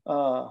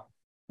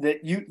 that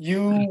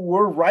you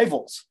were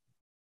rivals.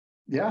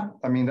 Yeah,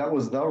 I mean, that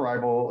was the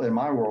rival in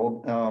my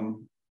world.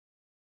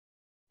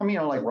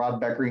 Like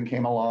Rod Beckering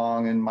came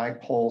along and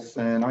Mike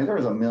Polson. I mean, there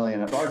was a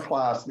million. Our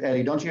class,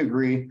 Eddie, don't you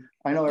agree?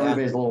 I know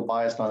everybody's a little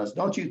biased on this.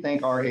 Don't you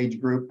think our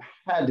age group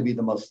had to be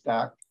the most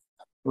stacked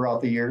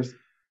throughout the years?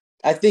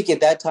 I think at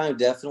that time,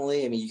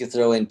 definitely. I mean, you could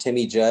throw in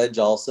Timmy Judge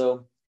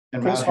also.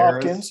 And Chris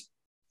Hopkins.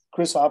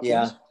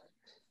 Yeah.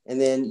 And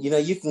then,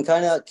 you can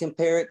kind of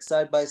compare it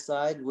side by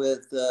side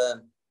with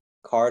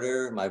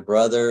Carter, my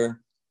brother,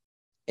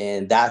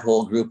 and that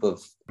whole group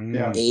of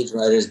age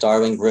riders,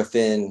 Darwin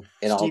Griffin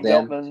and all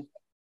them. Beltman.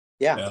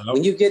 Yeah.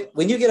 When you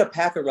get a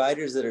pack of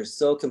riders that are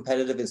so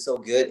competitive and so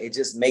good, it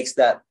just makes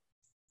that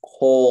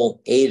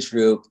whole age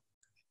group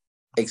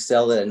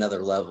excel at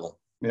another level.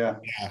 Yeah.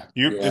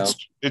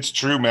 It's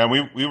true,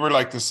 man. We were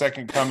like the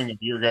second coming of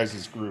your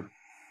guys' group.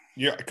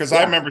 Yeah, because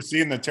I remember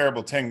seeing the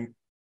Terrible 10,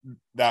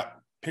 that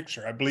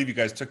picture. I believe you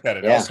guys took that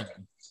at Elsinore.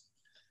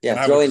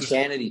 Yeah, throw in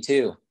Chanity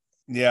too.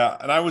 Yeah,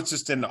 and I was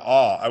just in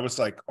awe. I was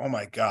like, oh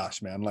my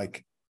gosh, man,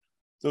 like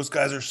those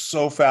guys are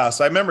so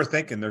fast. I remember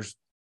thinking there's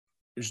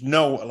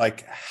no,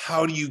 like,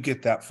 how do you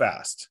get that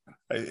fast?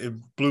 It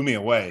blew me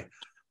away.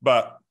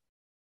 But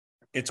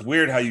it's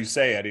weird how you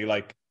say, Eddie,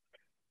 like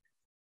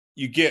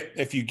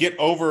if you get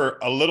over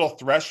a little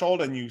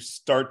threshold and you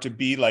start to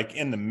be like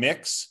in the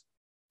mix,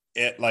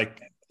 it's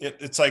like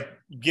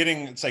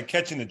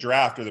catching the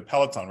draft or the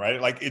peloton,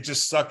 right? It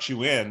just sucks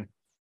you in,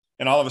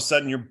 and all of a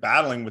sudden you're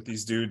battling with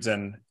these dudes.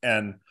 And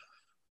I'm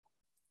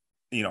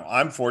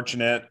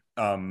fortunate.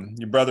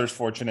 Your brother's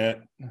fortunate.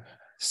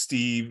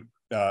 Steve,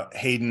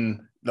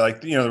 Hayden,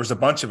 there was a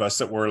bunch of us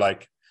that were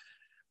like,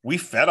 we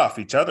fed off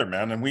each other,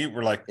 man. And we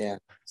were like,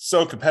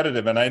 so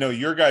competitive. And I know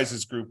your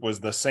guys' group was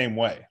the same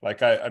way.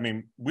 Like, I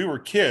mean, we were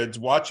kids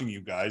watching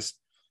you guys,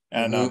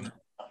 and,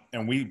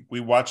 and we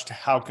watched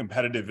how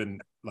competitive,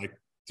 and like,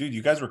 dude,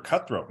 you guys were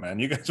cutthroat, man.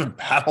 You guys were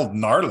battled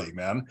gnarly,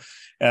 man.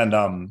 And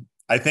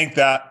I think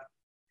that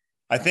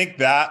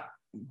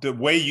the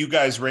way you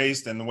guys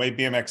raced and the way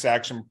BMX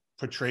Action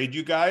portrayed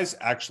you guys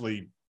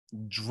actually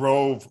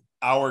drove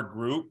our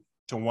group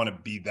to want to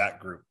be that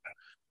group.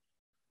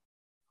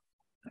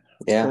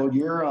 Yeah. Well,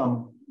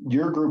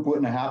 your group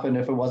wouldn't have happened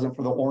if it wasn't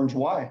for the Orange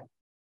Y.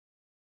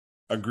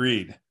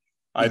 Agreed.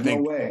 I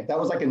think no way. That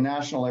was like a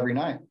national every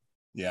night.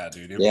 Yeah,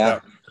 dude.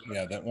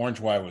 That Orange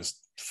Y was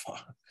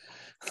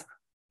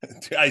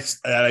I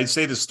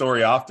say the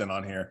story often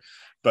on here,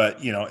 but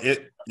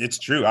it's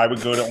true. I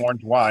would go to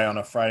Orange Y on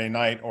a Friday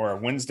night or a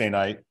Wednesday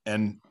night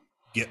and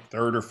get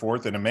third or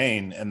fourth in a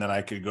main, and then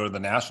I could go to the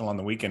national on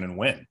the weekend and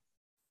win.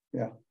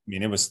 Yeah. I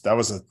mean, that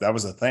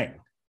was a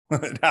thing.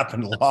 It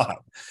happened a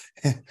lot.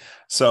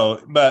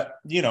 So, but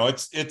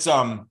it's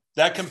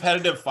that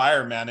competitive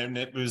fire, man. And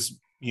it was,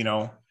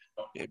 but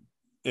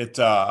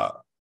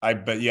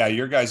yeah,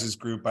 your guys'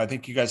 group, I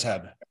think you guys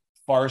had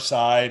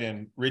Farside,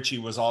 and Richie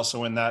was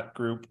also in that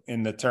group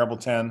in the Terrible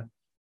 10.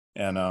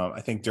 And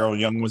I think Daryl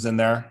Young was in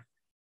there.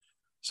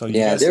 So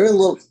they were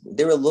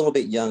a little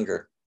bit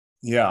younger.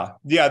 Yeah.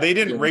 They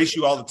didn't race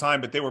you all the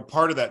time, but they were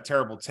part of that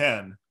terrible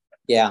 10.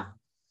 Yeah.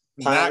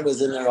 Pine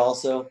was in there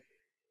also.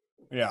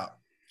 Yeah.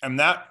 And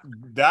that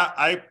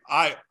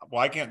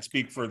I can't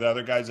speak for the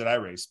other guys that I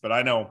raced, but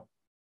I know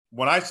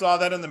when I saw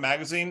that in the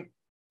magazine,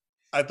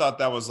 I thought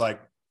that was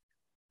like,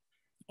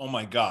 oh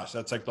my gosh,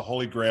 that's like the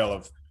holy grail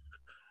of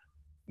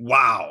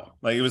wow.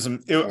 Like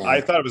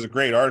I thought it was a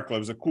great article. It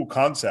was a cool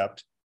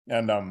concept.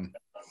 And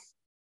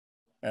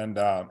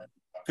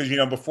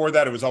because before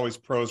that it was always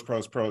pros.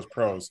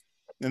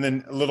 And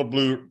then a little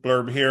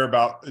blurb here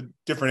about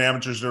different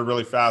amateurs that are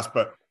really fast.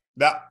 But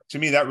that, to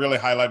me, that really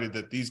highlighted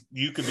that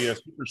you could be a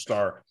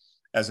superstar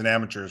as an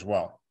amateur as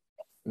well.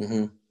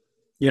 Mm-hmm.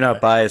 You're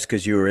not biased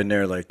because you were in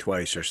there like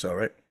twice or so,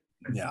 right?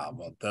 Yeah,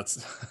 well,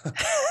 that's.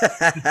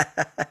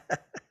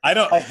 I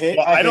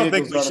don't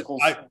think personally,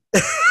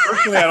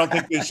 I don't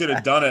think they should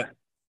have done it.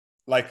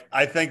 Like,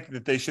 I think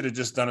that they should have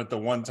just done it the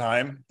one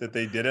time that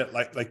they did it.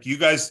 Like you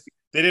guys,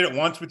 they did it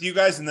once with you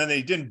guys, and then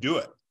they didn't do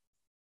it.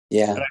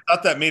 Yeah, and I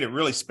thought that made it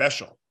really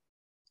special.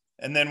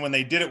 And then when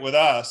they did it with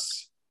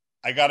us,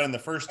 I got in the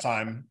first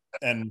time,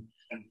 and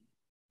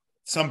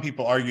some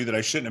people argue that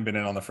I shouldn't have been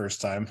in on the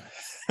first time.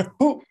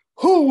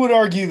 Who would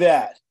argue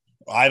that?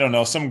 I don't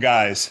know. Some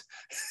guys.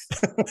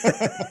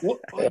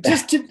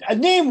 Just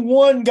name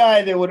one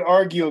guy that would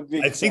argue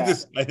against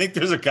that. I think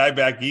there's a guy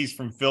back east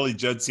from Philly,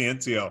 Judd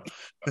Ciencio.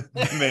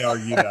 They may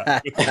argue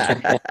that.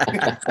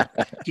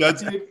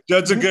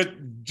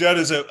 Judd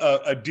is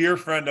a dear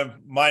friend of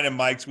mine and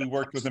Mike's. We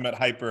worked with him at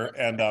Hyper,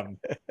 and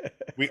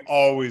we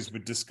always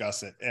would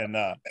discuss it.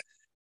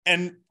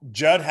 And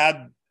Judd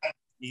had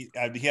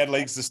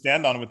legs to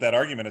stand on with that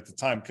argument at the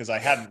time, because I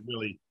hadn't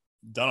really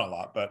done a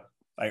lot, but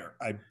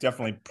I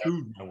definitely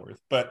proved my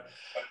worth. But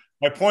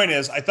my point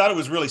is, I thought it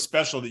was really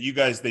special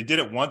that they did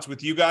it once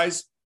with you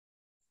guys,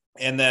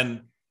 and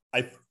then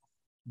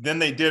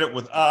they did it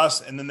with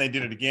us, and then they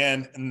did it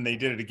again, and then they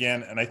did it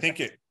again, and I think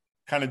it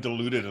kind of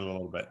diluted it a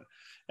little bit.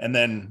 And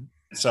then,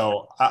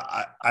 so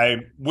I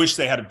wish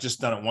they had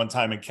just done it one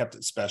time and kept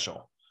it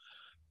special.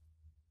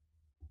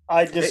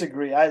 I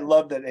disagree. I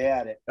love that they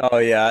had it. Oh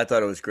yeah, I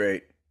thought it was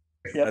great.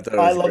 Yep.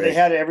 I love they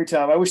had it every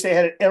time. I wish they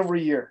had it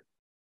every year.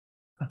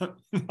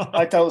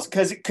 I thought it was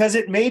because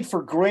it made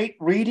for great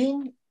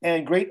reading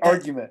and great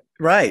argument.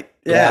 Right.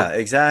 Yeah.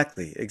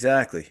 Exactly.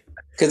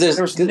 Because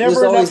there's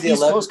never always enough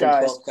the East Coast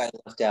guys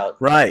left out.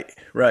 Right.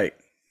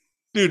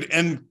 Dude,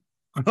 and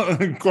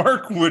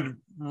Clark would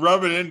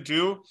rub it in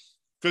too,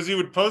 because he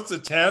would post a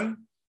 10,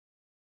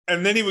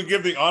 and then he would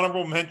give the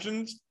honorable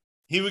mentions.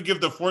 He would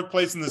give the 4th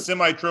place in the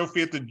semi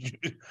trophy at the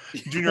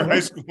junior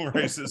high school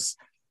races.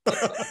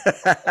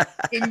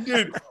 And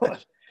dude,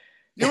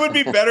 it would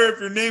be better if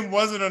your name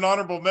wasn't an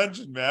honorable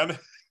mention, man.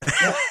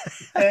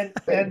 And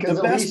because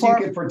the at best least part,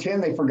 you could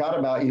pretend they forgot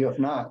about you if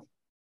not.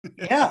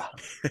 Yeah.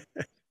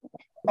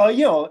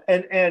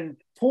 And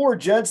poor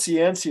Judd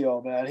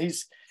Ciencio, man.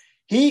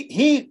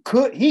 He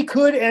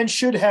could and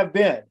should have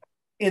been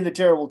in the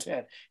terrible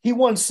 10. He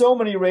won so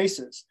many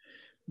races.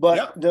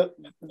 But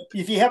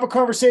if you have a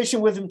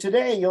conversation with him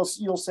today, you'll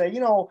say,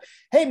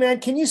 hey man,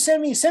 can you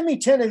send me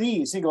 10 of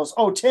these? He goes,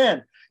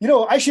 10.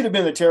 I should have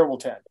been the terrible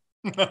 10.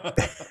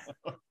 That's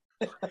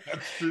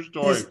true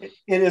story.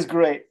 It is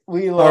great.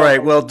 We love. All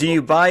right. Well, do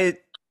you buy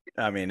it?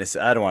 I mean,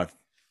 I don't want.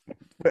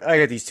 I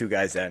got these two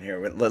guys down here.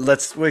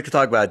 We could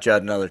talk about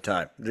Judd another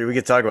time. We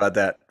could talk about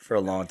that for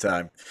a long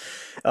time.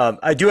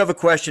 I do have a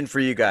question for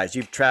you guys.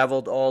 You've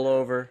traveled all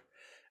over.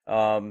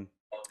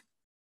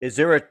 Is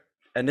there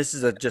and this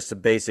is just a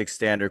basic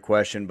standard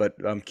question, but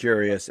I'm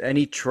curious.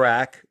 Any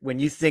track, when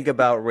you think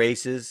about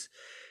races,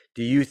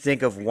 do you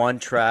think of one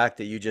track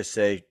that you just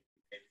say,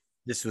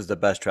 this was the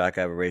best track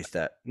I ever raced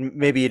at?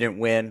 Maybe you didn't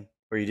win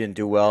or you didn't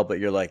do well, but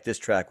you're like, this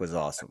track was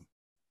awesome.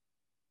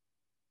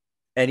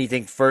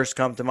 Anything first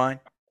come to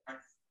mind?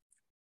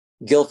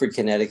 Guilford,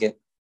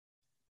 Connecticut.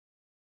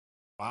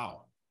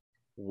 Wow.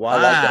 I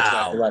like that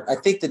track a lot. I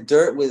think the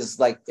dirt was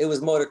it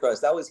was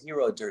motocross. That was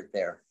hero dirt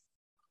there.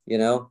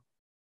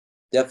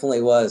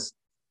 Definitely was.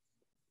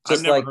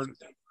 I've never heard of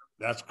that.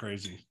 That's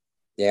crazy.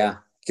 Yeah.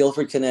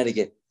 Guilford,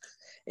 Connecticut.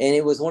 And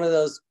it was one of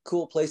those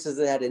cool places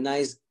that had a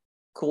nice,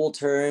 cool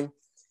turn,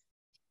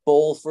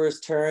 bowl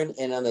first turn.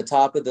 And on the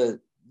top of the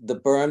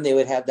berm, they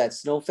would have that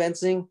snow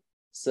fencing.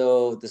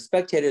 So the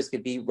spectators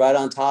could be right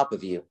on top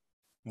of you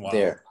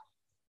there.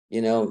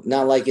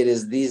 Not like it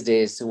is these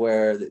days to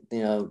where,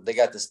 they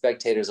got the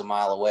spectators a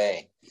mile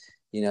away.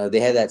 They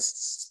had that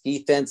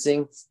ski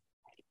fencing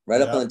right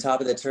up on the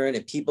top of the turn,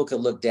 and people could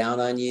look down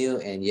on you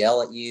and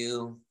yell at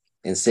you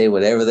and say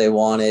whatever they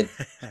wanted.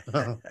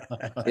 I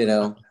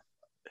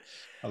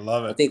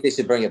love it. I think they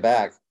should bring it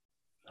back.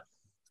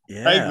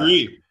 Yeah, I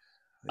agree.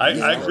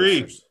 I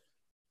agree.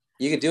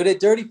 You could do it at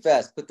Dirty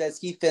Fest. Put that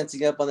ski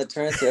fencing up on the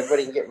turn so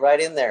everybody can get right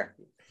in there.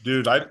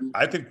 Dude,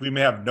 I think we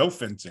may have no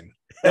fencing.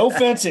 No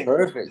fencing.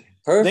 Perfect.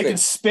 They can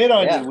spit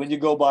on you when you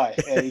go by,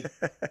 Eddie.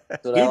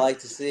 That's what I like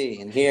to see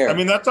and hear. I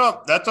mean, that's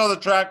all the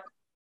track.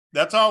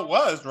 That's how it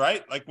was,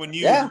 right? Like when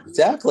you. Yeah,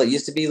 exactly. It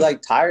used to be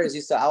like tires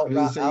used to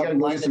outline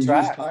the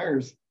track.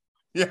 Tires.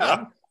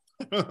 Yeah.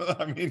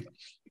 I mean,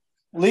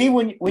 Lee,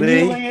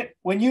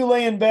 when you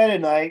lay in bed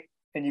at night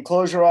and you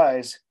close your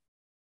eyes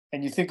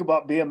and you think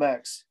about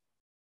BMX,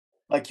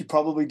 like you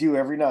probably do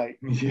every night.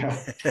 Yeah.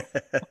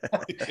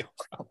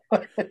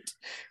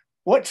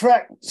 What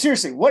track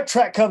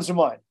comes to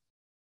mind?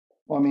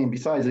 Well, I mean,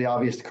 besides the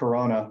obvious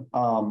Corona,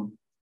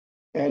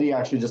 Eddy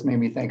actually just made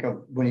me think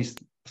of when he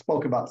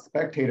spoke about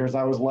spectators.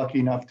 I was lucky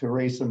enough to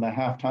race in the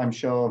halftime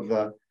show of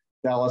the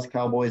Dallas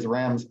Cowboys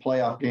Rams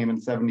playoff game in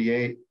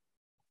 '78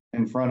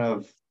 in front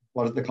of,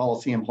 what does the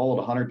Coliseum hold,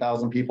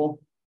 100,000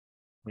 people?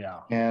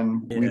 Yeah.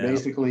 And we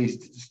basically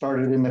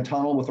started in the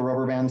tunnel with a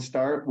rubber band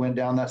start, went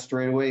down that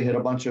straightaway, hit a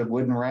bunch of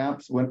wooden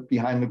ramps, went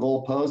behind the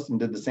goal post and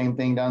did the same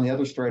thing down the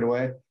other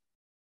straightaway.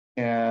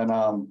 And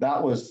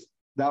that was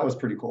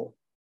pretty cool.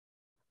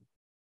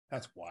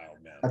 That's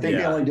wild, man. I think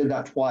they only did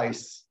that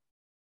twice.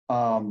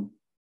 And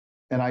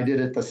I did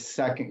it the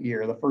second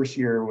year. The first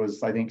year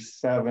was, I think,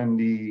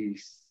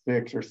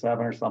 76 or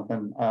 7 or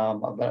something.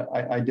 But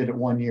I did it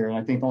 1 year, and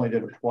I think only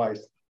did it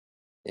twice.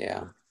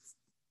 Yeah.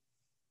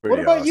 What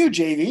about you,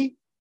 JV?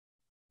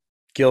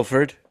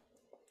 Guilford,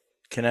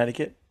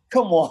 Connecticut.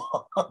 Come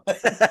on.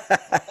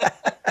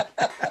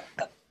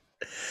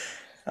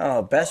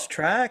 Oh, best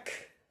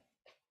track?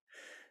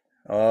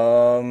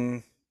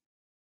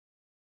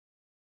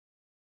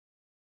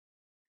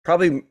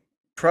 Probably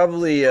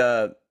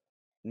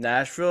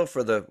Nashville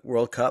for the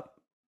World Cup.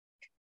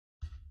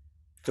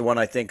 The one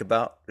I think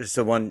about. It's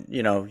the one,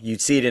 you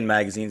see it in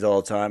magazines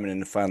all the time, and then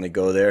to finally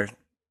go there.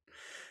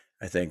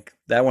 I think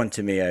that one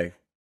to me,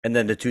 and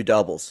then the 2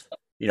 doubles,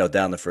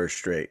 down the first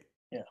straight.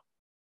 Yeah.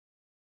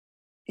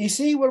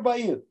 EC, what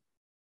about you?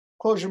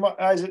 Close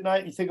your eyes at night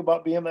and you think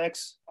about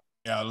BMX?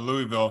 Yeah,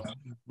 Louisville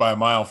by a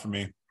mile for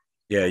me.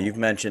 Yeah, you've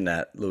mentioned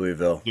that,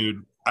 Louisville.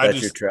 Dude,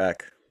 that's your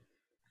track.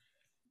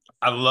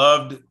 I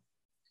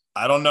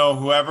don't know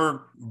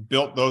whoever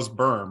built those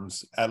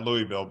berms at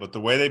Louisville, but the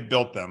way they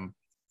built them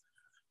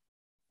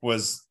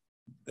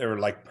they were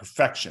like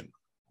perfection.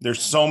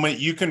 There's so many,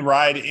 you can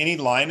ride any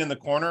line in the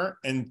corner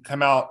and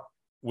come out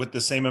with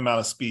the same amount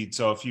of speed.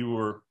 So if you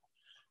were,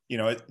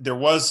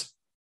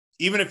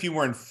 even if you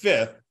were in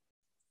 5th,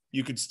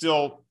 you could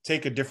still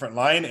take a different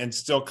line and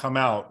still come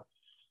out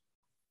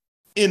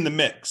in the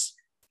mix.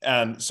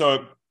 And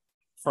so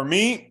for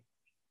me,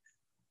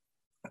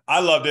 I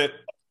loved it.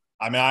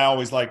 I mean, I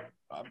always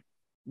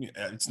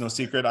it's no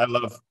secret, I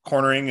love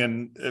cornering,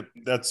 and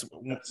that's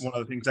one of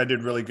the things I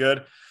did really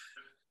good.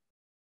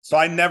 So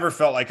I never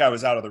felt like I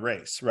was out of the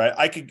race, right?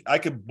 I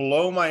could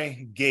blow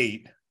my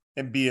gate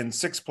and be in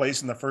 6th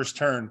place in the first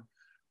turn.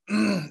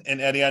 And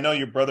Eddy, I know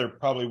your brother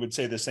probably would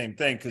say the same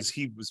thing because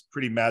he was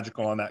pretty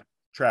magical on that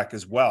track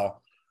as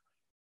well.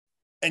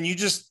 And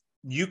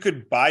you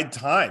could bide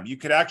time. You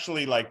could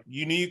actually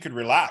you could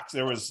relax.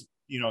 There was,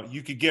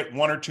 you could get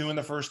 1 or 2 in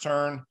the first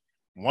turn,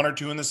 1 or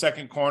 2 in the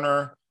second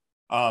corner.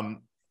 And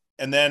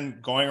then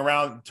going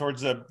around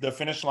towards the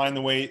finish line,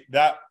 the way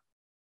that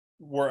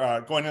we're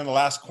going in the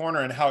last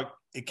corner and how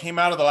it came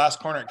out of the last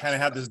corner, it kind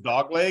of had this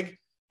dog leg,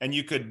 and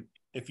you could,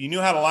 if you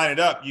knew how to line it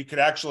up, you could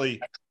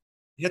actually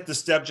hit the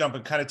step jump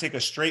and kind of take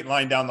a straight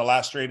line down the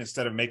last straight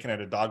instead of making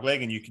it a dog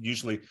leg. And you could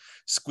usually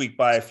squeak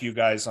by a few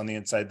guys on the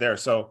inside there.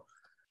 So,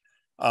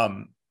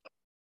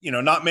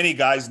 not many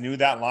guys knew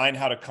that line,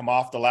 how to come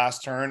off the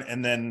last turn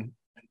and then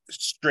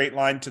straight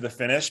line to the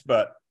finish.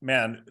 But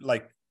man,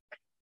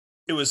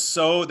 there was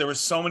so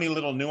many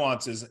little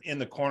nuances in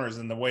the corners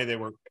and the way they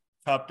were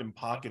cupped and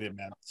pocketed,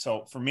 man.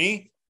 So for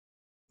me,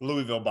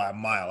 Louisville by a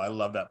mile. I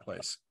love that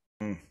place.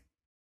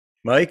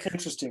 Mike?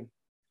 Interesting.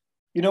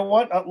 You know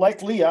what?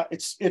 Like Leah,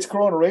 it's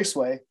Corona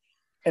Raceway.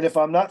 And if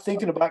I'm not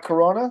thinking about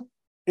Corona,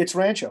 it's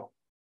Rancho.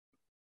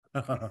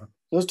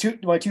 Those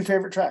my 2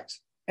 favorite tracks.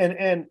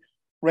 And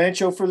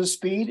Rancho for the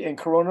speed and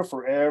Corona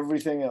for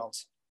everything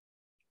else.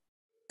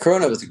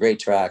 Corona was a great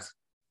track.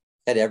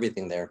 Had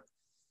everything there.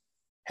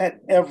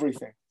 Had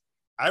everything.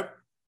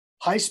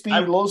 High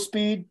speed, low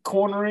speed,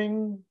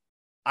 cornering.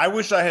 I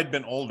wish I had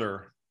been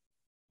older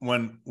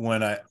when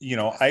I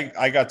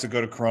got to go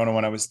to Corona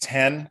when I was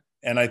 10.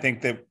 And I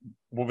think that,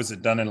 what was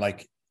it, done in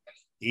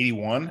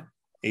 81,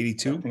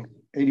 82?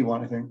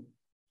 81, I think.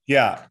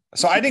 Yeah.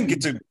 So I didn't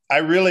get to,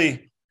 I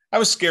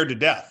was scared to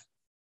death,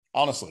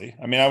 honestly.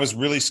 I mean, I was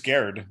really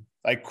scared.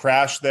 I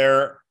crashed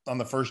there on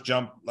the first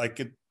jump,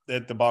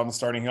 at the bottom of the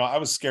starting hill. I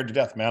was scared to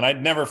death, man.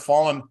 I'd never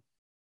fallen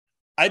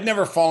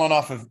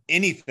off of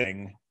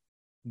anything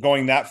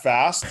going that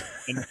fast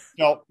and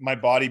felt my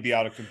body be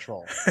out of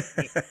control.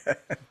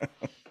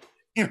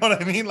 You know what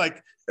I mean?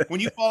 When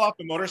you fall off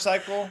a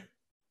motorcycle,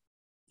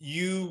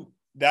 the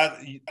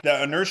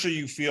inertia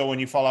you feel when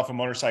you fall off a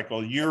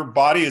motorcycle, your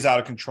body is out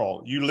of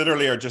control. You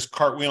literally are just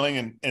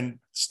cartwheeling and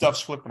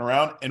stuff's flipping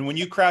around. And when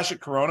you crash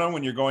at Corona,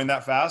 when you're going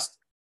that fast,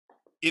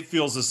 it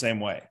feels the same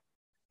way.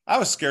 I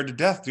was scared to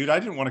death, dude. I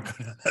didn't want to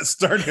go down that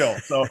start hill.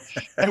 So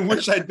I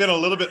wish I'd been a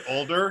little bit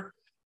older.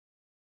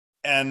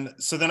 And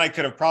so then I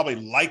could have probably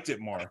liked it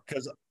more,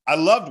 because I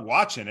loved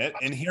watching it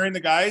and hearing the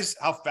guys,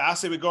 how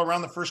fast they would go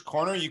around the first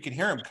corner. You could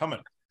hear them coming.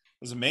 It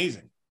was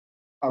amazing.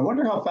 I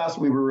wonder how fast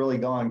we were really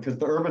going, because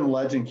the urban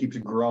legend keeps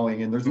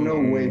growing, and there's no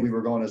way we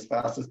were going as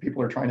fast as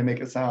people are trying to make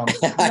it sound.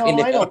 No,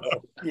 I don't.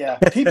 Yeah,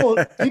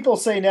 people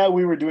say now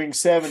we were doing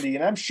 70,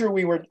 and I'm sure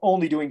we were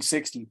only doing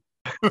 60.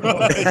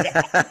 But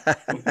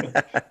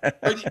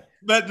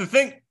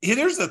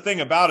here's the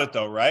thing about it,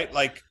 though, right?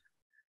 Like,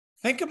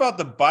 think about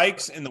the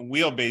bikes and the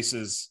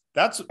wheelbases.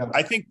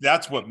 I think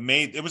that's what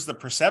made it was the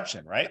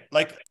perception, right?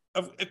 Like,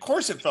 of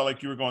course, it felt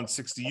like you were going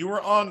 60. You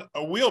were on a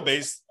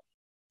wheelbase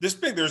this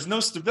big. There's no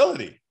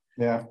stability.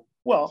 Yeah.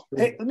 Well,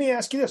 hey, let me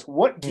ask you this: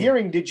 what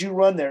gearing did you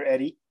run there,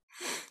 Eddie?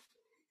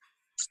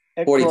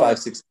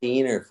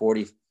 45-16 or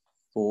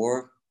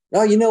 44?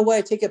 No, you know what?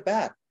 I take it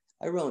back.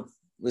 I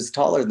was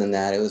taller than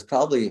that. It was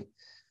probably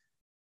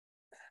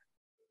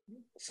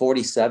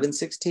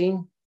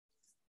 47-16.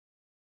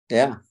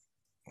 Yeah.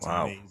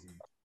 Wow.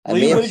 I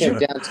may have came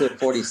down to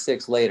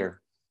 46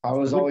 later. I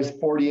was always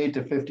 48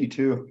 to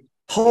 52.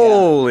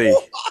 Holy.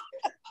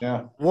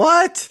 Yeah.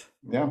 What?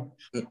 Yeah.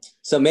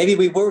 So maybe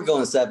we were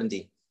going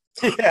 70.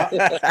 Yeah.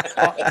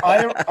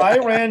 I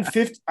ran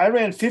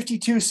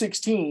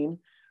 52-16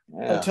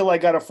 until I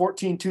got a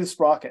 14-tooth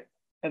sprocket,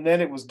 and then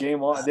it was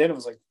game on. Then it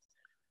was like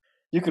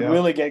you could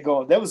really get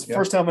going. That was the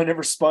first time I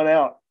never spun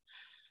out.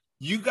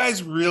 You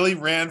guys really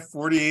ran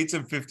 48s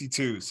and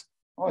 52s.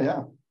 Oh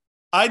yeah.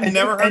 I'd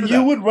never heard of that. And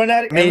you would run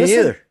out of me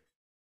neither.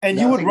 And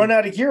you would run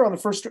out of gear on the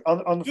first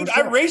Dude,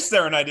 I raced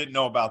there and I didn't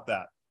know about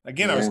that.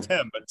 Again, I was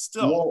 10, but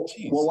still.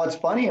 Well, what's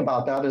funny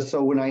about that is,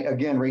 so when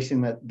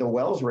racing the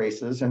Wells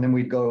races, and then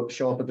we'd go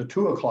show up at the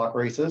 2 o'clock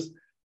races,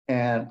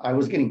 and I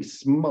was getting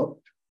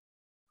smoked.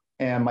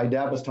 And my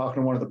dad was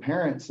talking to one of the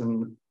parents,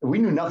 and we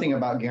knew nothing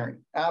about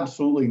gearing,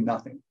 absolutely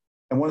nothing.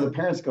 And one of the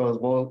parents goes,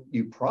 "Well,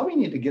 you probably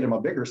need to get him a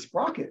bigger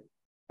sprocket."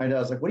 My dad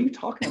was like, "What are you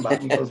talking about?"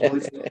 And he goes, "Well,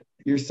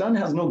 your son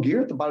has no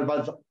gear at the bottom." I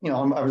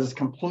was just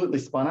completely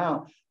spun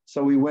out.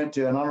 So we went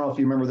to, and I don't know if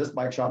you remember this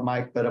bike shop,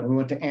 Mike, but we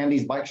went to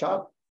Andy's bike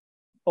shop.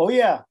 Oh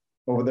yeah,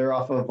 over there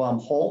off of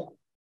Hull.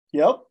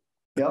 Yep.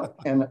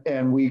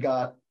 And we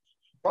got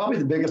probably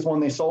the biggest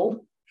one they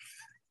sold.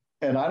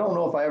 And I don't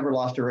know if I ever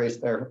lost a race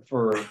there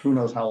for who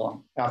knows how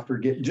long after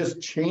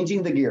just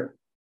changing the gear.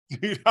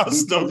 Dude, how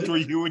stoked were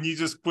you when you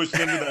just pushed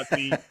into that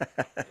thing?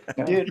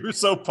 Dude, you were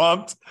so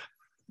pumped.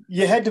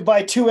 You had to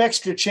buy 2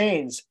 extra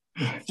chains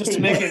just to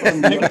make it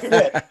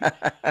fit.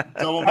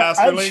 Double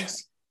master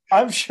links.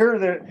 I'm sure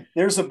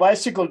there's a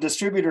bicycle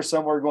distributor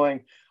somewhere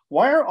going,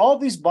 "Why are all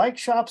these bike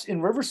shops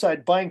in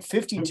Riverside buying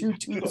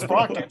 52-tooth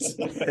sprockets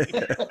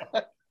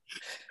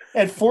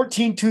and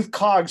 14-tooth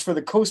cogs for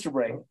the coaster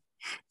brake?"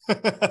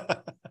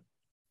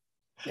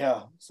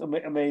 Yeah, it's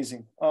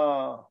amazing.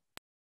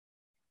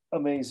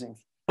 Amazing.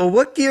 Well,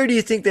 what gear do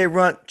you think they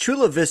run?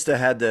 Chula Vista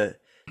had the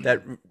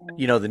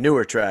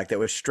newer track that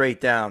was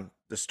straight down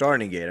the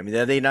starting gate. I mean,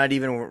 are they not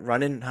even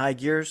running high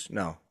gears?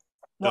 No.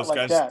 Not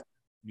like that.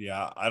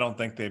 Yeah, I don't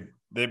think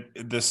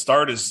the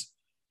start is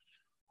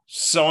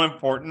so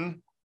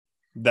important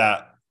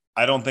that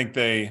I don't think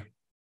they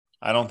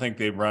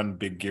run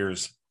big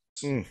gears.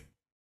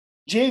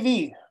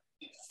 JV,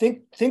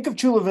 think of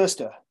Chula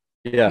Vista.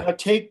 Yeah. Now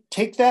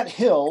take that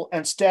hill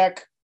and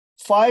stack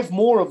 5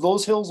 more of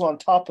those hills on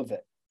top of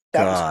it.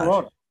 That was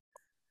Corona.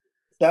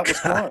 That was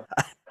Corona.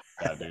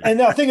 And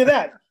now think of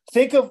that.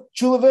 Think of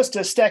Chula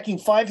Vista stacking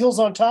 5 hills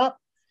on top,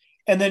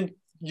 and then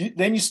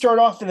you start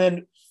off, and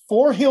then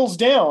 4 hills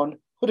down,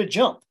 put a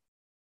jump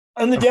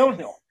on the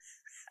downhill.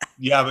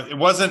 Yeah, but it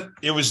wasn't.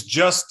 It was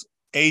just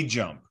a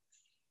jump.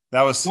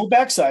 That was no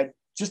backside,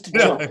 just a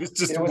jump. It was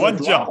just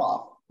one jump.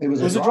 It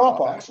was a drop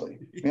off, actually.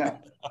 Yeah.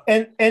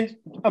 And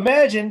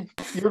imagine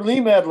you're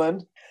Lee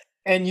Medlin,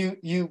 and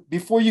you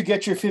before you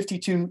get your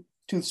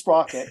 52-tooth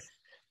sprocket,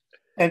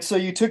 and so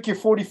you took your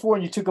 44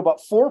 and you took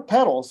about 4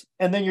 pedals,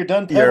 and then you're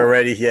done pedaling. You're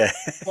already, yeah.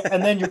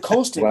 And then you're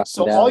coasting. Wow,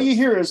 so all you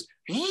hear is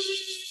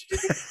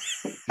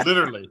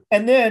literally.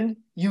 And then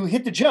you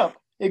hit the jump.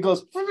 It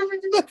goes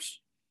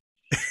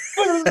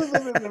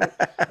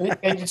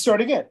and you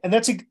start again. And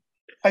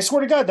I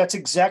swear to God, that's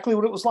exactly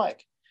what it was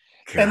like.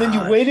 God. And then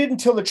you waited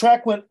until the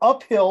track went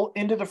uphill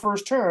into the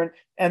first turn,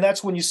 and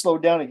that's when you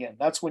slowed down again.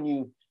 That's when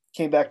you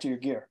came back to your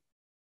gear.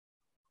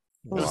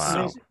 It was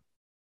amazing.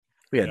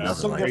 We had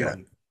nothing like that.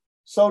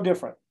 So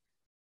different.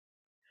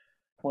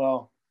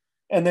 Well,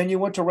 and then you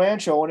went to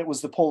Rancho, and it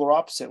was the polar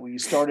opposite, where you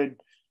started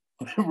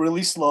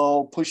really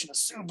slow, pushing a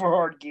super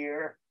hard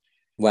gear.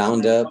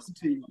 Wound up.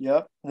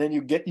 Yep. And then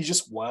you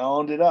just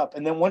wound it up.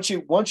 And then once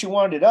you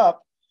wound it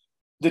up,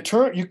 the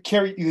turn you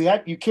carried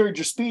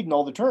your speed in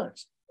all the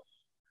turns.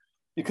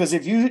 Because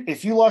if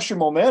you lost your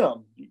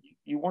momentum,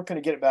 you weren't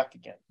going to get it back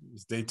again.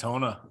 It's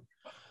Daytona.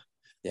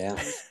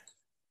 Yeah.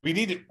 We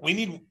need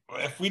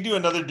if we do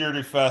another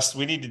Dirty Fest,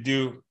 we need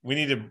to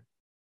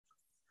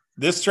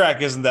this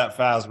track isn't that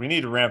fast. We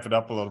need to ramp it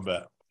up a little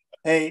bit.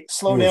 Hey,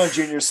 slow down,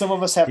 Junior. Some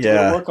of us have to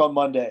go to work on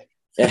Monday.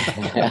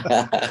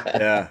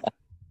 Yeah.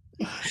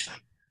 A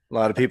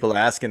lot of people are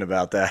asking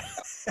about that.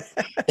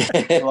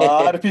 A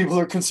lot of people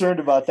are concerned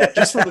about that.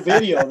 Just for the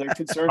video, they're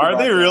concerned about Are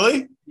they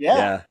really?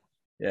 Yeah.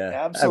 Yeah.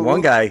 Absolutely. And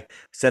one guy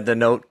sent the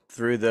note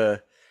through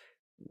the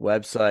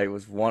website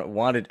was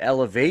wanted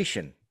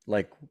elevation.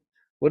 Like,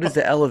 what is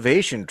the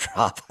elevation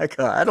drop?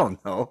 I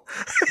don't know.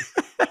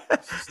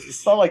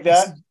 Something like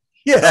that.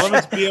 Yeah, I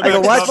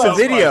go watch the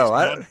video.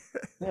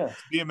 Yeah,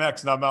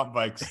 BMX, not mountain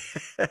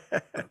bikes.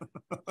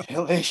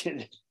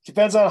 Elevation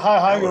depends on how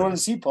high you're on the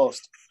seat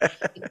post.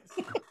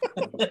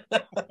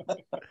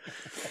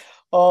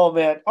 Oh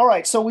man! All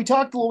right, so we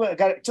talked a little bit. I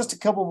got just a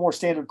couple more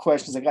standard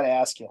questions I got to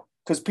ask you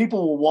because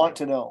people will want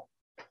to know.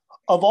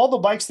 Of all the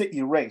bikes that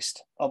you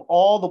raced,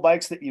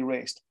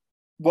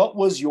 what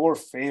was your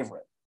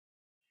favorite?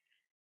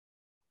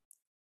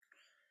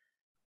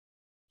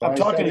 I'm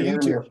talking to you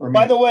two.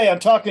 By the way, I'm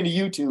talking to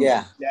you two.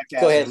 Yeah.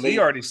 Go ahead. Lee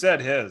already said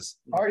his.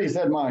 I already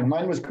said mine.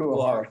 Mine was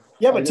cool.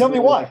 Yeah, but tell me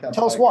why.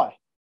 Tell us why.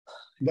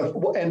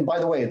 And by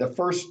the way, the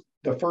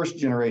first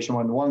generation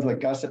one, the ones that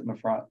gusset in the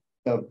front,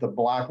 the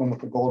black one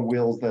with the gold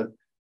wheels that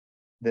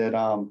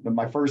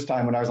my first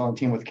time when I was on the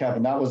team with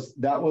Kevin, that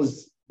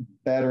was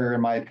better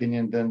in my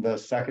opinion than the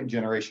second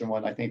generation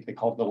one. I think they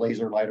called it the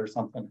laser light or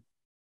something.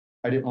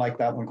 I didn't like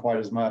that one quite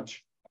as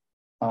much.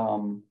 I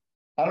don't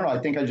know. I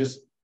think I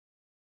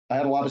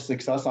had a lot of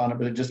success on it,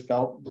 but it just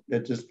felt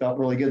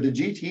really good. The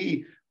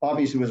GT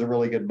obviously was a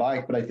really good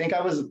bike, but I think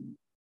I was,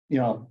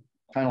 kind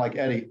of like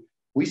Eddy.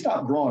 We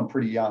stopped growing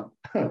pretty young.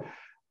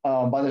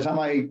 By the time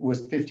I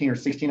was 15 or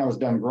 16, I was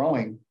done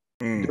growing.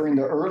 During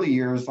the early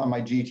years on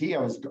my GT,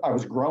 I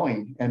was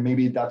growing, and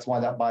maybe that's why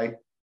that bike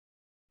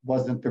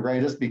wasn't the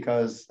greatest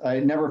because I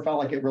never felt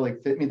like it really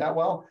fit me that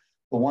well.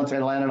 But once I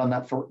landed on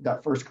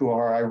that first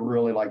Kuhar, I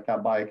really liked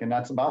that bike, and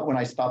that's about when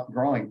I stopped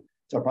growing.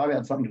 So it probably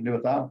had something to do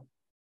with that.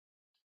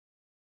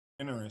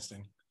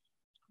 Interesting.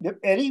 Yep.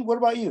 Eddy, what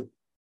about you?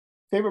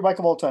 Favorite bike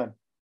of all time?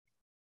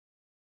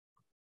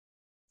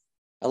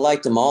 I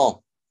liked them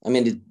all. I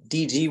mean, the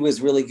DG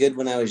was really good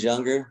when I was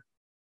younger.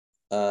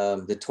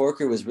 The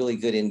Torker was really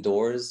good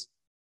indoors,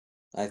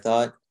 I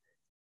thought.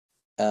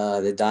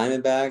 The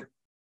Diamondback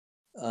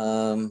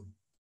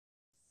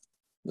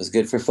was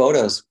good for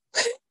photos.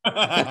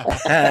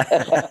 Had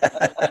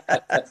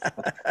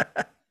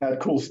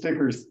cool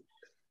stickers.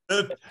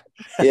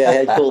 Yeah, I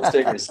had cool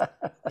stickers.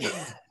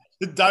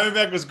 The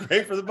Diamondback was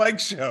great for the bike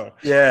show.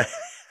 Yeah.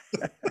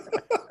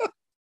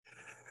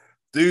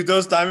 Dude,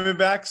 those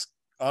Diamondbacks,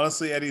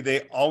 honestly, Eddy,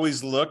 they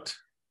always looked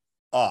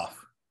off.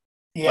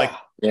 Yeah.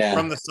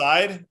 From the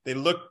side, they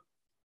looked.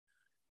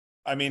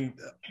 I mean,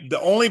 the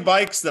only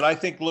bikes that I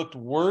think looked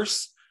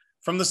worse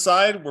from the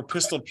side were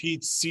Pistol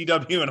Pete's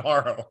CW and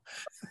Haro.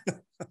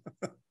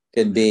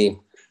 Could be.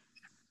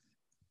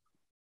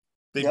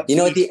 Yep.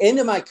 At the end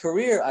of my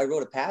career, I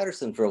rode a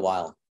Patterson for a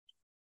while.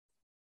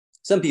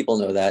 Some people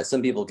know that.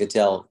 Some people could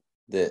tell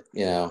that,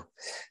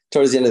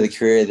 towards the end of the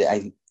career,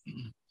 that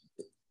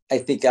I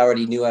think I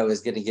already knew I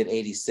was going to get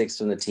 86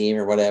 from the team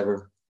or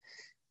whatever.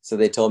 So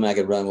they told me I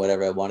could run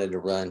whatever I wanted to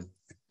run,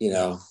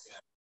 And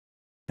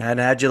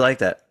how'd you like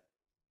that?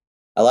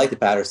 I like the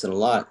Patterson a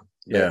lot.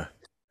 Yeah.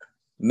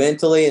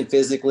 Mentally and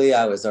physically,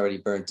 I was already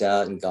burnt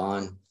out and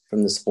gone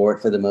from the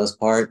sport for the most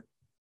part.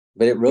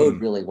 But it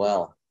rode really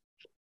well.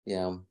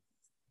 A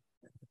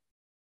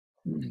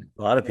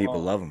lot of people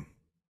love them.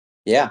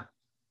 Yeah.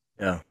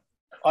 Yeah.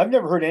 I've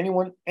never heard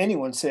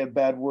anyone say a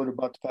bad word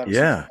about the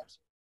Patterson. Yeah.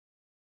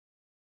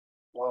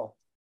 Wow.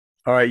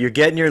 All right, you're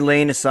getting your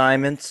lane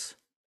assignments.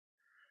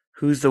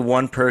 Who's the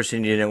one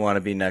person you didn't want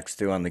to be next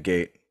to on the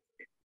gate?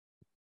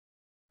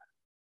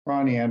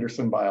 Ronnie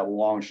Anderson by a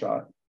long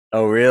shot.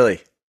 Oh,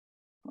 really?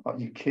 Are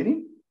you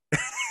kidding?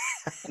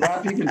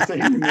 Not even say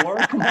anymore?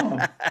 Come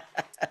on.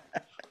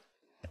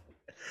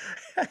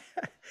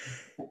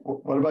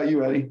 What about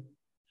you, Eddy?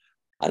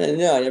 I don't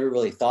know. I never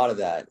really thought of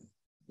that.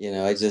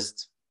 I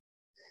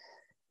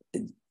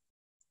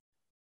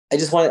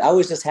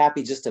was just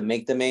happy just to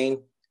make the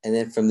main. And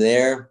then from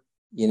there,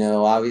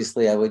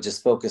 obviously I would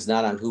just focus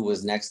not on who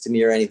was next to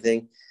me or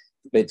anything,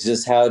 but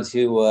just how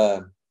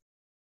to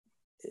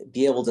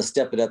be able to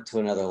step it up to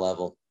another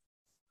level,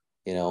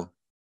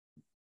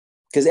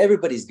 because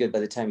everybody's good by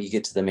the time you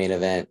get to the main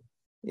event.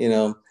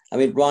 I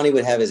mean, Ronnie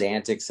would have his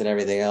antics and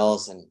everything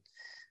else.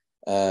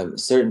 And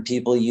certain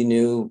people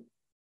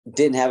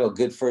didn't have a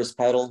good first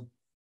pedal.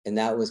 And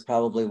that was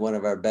probably one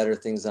of our better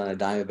things on a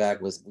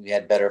Diamondback was we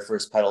had better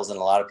first pedals than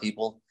a lot of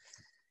people.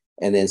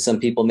 And then some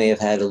people may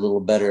have had a little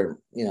better,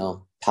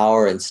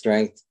 power and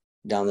strength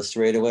down the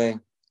straightaway.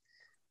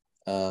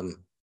 So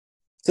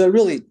I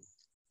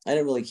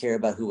didn't really care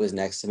about who was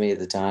next to me at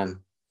the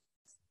time.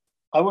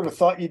 I would have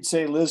thought you'd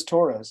say Liz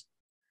Torres.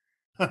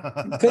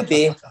 Could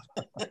be.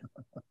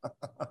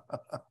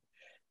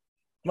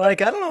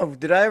 Mike, I don't know.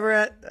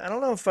 I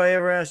don't know if I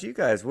ever asked you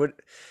guys what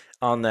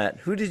on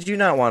that. Who did you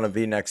not want to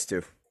be next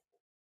to?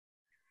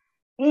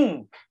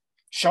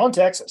 Sean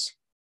Texas.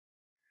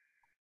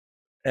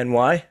 And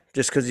why?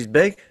 Just because he's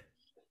big?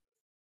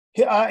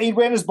 He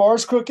ran his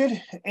bars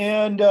crooked,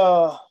 and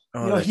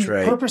he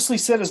purposely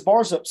set his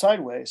bars up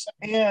sideways.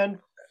 And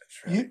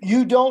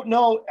you don't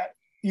know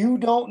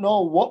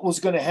what was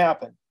going to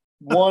happen.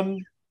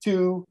 1,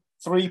 2,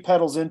 3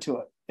 pedals into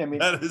it. I mean,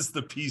 that is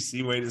the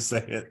PC way to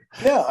say it.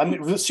 Yeah, I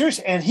mean,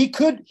 seriously. And he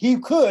could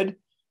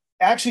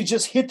actually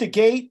just hit the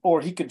gate,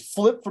 or he could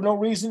flip for no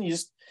reason.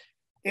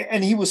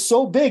 And he was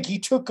so big, he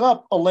took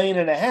up a lane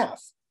and a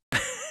half.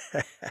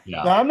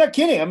 Yeah. No, I'm not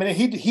kidding. I mean,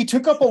 he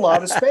took up a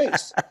lot of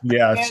space.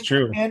 Yeah, it's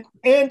true. And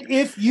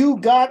if you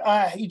got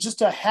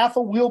just a half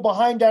a wheel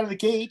behind out of the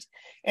gate,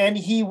 and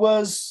he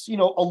was,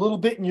 a little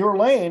bit in your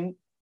lane,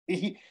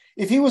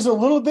 if he was a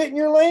little bit in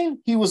your lane,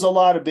 he was a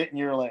lot of bit in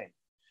your lane.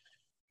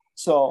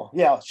 So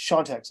yeah,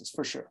 Sean, Texas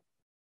for sure.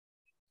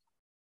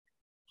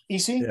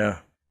 EC? Yeah.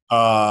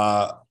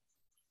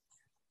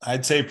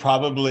 I'd say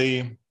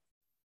probably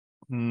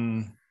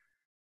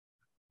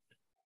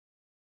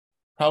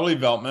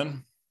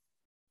Veltman.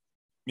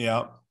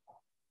 Yeah.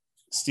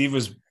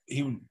 Steve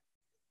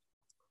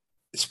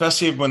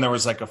especially when there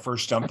was like a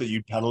first jump that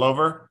you'd pedal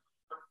over,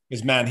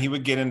 because man, he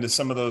would get into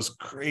some of those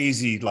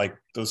crazy, like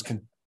those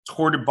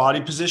contorted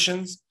body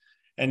positions.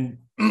 And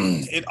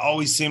it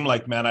always seemed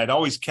like, man, I'd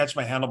always catch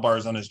my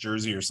handlebars on his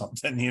jersey or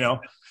something,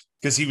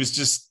 because he was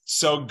just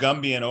so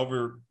Gumby and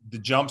over the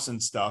jumps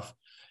and stuff.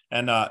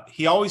 And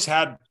he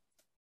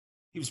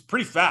was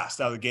pretty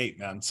fast out of the gate,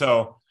 man.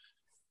 So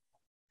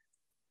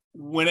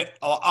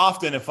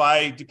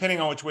depending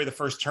on which way the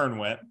first turn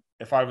went,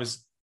 if I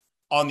was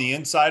on the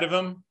inside of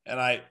him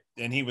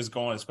and he was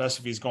going,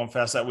 especially if he's going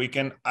fast that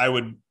weekend, I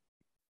would, as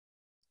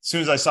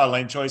soon as I saw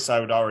lane choice,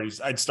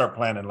 I'd start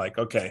planning like,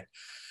 okay,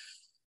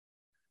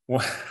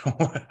 if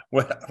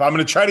I'm going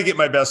to try to get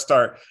my best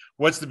start,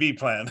 what's the B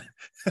plan?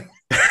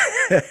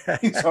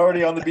 He's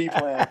already on the B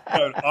plan.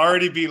 I would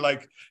already be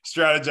like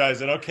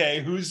strategizing.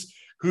 Okay, who's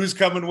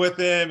coming with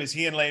him? Is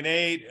he in lane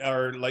 8?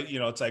 Or like,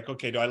 it's like,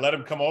 okay, do I let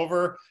him come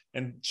over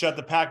and shut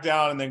the pack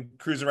down and then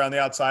cruise around the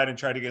outside and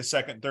try to get a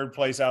second, third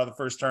place out of the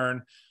first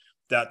turn?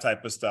 That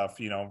type of stuff,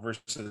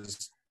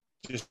 versus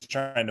just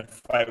trying to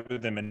fight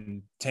with him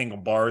and tangle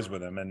bars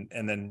with him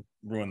and then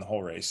ruin the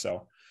whole race.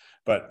 So,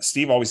 but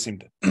Steve always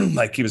seemed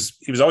like he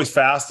was always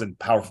fast and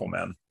powerful,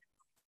 man.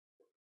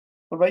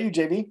 What about you,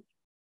 JV?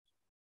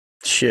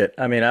 Shit.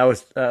 I mean, I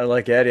was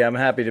like Eddie, I'm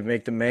happy to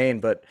make the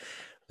main, but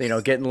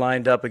getting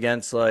lined up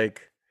against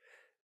like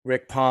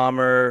Rick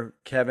Palmer,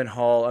 Kevin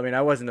Hall. I mean,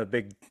 I wasn't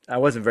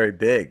very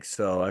big,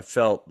 so I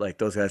felt like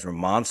those guys were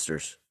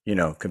monsters,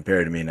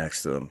 compared to me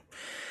next to them.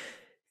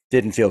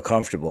 Didn't feel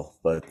comfortable,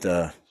 but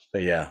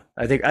yeah,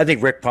 I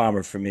think Rick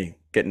Palmer, for me,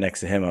 getting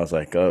next to him, I was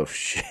like, oh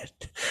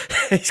shit,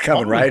 he's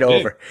coming right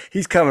over.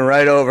 He's coming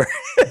right over.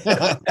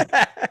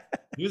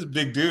 He was a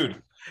big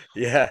dude.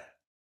 Yeah.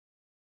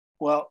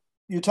 Well,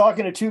 you're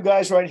talking to two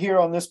guys right here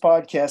on this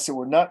podcast that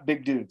were not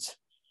big dudes.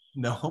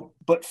 No.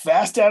 But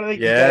fast out of the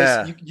gate.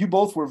 Yeah. You guys, you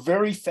both were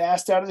very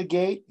fast out of the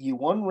gate. You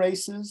won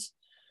races.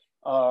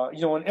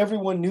 And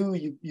everyone knew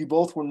you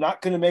both were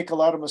not going to make a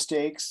lot of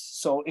mistakes.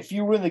 So if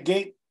you were in the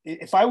gate,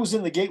 if I was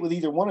in the gate with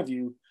either one of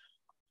you,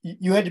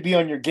 you had to be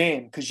on your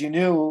game, because you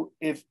knew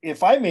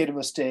if I made a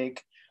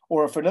mistake,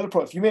 or if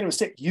you made a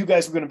mistake, you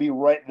guys were going to be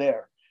right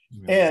there.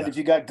 Yeah, and if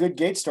you got good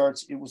gate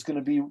starts, it was going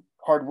to be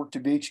hard work to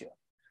beat you.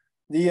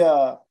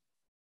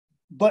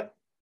 But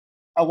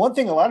one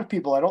thing a lot of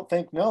people I don't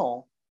think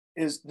know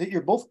is that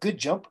you're both good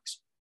jumpers,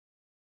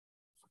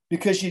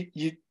 because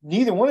you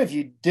neither one of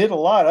you did a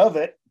lot of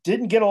it,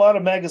 didn't get a lot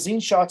of magazine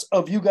shots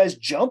of you guys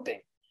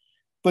jumping,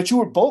 but you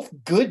were both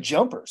good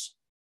jumpers.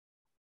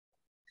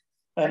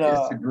 And, I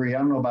disagree. I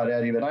don't know about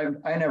Eddie, but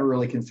I never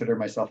really considered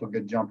myself a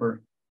good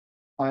jumper.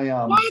 I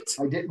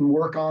didn't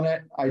work on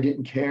it. I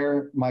didn't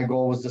care. My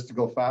goal was just to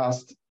go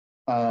fast.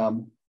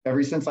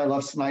 Ever since I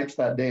left Snipes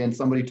that day and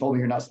somebody told me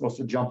you're not supposed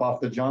to jump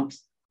off the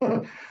jumps,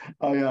 I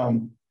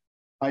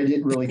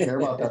didn't really care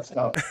about that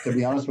stuff, to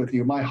be honest with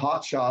you. My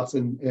hot shots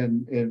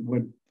and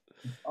when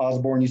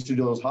Osborne used to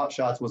do those hot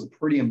shots was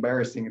pretty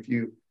embarrassing. If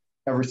you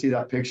ever see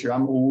that picture,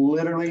 I'm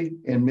literally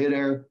in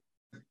midair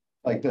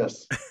like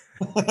this,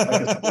 like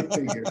a stick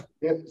figure.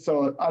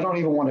 So I don't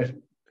even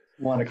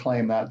want to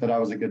claim that I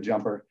was a good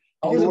jumper.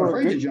 I wasn't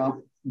afraid to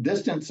jump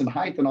distance and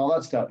height and all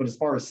that stuff, but as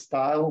far as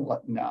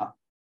style, nah,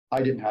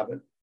 I didn't have it.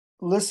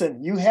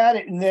 Listen, you had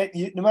it in that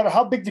no matter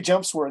how big the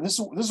jumps were, and this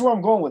is where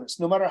I'm going with this,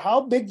 no matter how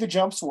big the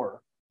jumps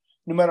were,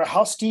 no matter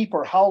how steep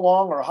or how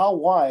long or how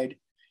wide,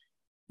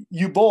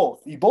 you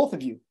both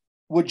of you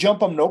would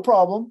jump them no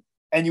problem,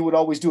 and you would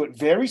always do it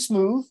very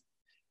smooth,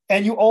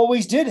 and you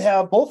always did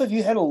have, both of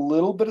you had a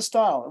little bit of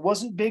style. It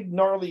wasn't big,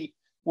 gnarly,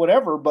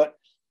 whatever, but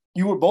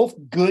you were both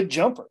good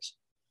jumpers.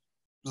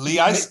 Lee,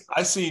 I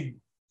see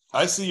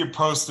your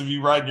post of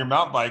you riding your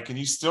mountain bike, and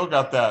you still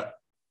got that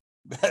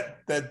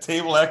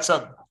table X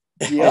up.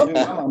 Yeah, I'm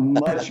a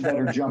much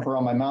better jumper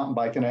on my mountain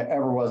bike than I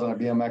ever was on a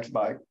BMX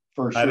bike,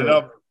 for sure. I don't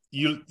know.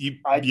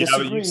 I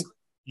disagree.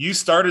 You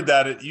started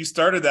that. You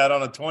started that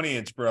on a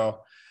 20-inch, bro.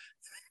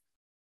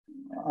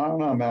 I don't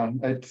know, man.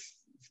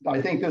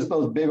 I think there's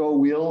those big old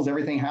wheels.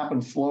 Everything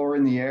happens slower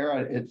in the air.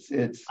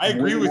 I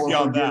agree with you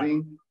on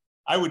that.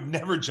 I would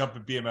never jump a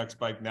BMX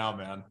bike now,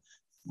 man.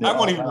 No, I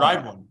won't even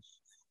ride one.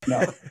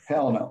 No,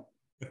 hell no.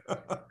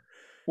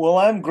 Well,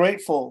 I'm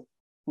grateful,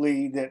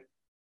 Lee, that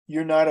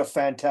you're not a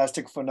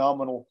fantastic,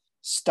 phenomenal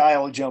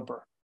style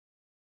jumper.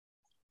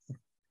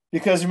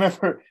 Because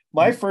remember,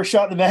 My first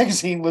shot in the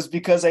magazine was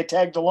because I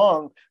tagged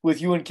along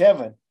with you and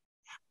Kevin.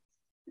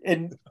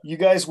 And you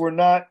guys were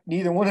not,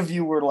 neither one of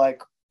you were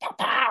like,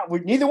 pow.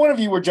 Neither one of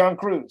you were John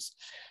Cruz.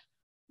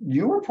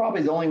 You were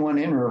probably the only one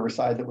in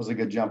Riverside that was a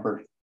good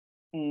jumper.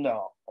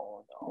 No.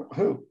 Oh, no.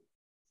 Who?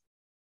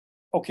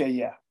 Okay,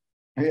 yeah.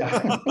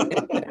 Yeah.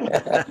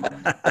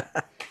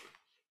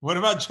 What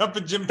about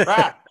Jumpin' Jim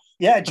Pratt?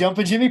 Yeah,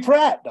 Jumpin' Jimmy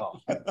Pratt. No.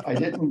 I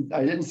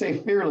didn't say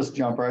fearless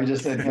jumper. I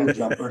just said hill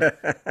jumper.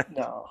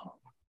 No.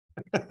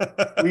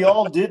 We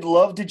all did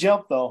love to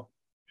jump, though.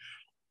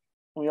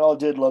 We all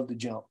did love to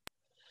jump.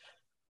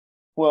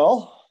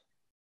 Well,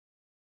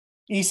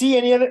 EC,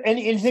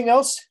 anything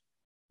else?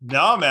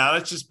 No, man,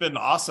 it's just been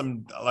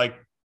awesome. Like,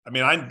 I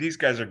mean, these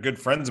guys are good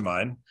friends of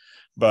mine,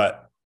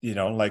 but you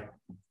know, like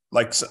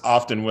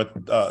often with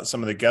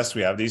some of the guests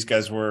we have, these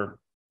guys were,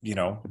 you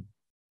know,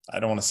 I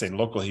don't want to say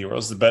local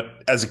heroes,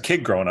 but as a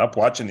kid growing up,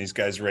 watching these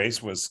guys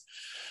race was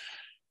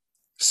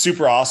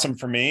super awesome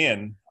for me.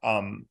 And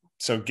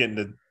so getting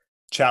to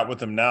chat with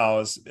them now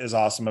is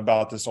awesome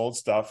about this old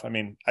stuff. I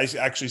mean, I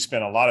actually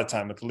spent a lot of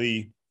time with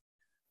Lee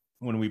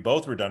when we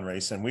both were done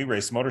racing. We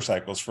raced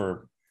motorcycles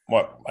for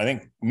what I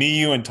think me,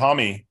 you, and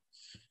Tommy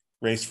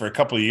raced for a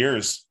couple of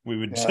years. We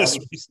would just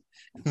race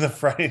the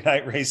Friday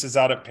night races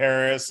out at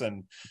Paris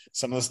and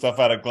some of the stuff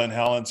out at Glen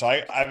Helen. So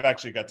I've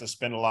actually got to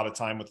spend a lot of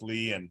time with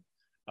Lee, and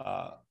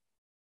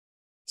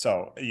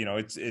so you know,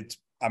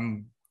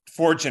 I'm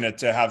fortunate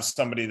to have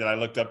somebody that I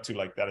looked up to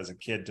like that as a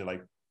kid, to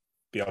like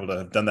be able to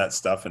have done that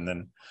stuff. And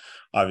then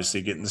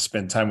obviously getting to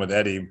spend time with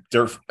Eddy.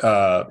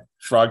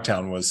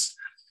 Frogtown was,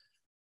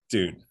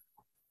 dude,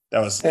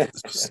 that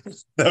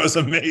was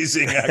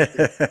amazing.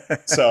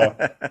 So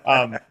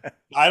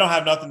I don't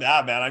have nothing to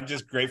add, man. I'm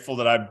just grateful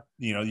that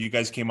you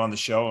guys came on the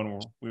show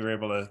and we were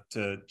able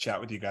to chat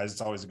with you guys.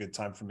 It's always a good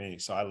time for me.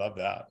 So I love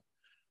that.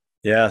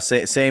 Yeah,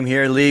 same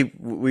here, Lee.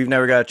 We've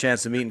never got a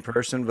chance to meet in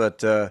person,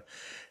 but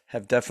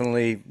have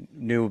definitely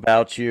knew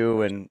about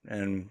you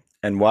and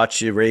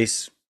watched you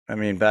race. I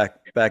mean,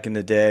 back in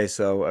the day.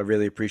 So I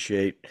really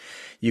appreciate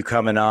you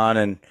coming on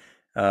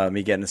and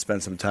me getting to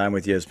spend some time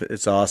with you.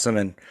 It's awesome.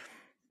 And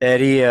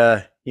Eddy,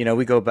 you know,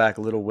 we go back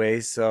a little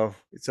ways, so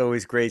it's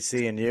always great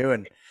seeing you.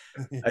 And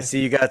I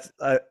see you got,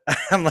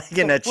 I'm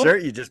liking that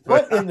shirt you just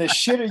put. What in the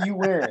shit are you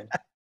wearing?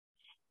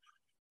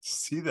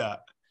 See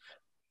that?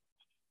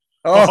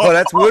 Oh,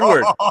 that's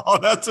Woodward. Oh,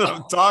 that's what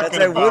I'm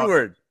talking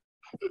about.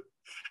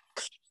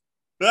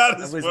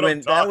 That's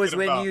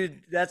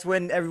Woodward. That's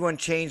when everyone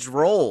changed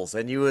roles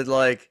and you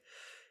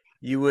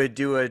would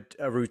do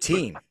a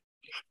routine.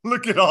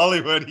 Look at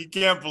Hollywood. He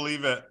can't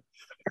believe it.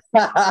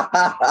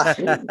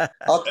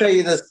 I'll tell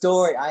you the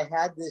story. I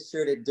had this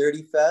shirt at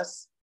Dirty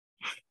Fest,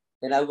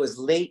 and I was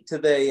late to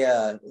the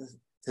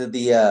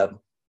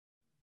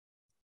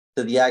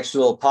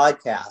actual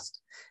podcast,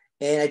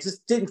 and I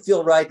just didn't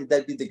feel right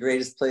that'd be the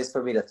greatest place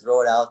for me to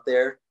throw it out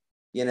there,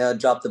 you know,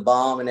 drop the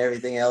bomb and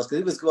everything else, because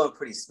it was going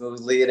pretty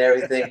smoothly and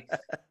everything.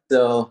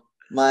 So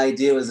my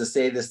idea was to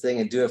save this thing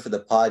and do it for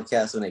the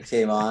podcast when it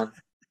came on.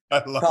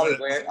 I'll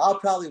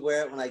probably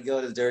wear it when I go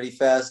to Dirty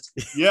Fest.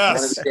 Yes.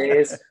 One of the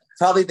days.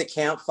 Probably the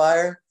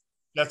campfire.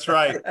 That's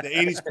right. The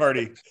 80s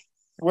party.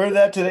 Wear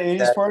that to the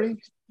 80s party?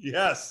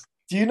 Yes.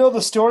 Do you know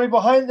the story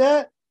behind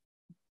that?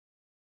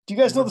 Do you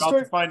guys know the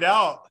story? Find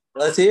out.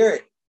 Let's hear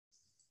it.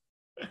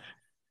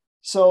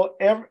 So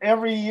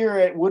every year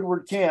at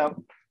Woodward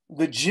Camp,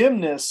 the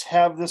gymnasts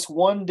have this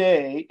one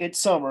day, it's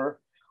summer,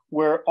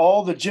 where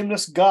all the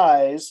gymnast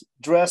guys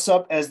dress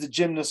up as the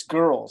gymnast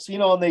girls, you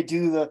know, and they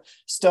do the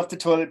stuff, the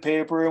toilet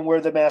paper and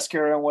wear the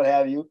mascara and what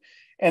have you.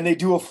 And they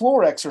do a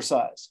floor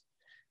exercise.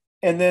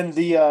 And then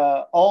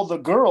all the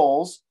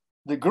girls,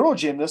 the girl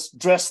gymnasts,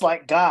 dress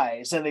like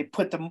guys, and they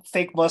put the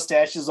fake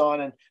mustaches on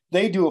and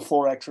they do a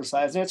floor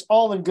exercise, and it's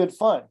all in good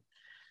fun.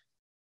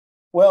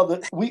 Well,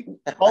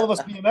 all of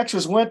us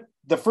BMXers went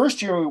the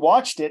first year. We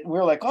watched it, and we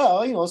were like,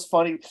 "Oh, you know, it's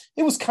funny.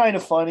 It was kind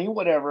of funny,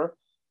 whatever."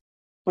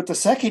 But the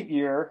second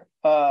year,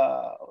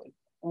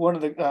 one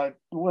of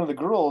the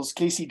girls,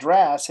 Casey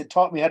Drass, had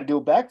taught me how to do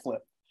a backflip.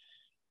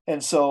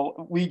 And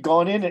so we'd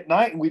gone in at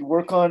night and we'd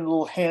work on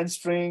little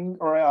handsprings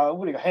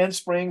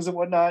and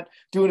whatnot,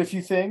 doing a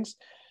few things.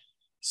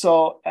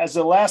 So as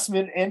a last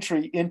minute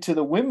entry into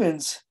the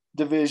women's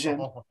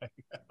division,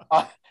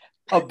 a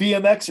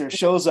BMXer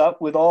shows up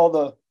with all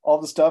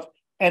the stuff,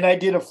 and I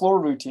did a floor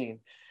routine,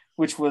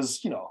 which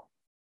was, you know,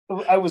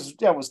 that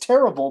was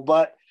terrible,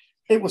 but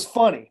it was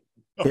funny.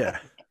 Yeah.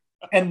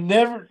 And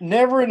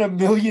never in a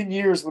million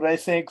years would I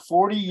think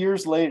 39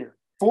 years later,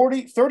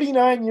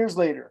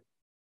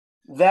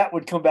 that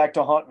would come back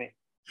to haunt me.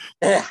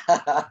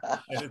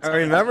 I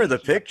remember the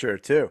picture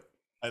too.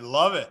 I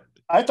love it.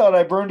 I thought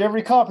I burned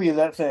every copy of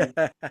that thing.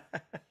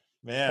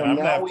 Man, I'm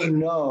gonna have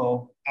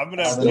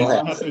a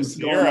lot of things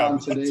going on in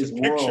today's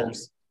world.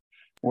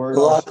 A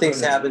lot of things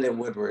happened in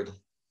Woodward.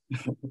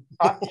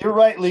 You're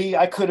right, Lee.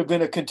 I could have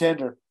been a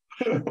contender.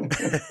 Were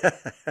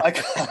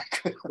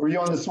you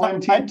on the swim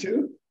team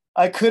too?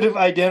 I could have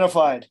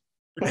identified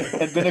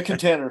and been a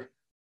contender.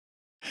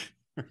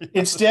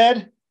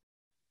 Instead,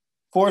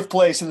 4th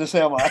place in the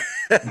semi.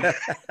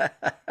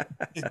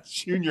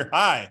 Junior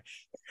high.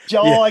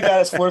 All I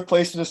got is 4th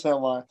place in the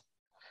semi.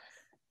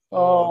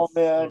 Oh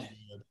man. So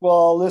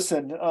well,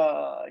 listen,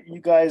 you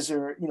guys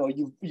are,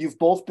 you've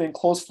both been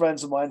close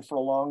friends of mine for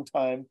a long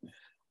time.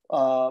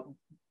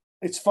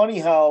 It's funny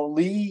how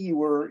Lee, you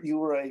were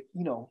a,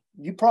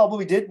 you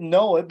probably didn't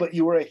know it, but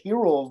you were a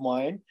hero of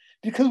mine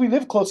because we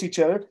live close to each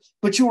other,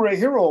 but you were a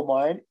hero of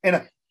mine.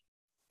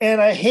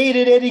 And I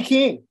hated Eddy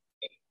King.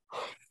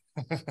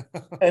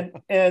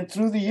 and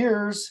through the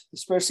years,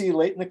 especially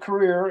late in the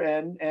career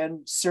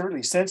and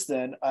certainly since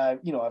then,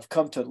 I've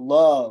come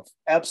to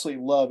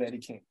absolutely love Eddy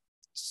King.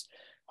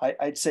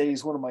 I'd say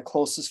he's one of my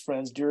closest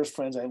friends, dearest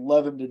friends. I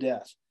love him to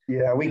death.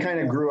 Yeah, we kind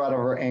of grew out of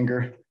our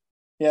anger.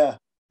 Yeah,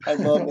 I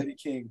love Eddy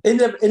King.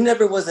 It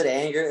never was an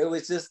anger. It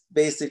was just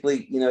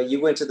basically,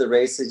 you went to the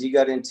races, you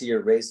got into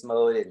your race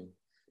mode, and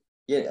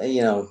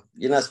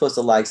you're not supposed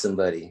to like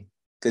somebody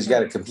because you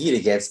got to compete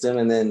against them,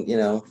 and then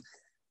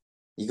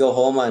you go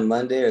home on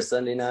Monday or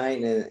Sunday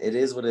night, and it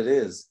is what it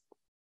is.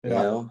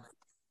 Yeah.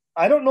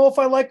 I don't know if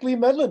I like Lee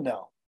Medlin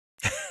now.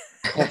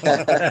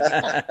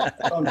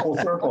 Come full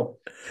circle.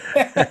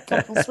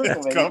 Come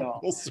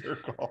full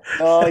circle.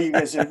 Oh, you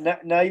guys are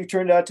now. You've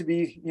turned out to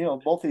be,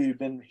 both of you have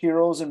been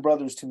heroes and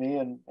brothers to me,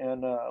 and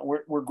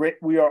we're great.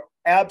 We are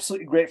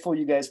absolutely grateful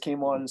you guys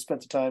came on and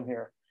spent the time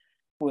here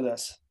with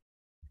us.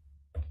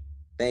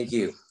 Thank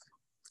you.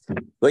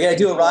 We gotta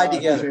do a ride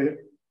together.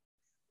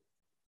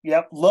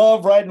 Yep,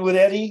 love riding with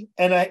Eddy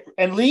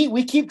and Lee.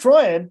 We keep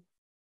trying.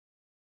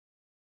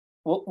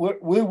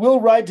 We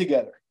will ride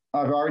together.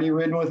 I've already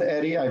ridden with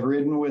Eddy. I've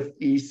ridden with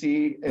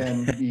EC,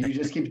 and you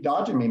just keep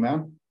dodging me,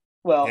 man.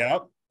 Well,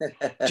 yep.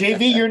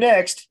 JV, you're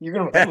next. You're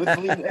going to ride with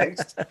Lee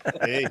next.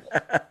 Hey,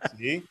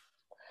 see?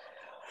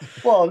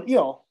 Well,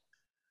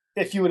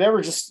 if you would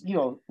ever just,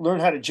 learn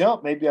how to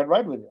jump, maybe I'd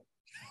ride with you.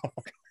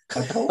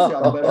 I told you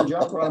I'm a better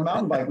jumper on a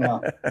mountain bike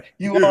now.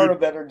 You are a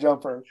better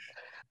jumper.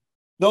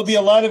 There'll be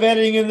a lot of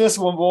editing in this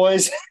one,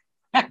 boys.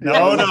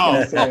 No.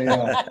 There's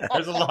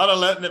a lot of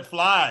letting it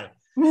fly.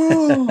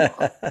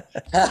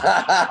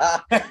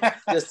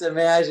 Just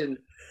imagine.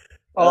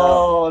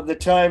 Oh, the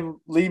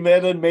time Lee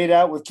Medlin made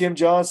out with Kim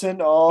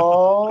Johnson.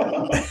 Oh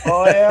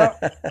yeah.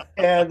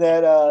 And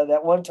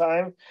that one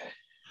time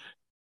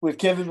with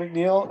Kevin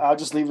McNeil. I'll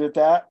just leave it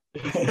at that.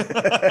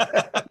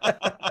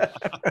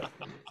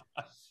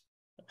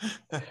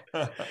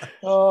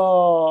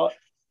 Oh,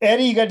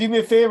 Eddy, you got to do me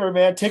a favor,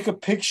 man. Take a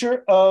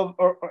picture of,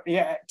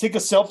 take a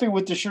selfie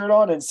with the shirt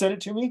on and send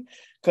it to me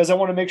because I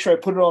want to make sure I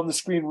put it on the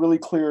screen really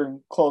clear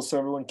and close so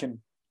everyone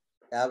can.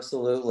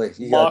 Absolutely,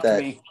 you mock got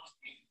that. Me.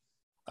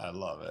 I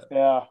love it.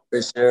 Yeah,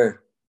 for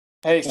sure.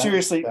 Hey,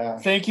 seriously,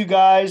 thank you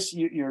guys.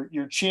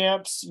 You're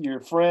champs,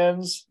 you're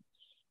friends,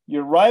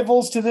 you're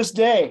rivals to this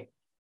day.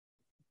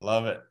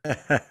 Love it.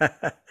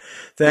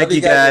 Thank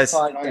you guys.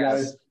 Bye,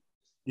 guys.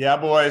 Yeah,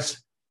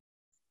 boys.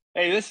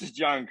 Hey, this is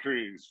John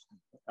Cruz.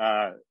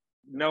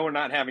 No, we're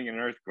not having an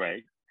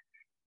earthquake.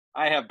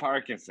 I have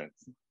Parkinson's.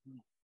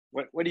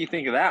 What do you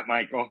think of that,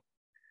 Michael?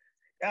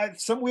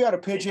 We ought to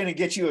pitch in and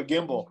get you a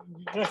gimbal.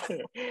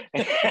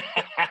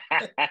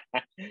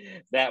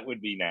 That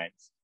would be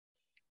nice.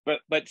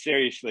 But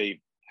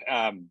seriously,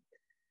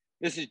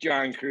 this is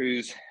John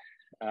Cruz,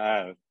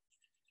 and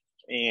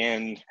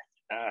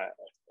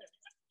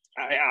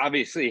I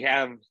obviously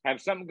have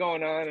something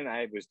going on, and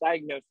I was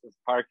diagnosed with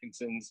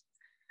Parkinson's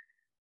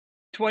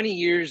 20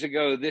 years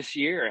ago this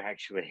year,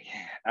 actually.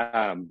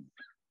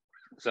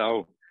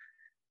 So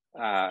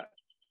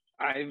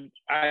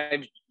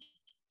I've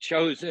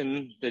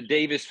chosen the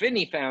Davis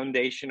Finney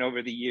Foundation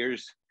over the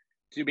years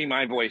to be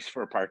my voice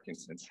for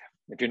Parkinson's.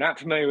 If you're not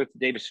familiar with the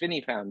Davis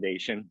Finney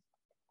Foundation,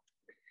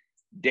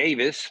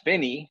 Davis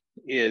Finney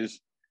is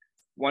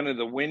one of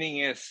the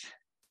winningest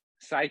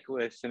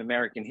cyclists in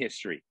American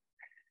history.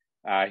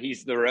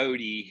 He's the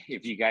roadie,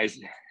 if you guys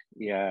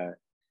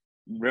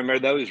remember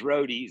those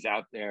roadies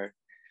out there,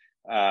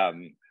 all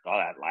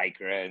that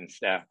Lycra and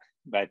stuff.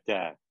 But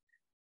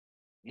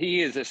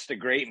he is just a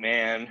great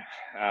man.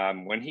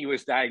 When he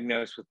was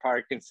diagnosed with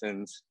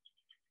Parkinson's,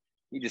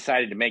 he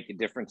decided to make a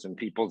difference in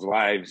people's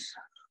lives.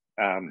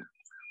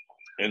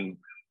 And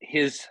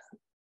his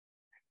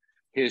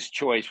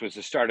choice was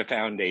to start a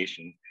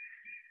foundation.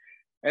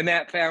 And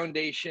that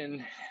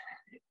foundation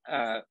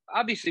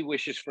obviously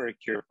wishes for a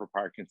cure for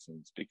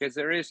Parkinson's because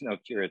there is no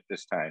cure at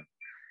this time.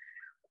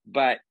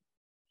 But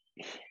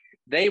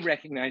they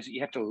recognize that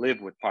you have to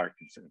live with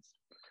Parkinson's.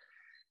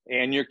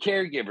 And your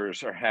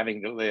caregivers are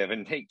having to live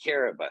and take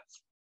care of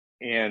us.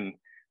 And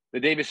the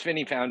Davis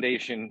Finney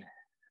Foundation,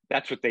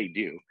 that's what they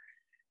do,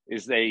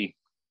 is they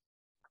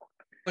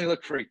only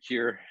look for a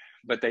cure,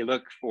 but they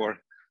look for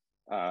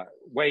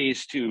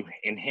ways to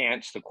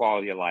enhance the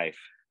quality of life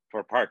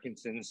for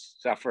Parkinson's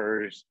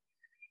sufferers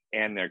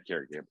and their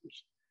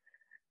caregivers.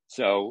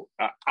 So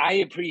I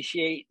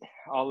appreciate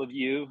all of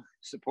you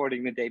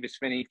supporting the Davis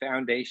Finney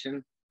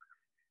Foundation.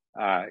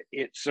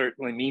 It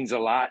certainly means a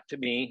lot to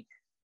me.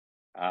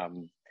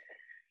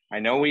 I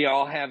know we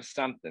all have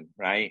something,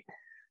 right?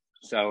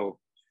 So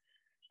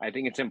I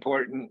think it's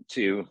important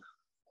to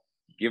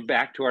give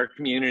back to our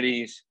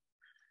communities,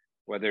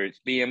 whether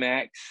it's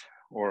BMX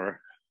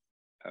or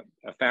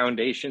a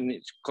foundation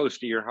that's close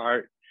to your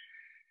heart.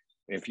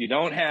 If you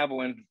don't have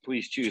one,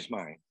 please choose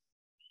mine.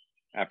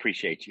 I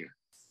appreciate you.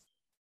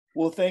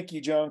 Well, thank you,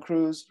 John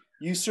Cruz.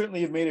 You certainly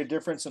have made a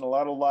difference in a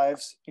lot of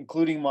lives,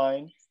 including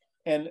mine,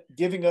 and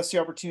giving us the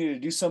opportunity to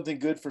do something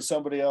good for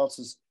somebody else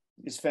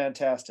is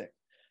fantastic.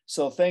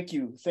 So thank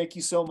you. Thank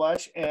you so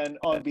much. And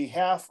on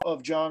behalf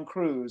of John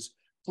Cruz,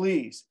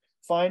 please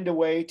find a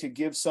way to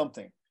give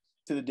something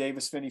to the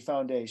Davis Finney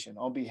Foundation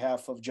on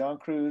behalf of John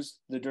Cruz,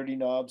 the Dirty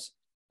Knobs,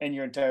 and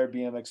your entire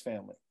BMX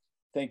family.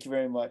 Thank you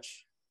very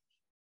much.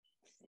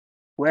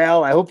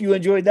 Well, I hope you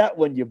enjoyed that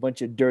one, you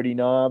bunch of dirty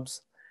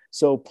knobs.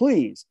 So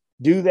please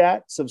do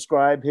that.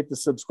 Subscribe, hit the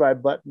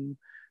subscribe button.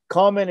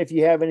 Comment if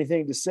you have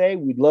anything to say.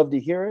 We'd love to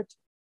hear it.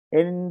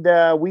 And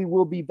we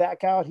will be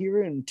back out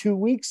here in 2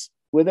 weeks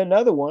with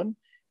another one.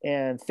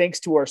 And thanks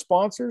to our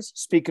sponsors.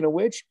 Speaking of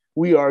which,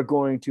 we are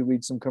going to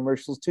read some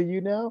commercials to you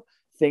now.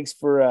 Thanks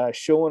for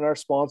showing our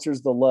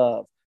sponsors the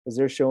love, because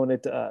they're showing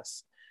it to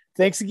us.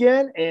 Thanks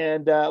again,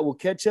 and we'll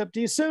catch up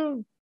to you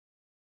soon.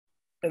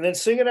 And then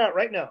sing it out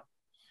right now.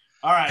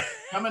 All right,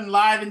 coming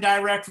live and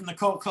direct from the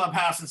Colt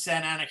Clubhouse in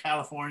Santa Ana,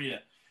 California.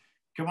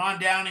 Come on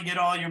down and get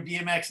all your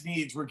BMX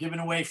needs. We're giving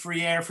away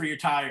free air for your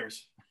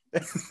tires.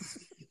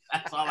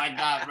 That's all I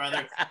got,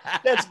 brother.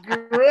 That's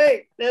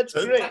great. That's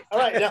great. All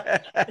right. Now.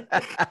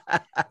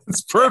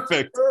 It's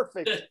perfect.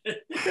 Perfect.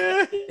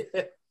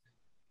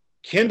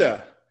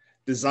 Kinda,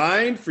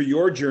 designed for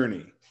your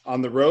journey.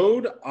 On the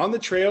road, on the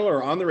trail,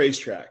 or on the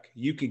racetrack,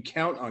 you can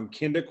count on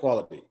Kinda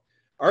quality.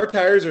 Our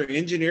tires are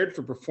engineered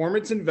for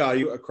performance and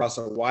value across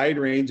a wide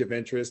range of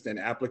interest and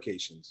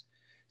applications.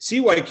 See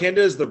why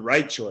Kinda is the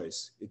right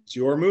choice. It's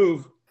your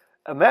move.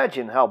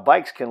 Imagine how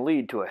bikes can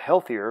lead to a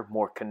healthier,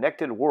 more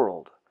connected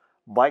world.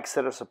 Bikes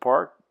set us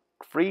apart,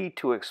 free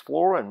to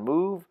explore and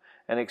move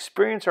and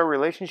experience our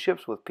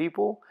relationships with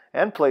people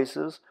and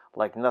places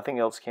like nothing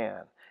else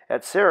can.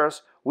 At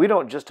Ceres, we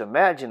don't just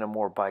imagine a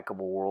more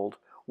bikeable world,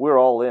 we're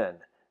all in,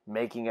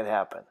 making it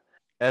happen.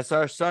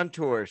 SR Sun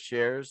Tour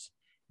shares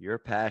your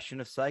passion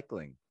of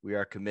cycling. We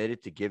are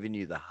committed to giving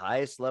you the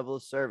highest level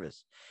of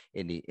service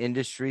in the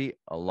industry,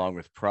 along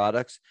with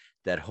products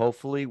that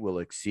hopefully will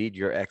exceed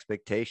your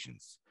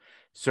expectations.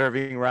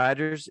 Serving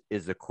riders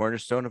is the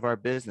cornerstone of our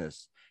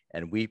business,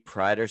 and we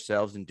pride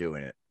ourselves in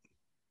doing it.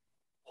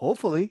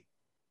 Hopefully.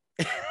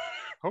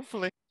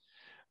 Hopefully.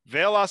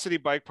 Velocity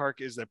Bike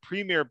Park is the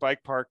premier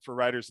bike park for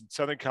riders in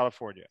Southern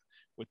California,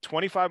 with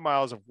 25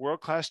 miles of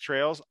world-class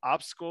trails,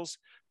 obstacles,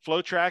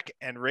 flow track,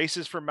 and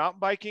races for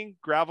mountain biking,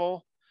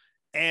 gravel,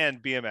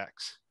 and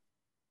BMX.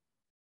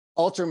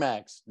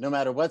 Ultramax, no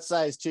matter what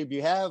size tube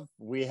you have,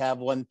 we have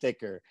one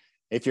thicker.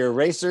 If you're a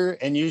racer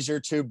and use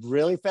your tube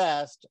really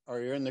fast,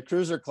 or you're in the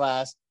cruiser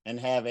class and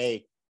have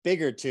a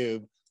bigger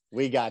tube,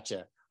 we got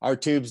you. Our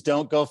tubes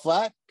don't go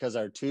flat because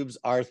our tubes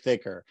are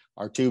thicker.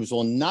 Our tubes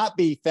will not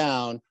be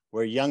found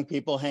where young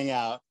people hang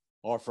out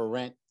or for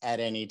rent at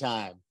any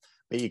time.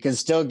 But you can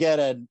still get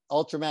an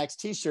Ultramax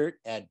t-shirt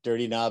at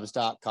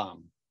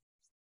dirtyknobs.com.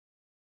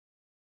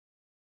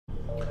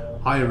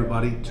 Hi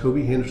everybody,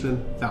 Toby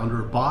Henderson, founder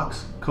of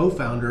Box,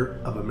 co-founder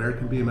of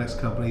American BMX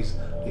Companies,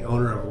 the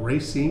owner of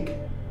Race Inc.,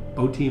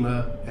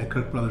 Botima, and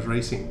Cook Brothers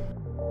Racing.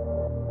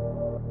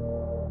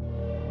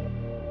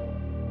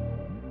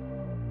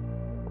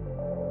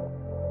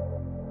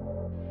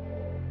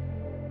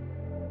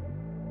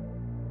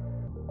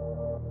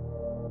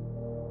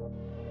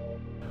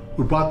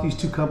 We brought these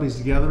two companies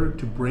together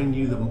to bring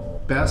you the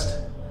best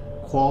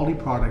quality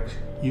product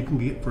you can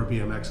get for a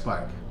BMX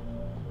bike.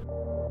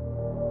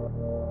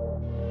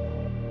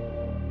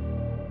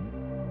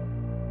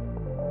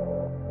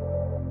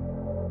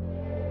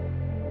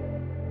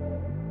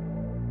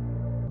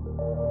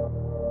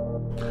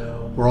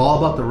 We're all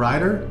about the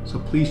rider, so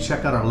please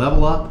check out our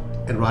Level Up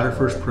and Rider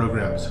First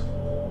programs.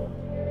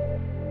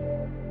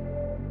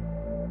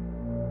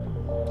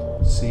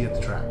 See you at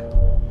the track.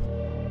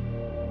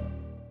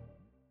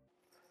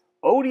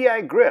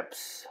 ODI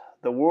Grips,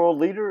 the world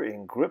leader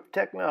in grip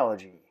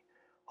technology,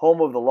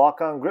 home of the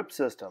lock-on grip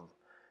system.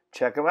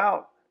 Check them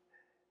out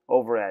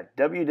over at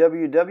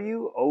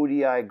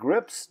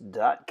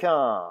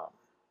www.odigrips.com.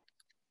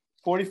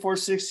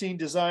 4416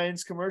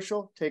 Designs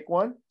commercial, take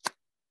one.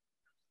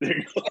 There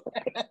you go.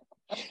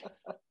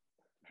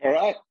 All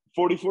right,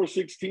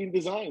 4416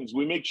 Designs.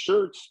 We make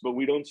shirts, but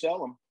we don't sell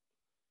them.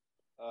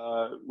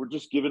 We're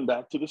just giving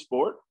back to the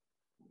sport.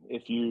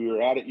 If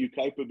you're out at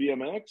Ukaipa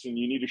BMX and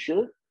you need a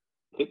shirt,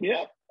 hit me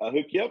up. I'll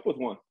hook you up with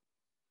one.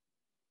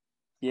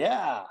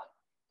 Yeah,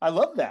 I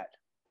love that.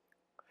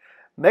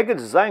 Mega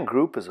Design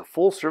Group is a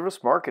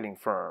full-service marketing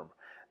firm.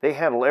 They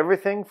handle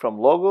everything from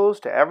logos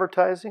to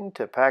advertising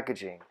to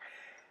packaging.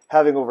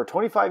 Having over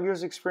 25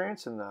 years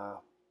experience in the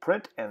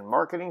print and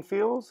marketing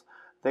fields,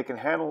 they can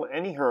handle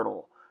any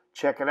hurdle.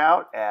 Check it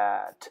out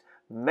at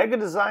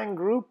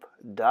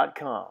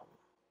megadesigngroup.com.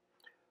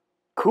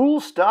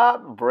 Cool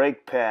Stop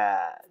Brake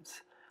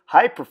Pads.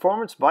 High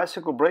performance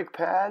bicycle brake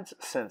pads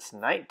since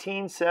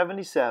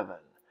 1977.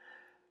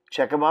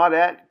 Check them out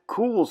at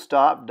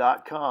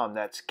coolstop.com.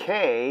 That's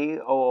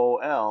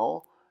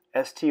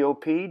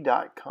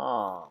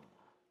KOOLSTOP.com.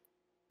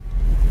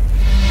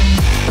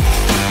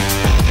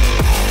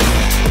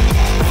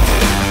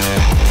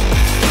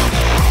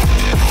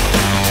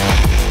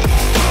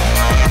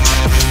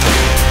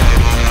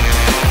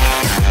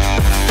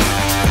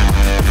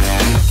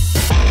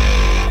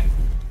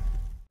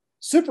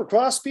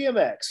 Supercross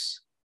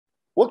BMX.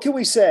 What can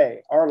we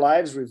say? Our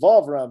lives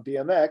revolve around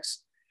BMX.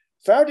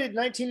 Founded in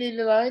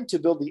 1989 to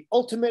build the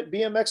ultimate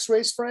BMX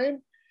race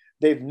frame,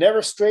 they've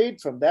never strayed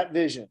from that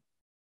vision.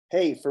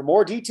 Hey, for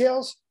more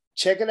details,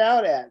 check it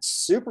out at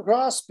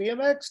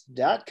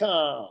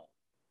supercrossbmx.com.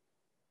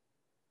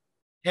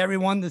 Hey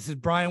everyone, this is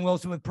Brian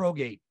Wilson with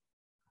ProGate.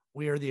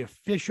 We are the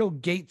official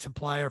gate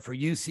supplier for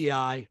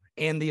UCI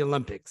and the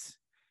Olympics.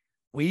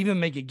 We even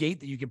make a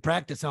gate that you can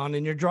practice on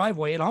in your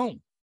driveway at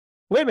home.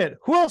 Wait a minute,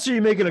 who else are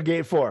you making a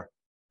gate for?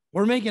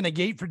 We're making a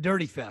gate for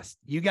Dirty Fest.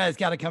 You guys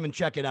got to come and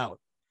check it out.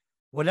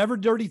 Whatever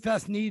Dirty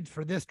Fest needs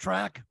for this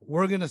track,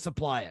 we're going to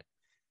supply it.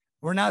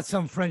 We're not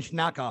some French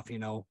knockoff, you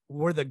know.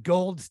 We're the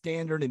gold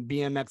standard in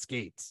BMX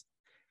gates.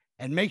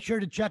 And make sure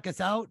to check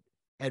us out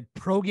at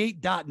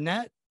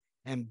progate.net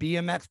and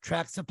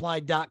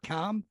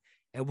bmxtracksupply.com,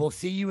 and we'll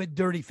see you at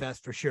Dirty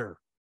Fest for sure.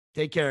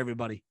 Take care,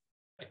 everybody.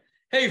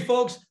 Hey,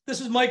 folks,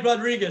 this is Mike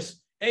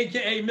Rodriguez,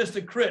 a.k.a.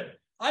 Mr. Crit.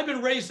 I've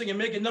been racing and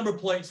making number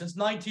plates since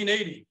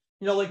 1980,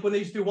 you know, like when they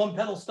used to do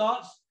one-pedal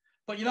starts.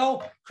 But, you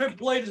know, Crit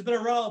Plate has been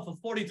around for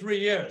 43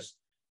 years.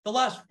 The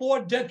last 4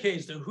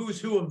 decades, the who's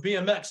who of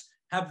BMX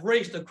have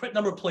raced a Crit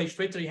number plate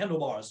straight to the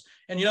handlebars.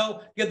 And, you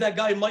know, you get that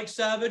guy, Mike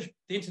Savage,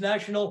 the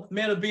international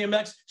man of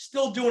BMX,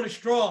 still doing it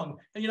strong.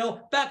 And, you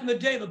know, back in the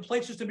day, the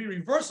plates used to be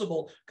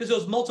reversible because there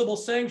was multiple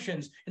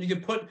sanctions. And you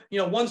could put, you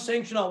know, one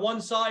sanction on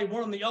one side,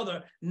 one on the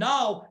other.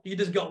 Now, you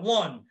just got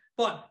one.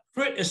 But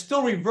Crit is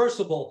still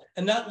reversible,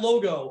 and that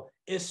logo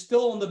is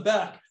still on the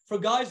back for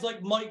guys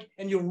like Mike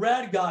and you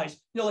rad guys,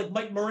 you know, like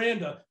Mike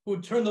Miranda, who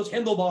would turn those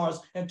handlebars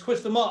and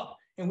twist them up.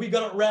 And we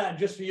got it rad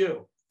just for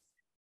you.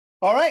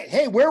 All right.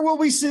 Hey, where will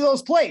we see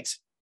those plates?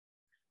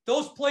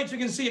 Those plates you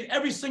can see at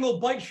every single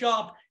bike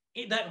shop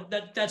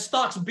that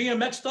stocks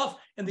BMX stuff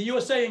in the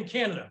USA and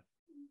Canada.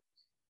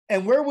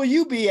 And where will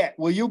you be at?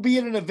 Will you be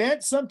at an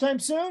event sometime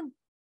soon?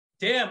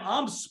 Damn,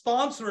 I'm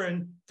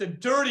sponsoring the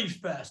Dirty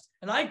Fest,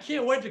 and I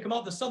can't wait to come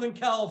out to Southern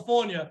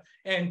California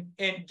and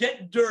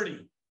get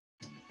dirty.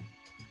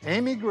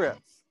 Amy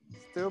grips,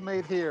 still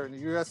made here in the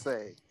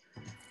USA,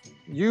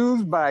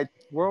 used by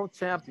world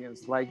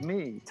champions like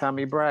me,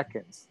 Tommy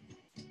Brackens.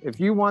 If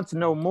you want to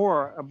know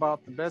more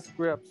about the best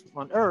grips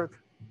on earth,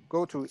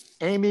 go to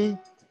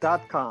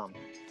amy.com.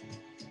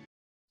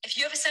 If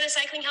you have a Senna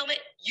cycling helmet,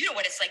 you know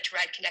what it's like to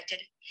ride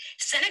connected.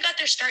 Senna got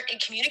their start in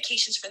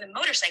communications for the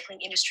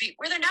motorcycling industry,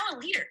 where they're now a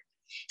leader.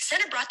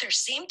 Senna brought their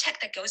same tech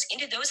that goes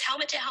into those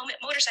helmet-to-helmet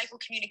motorcycle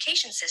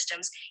communication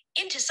systems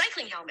into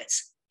cycling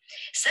helmets.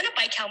 Senna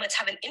bike helmets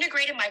have an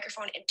integrated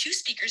microphone and 2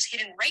 speakers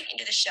hidden right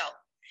into the shell.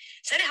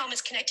 Senna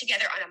helmets connect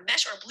together on a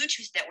mesh or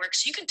Bluetooth network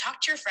so you can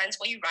talk to your friends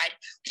while you ride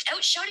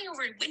without shouting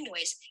over wind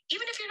noise,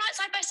 even if you're not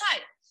side by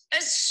side.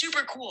 That is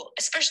super cool,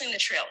 especially in the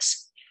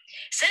trails.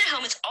 Senna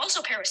helmets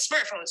also pair with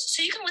smartphones,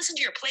 so you can listen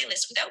to your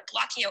playlist without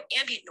blocking out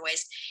ambient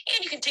noise,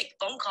 and you can take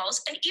phone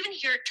calls and even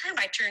hear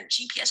turn-by-turn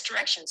GPS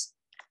directions.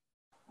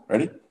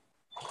 Ready?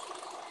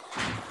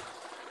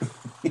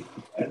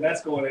 And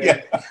that's going in.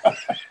 Yeah.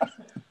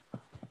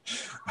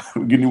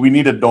 We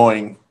need a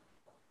doing.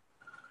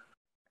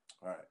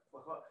 All right.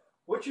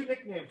 What's your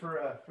nickname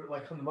for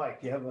like on the mic?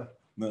 Do you have a?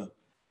 No.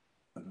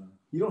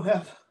 You don't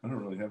have? I don't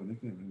really have a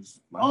nickname. It's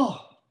Mike.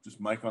 Oh. Just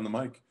Mike on the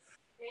mic.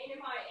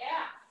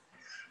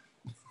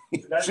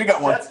 That's, she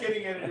got one. That's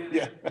getting edited.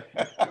 Yeah.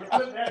 We're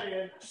putting that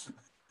in.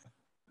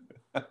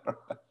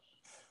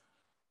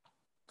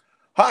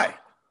 Hi,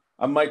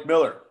 I'm Mike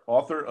Miller,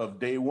 author of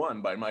Day One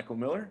by Michael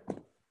Miller.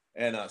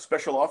 And a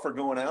special offer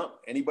going out.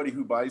 Anybody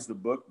who buys the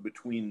book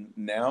between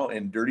now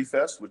and Dirty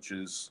Fest, which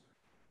is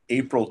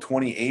April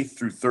 28th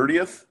through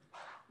 30th,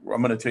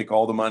 I'm going to take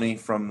all the money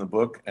from the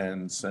book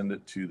and send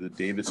it to the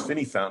Davis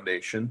Finney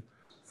Foundation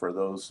for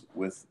those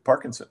with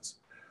Parkinson's.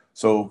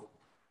 So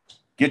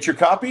get your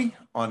copy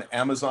on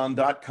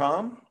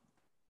Amazon.com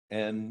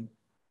and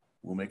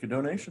we'll make a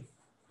donation.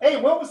 Hey,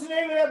 what was the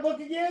name of that book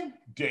again?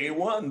 Day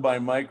One by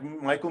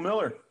Michael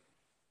Miller,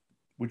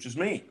 which is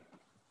me.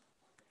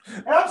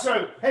 I'm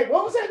sorry. Hey,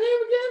 what was that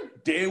name again?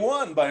 Day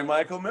One by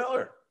Michael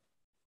Miller.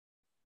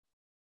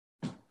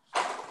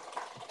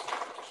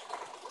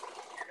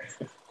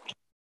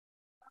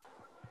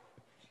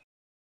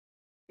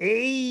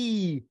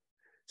 Hey,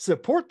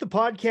 support the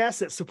podcasts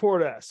that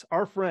support us,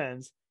 our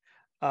friends.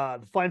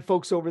 The fine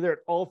folks over there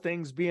at All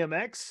Things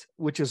BMX,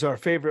 which is our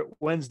favorite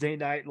Wednesday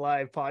night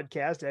live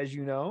podcast, as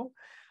you know.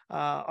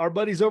 Our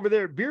buddies over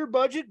there at Beer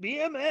Budget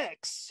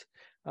BMX,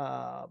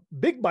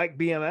 Big Bike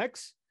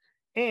BMX,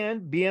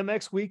 and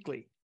BMX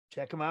Weekly.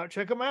 Check them out.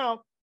 Check them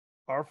out.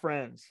 Our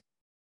friends.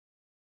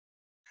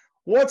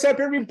 What's up,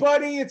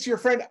 everybody? It's your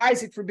friend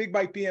Isaac from Big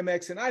Bike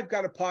BMX, and I've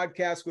got a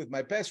podcast with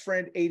my best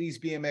friend, 80s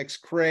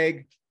BMX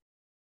Craig.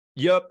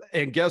 Yep.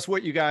 And guess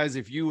what, you guys?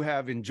 If you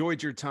have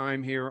enjoyed your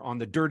time here on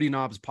the Dirty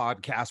Knobs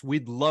podcast,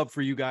 we'd love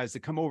for you guys to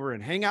come over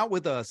and hang out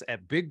with us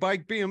at Big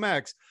Bike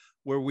BMX,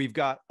 where we've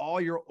got all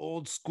your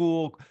old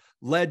school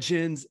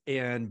legends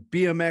and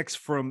BMX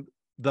from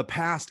the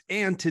past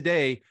and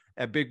today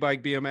at Big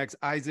Bike BMX.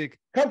 Isaac,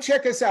 come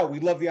check us out.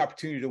 We'd love the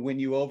opportunity to win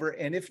you over.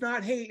 And if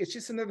not, hey, it's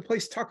just another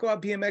place to talk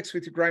about BMX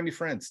with your grimy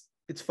friends.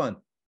 It's fun.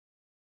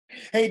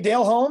 Hey,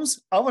 Dale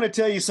Holmes, I want to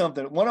tell you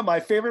something. One of my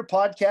favorite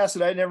podcasts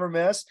that I never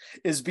miss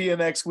is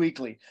BMX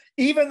Weekly.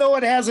 Even though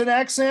it has an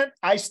accent,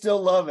 I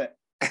still love it.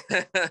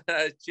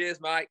 Cheers,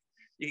 Mike.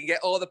 You can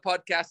get all the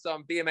podcasts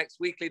on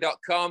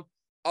bmxweekly.com.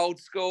 Old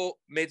school,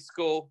 mid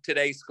school,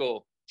 today's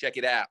school. Check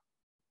it out.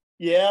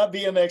 Yeah,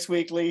 BMX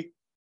Weekly.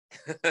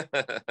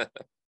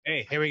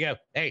 Hey, here we go.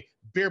 Hey,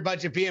 Beer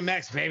Budget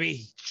BMX,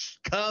 baby.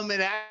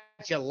 Coming at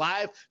you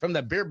live from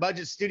the Beer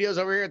Budget studios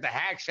over here at the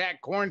Hack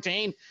Shack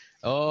Quarantine.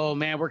 Oh,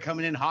 man, we're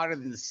coming in hotter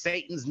than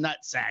Satan's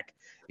nutsack.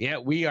 Yeah,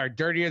 we are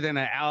dirtier than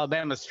an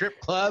Alabama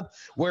strip club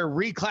where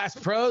reclass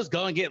pros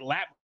go and get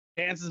lap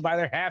dances by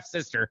their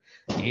half-sister.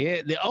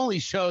 Yeah, the only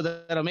show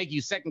that'll make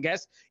you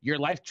second-guess your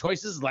life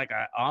choices like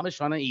a Amish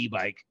on an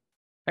e-bike.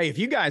 Hey, if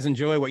you guys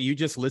enjoy what you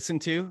just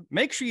listened to,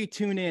 make sure you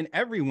tune in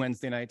every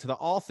Wednesday night to the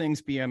All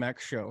Things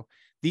BMX show,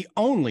 the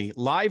only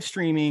live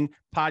streaming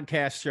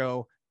podcast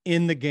show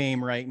in the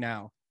game right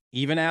now.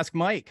 Even ask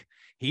Mike.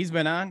 He's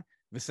been on.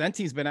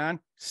 Vicente's been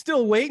on.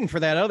 Still waiting for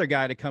that other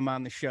guy to come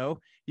on the show.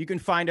 You can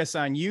find us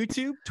on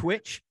YouTube,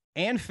 Twitch,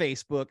 and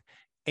Facebook.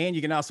 And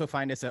you can also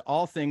find us at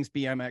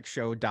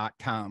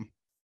allthingsbmxshow.com.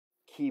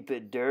 Keep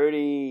it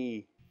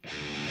dirty.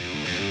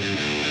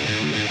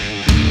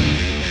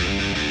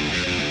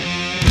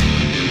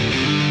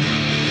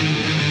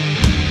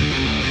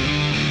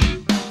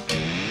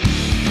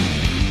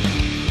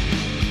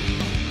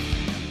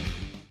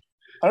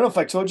 I don't know if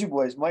I told you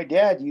boys, my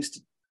dad used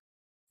to,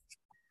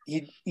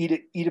 he'd eat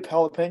a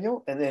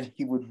jalapeno and then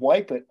he would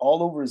wipe it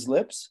all over his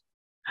lips.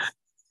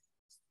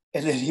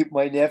 And then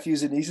my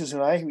nephews and nieces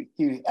and I,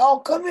 oh,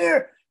 come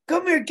here,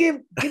 come here,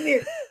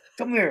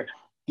 come here.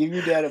 Give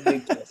your dad a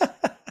big kiss.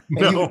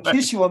 And he would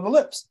kiss you on the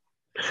lips.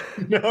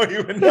 No,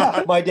 you would not.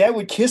 Yeah, my dad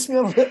would kiss me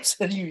on the lips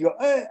and you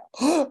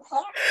go,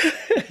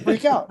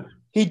 freak out.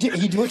 He'd do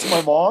it to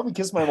my mom. He'd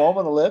kiss my mom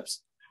on the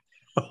lips.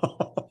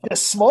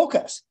 Just smoke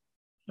us.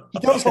 He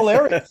thought it was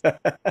hilarious.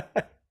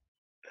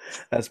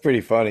 That's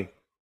pretty funny.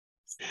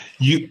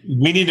 We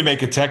need to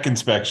make a tech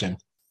inspection.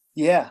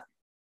 Yeah.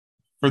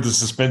 For the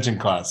suspension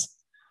class.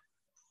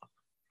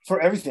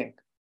 For everything.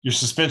 Your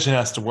suspension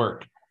has to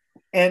work.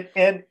 And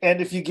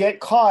if you get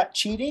caught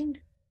cheating,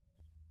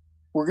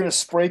 we're gonna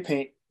spray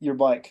paint your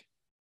bike.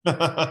 We're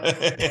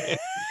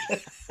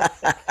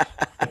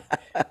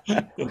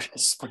gonna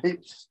spray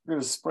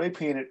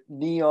paint it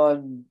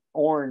neon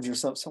orange or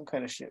some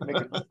kind of shit.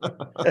 We're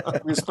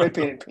gonna spray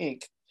paint it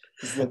pink.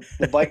 It's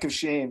the bike of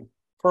shame.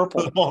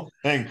 Purple. The whole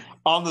thing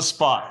on the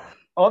spot.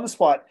 On the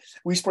spot.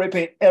 We spray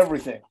paint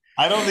everything.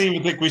 I don't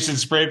even think we should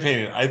spray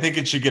paint it. I think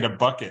it should get a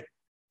bucket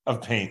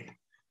of paint.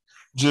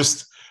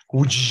 Just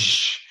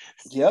whoosh.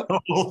 Yep.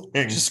 The whole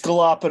thing. Just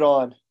glop it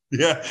on.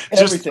 Yeah.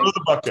 Everything. Just throw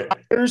the bucket.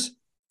 Tires,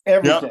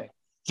 everything. Yep.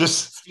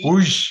 Just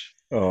whoosh.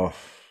 Oh.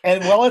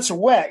 And while it's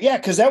wet, yeah,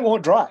 because that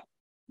won't dry.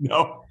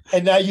 No.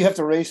 And now you have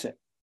to race it.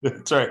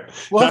 That's right.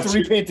 We'll have to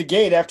repaint the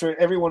gate after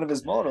every one of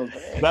his motos.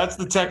 But, hey. That's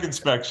the tech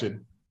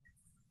inspection.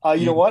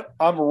 You know what?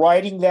 I'm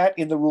writing that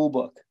in the rule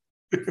book.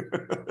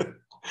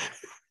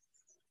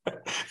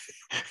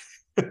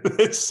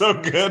 It's so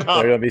good. Huh?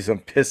 There are gonna be some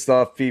pissed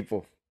off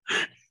people.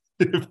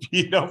 If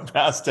you don't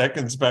pass tech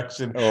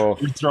inspection, you're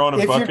throwing a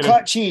if bucket. If you're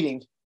caught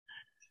cheating,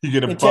 you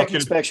get a in bucket. Tech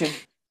inspection.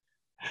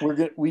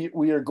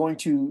 We are going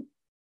to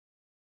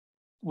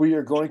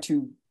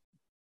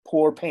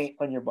pour paint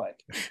on your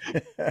bike.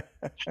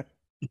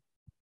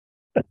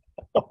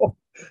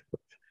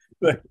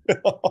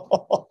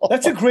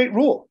 That's a great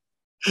rule.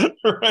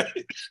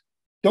 Right.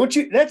 Don't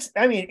you?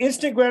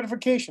 Instant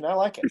gratification. I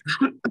like it.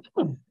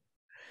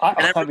 And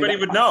everybody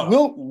would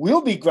know. We'll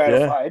be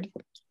gratified.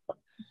 Yeah.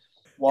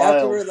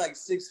 After we're like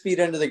 6 feet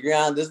under the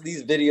ground,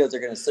 these videos are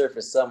going to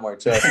surface somewhere,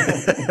 trust me.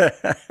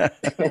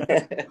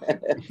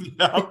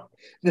 No.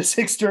 This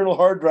external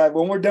hard drive.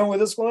 When we're done with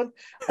this one,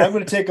 I'm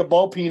going to take a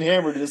ball peen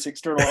hammer to this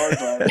external hard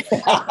drive.